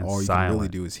dark that and all silent. You can really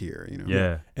do is hear. You know?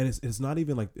 Yeah. And it's not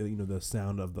even like, you know, the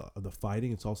sound of the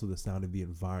fighting. It's also the sound of the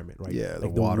environment, right? Yeah,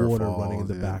 like the water running in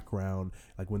the background.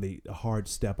 Like when they a hard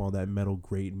step on that metal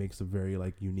grate makes a very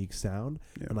like unique sound,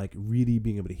 and like really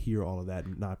being able to hear all of that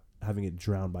and not having it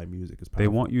drowned by music is powerful. They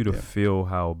want you to feel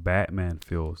how Batman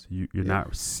feels. You're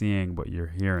not seeing, but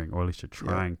you're hearing, or at least you're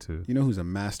trying to. You know who's a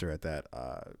master at that?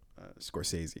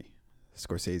 Scorsese.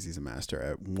 Scorsese's a master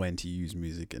at when to use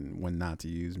music and when not to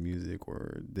use music,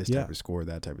 or this type of score,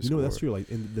 that type of score. You know, that's true. Like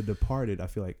in The Departed, I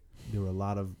feel like there were a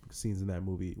lot of scenes in that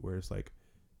movie where it's like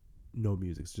no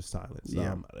music, it's just silence.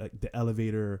 Yeah. Like the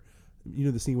elevator. You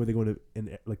know the scene where they go to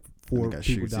and like 4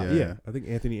 people die. Yeah, I think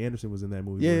Anthony Anderson was in that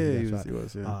movie. Yeah, he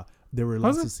was. There were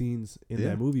lots of scenes in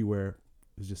that movie where it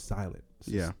was just silent.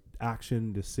 Just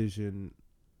action, decision,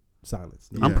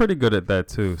 silence. I'm pretty good at that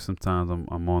too. Sometimes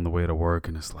I'm on the way to work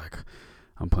and it's like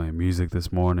I'm playing music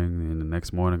this morning, and the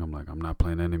next morning I'm like, I'm not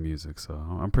playing any music. So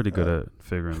I'm pretty good at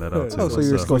figuring that out too. Oh, so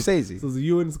you're Scorsese. So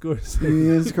you and Scorsese.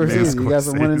 You and Scorsese. You guys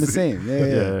are one and the same.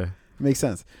 Yeah. Makes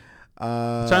sense.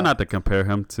 Try not to compare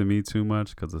him to me too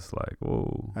much because it's like,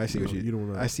 whoa. I see what you.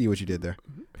 don't I see what you did there.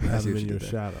 I have see him what in you your did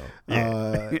shadow.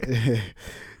 there.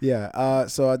 Yeah.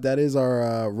 So that is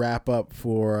our wrap up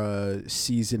for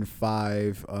season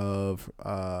 5 of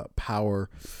Power.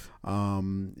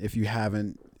 If you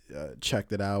haven't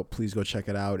checked it out, please go check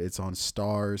it out. It's on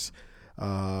Stars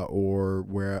or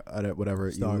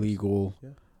whatever Stars. illegal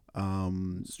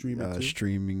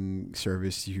Streaming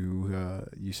service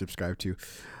you subscribe to.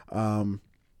 For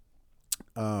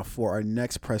our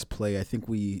next press play, I think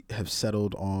we have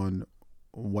settled on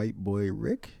White Boy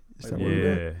Rick. Is that what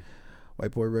we're doing?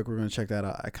 White Boy Rick, we're going to check that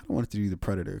out. I kind of wanted to do The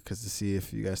Predator because to see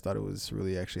if you guys thought it was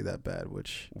really actually that bad,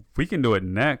 which we can do it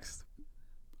next.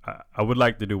 I would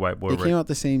like to do White Boy Rick. It came out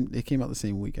the same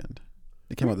weekend.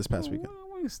 It came out this past weekend.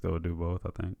 We can still do both, I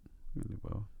think. We can do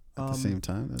both. At the same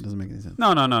time? That doesn't make any sense.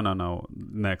 No.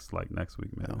 Next week,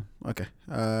 maybe. Oh, okay.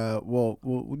 We'll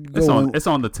go it's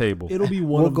on the table. It'll be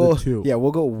one of the two. Yeah,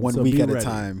 we'll go one So week be at a ready.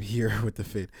 time here with the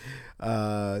Fade.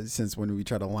 Since when we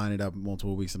try to line it up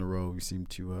multiple weeks in a row, we seem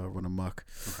to run amok.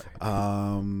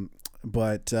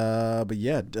 But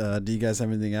yeah, do you guys have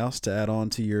anything else to add on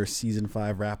to your season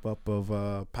 5 wrap up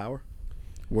of Power?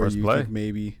 Where Press you play. think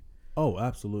maybe? Oh,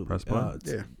 absolutely. Press play.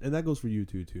 Yeah, and that goes for you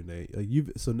too, Nate.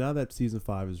 So now that season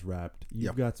 5 is wrapped,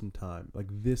 you've got some time. Like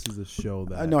this is a show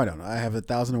that No, I don't. I have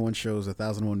 1,001 shows,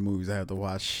 1,001 movies I have to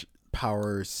watch.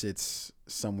 Power sits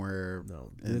somewhere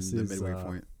in the midway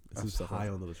point. This is high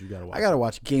on the list. You gotta watch. I gotta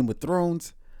watch Game of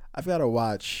Thrones. I've got to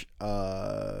watch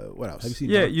what else? Have you seen?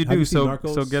 Yeah, you do. So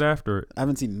Narcos? get after it. I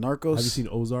haven't seen Narcos. Have you seen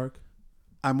Ozark?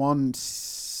 I'm on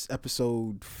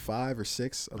episode 5 or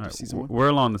 6 of the season 1. We're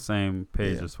along the same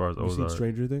page as far as Have you seen Ozark.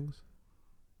 Stranger Things?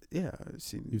 Yeah, I've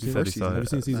seen. You've the seen first season. Have you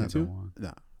seen season 2?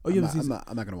 No. Oh, you I'm haven't not, seen.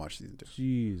 I'm not gonna watch season 2.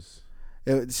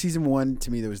 Jeez. Season 1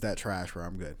 to me there was that trash where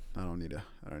I'm good. I don't need to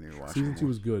watch. Season 2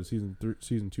 was good.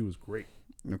 Season 2 was great.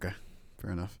 Okay,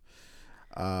 fair enough.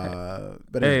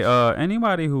 But hey,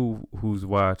 anybody who's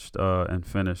watched and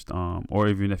finished, or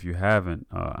even if you haven't,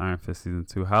 Iron Fist season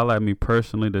 2, holla at me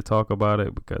personally to talk about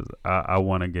it because I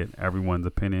want to get everyone's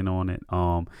opinion on it.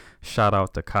 Shout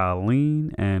out to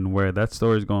Colleen and where that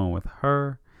story's going with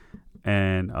her,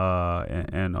 and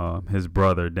his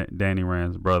brother, Danny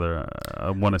Rand's brother.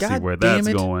 I want to see where that's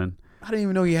going. I didn't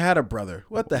even know he had a brother.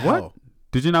 What the hell?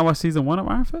 Did you not watch season 1 of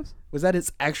Iron Fist? Was that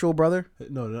his actual brother?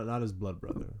 No, not his blood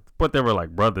brother. But they were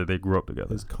like brother. They grew up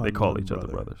together. They call common each other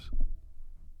brother. brothers.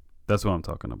 That's what I'm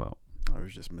talking about. I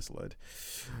was just misled.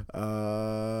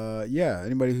 Yeah.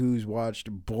 Anybody who's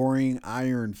watched boring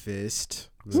Iron Fist,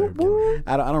 I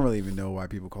don't really even know why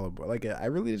people call it. Like, I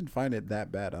really didn't find it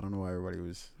that bad. I don't know why everybody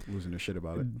was losing their shit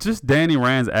about it. Just Danny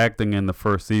Rand's acting in the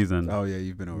first season. Oh yeah,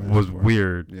 you've been over. Was that before.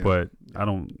 weird, Yeah. but I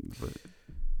don't. But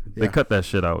they cut that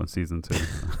shit out in season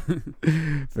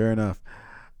 2. Fair enough.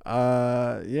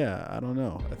 Yeah, I don't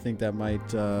know. I think that might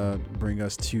bring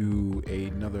us to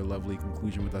another lovely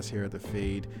conclusion with us here at the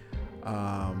Fade.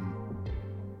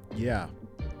 Yeah,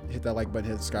 hit that like button,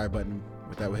 hit the subscribe button.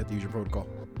 With that, we'll hit the usual protocol.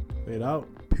 Fade out.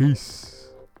 Peace.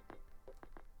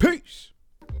 Peace.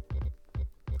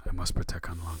 I must protect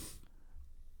Unlung.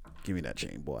 Give me that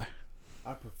chain, boy.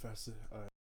 I profess it.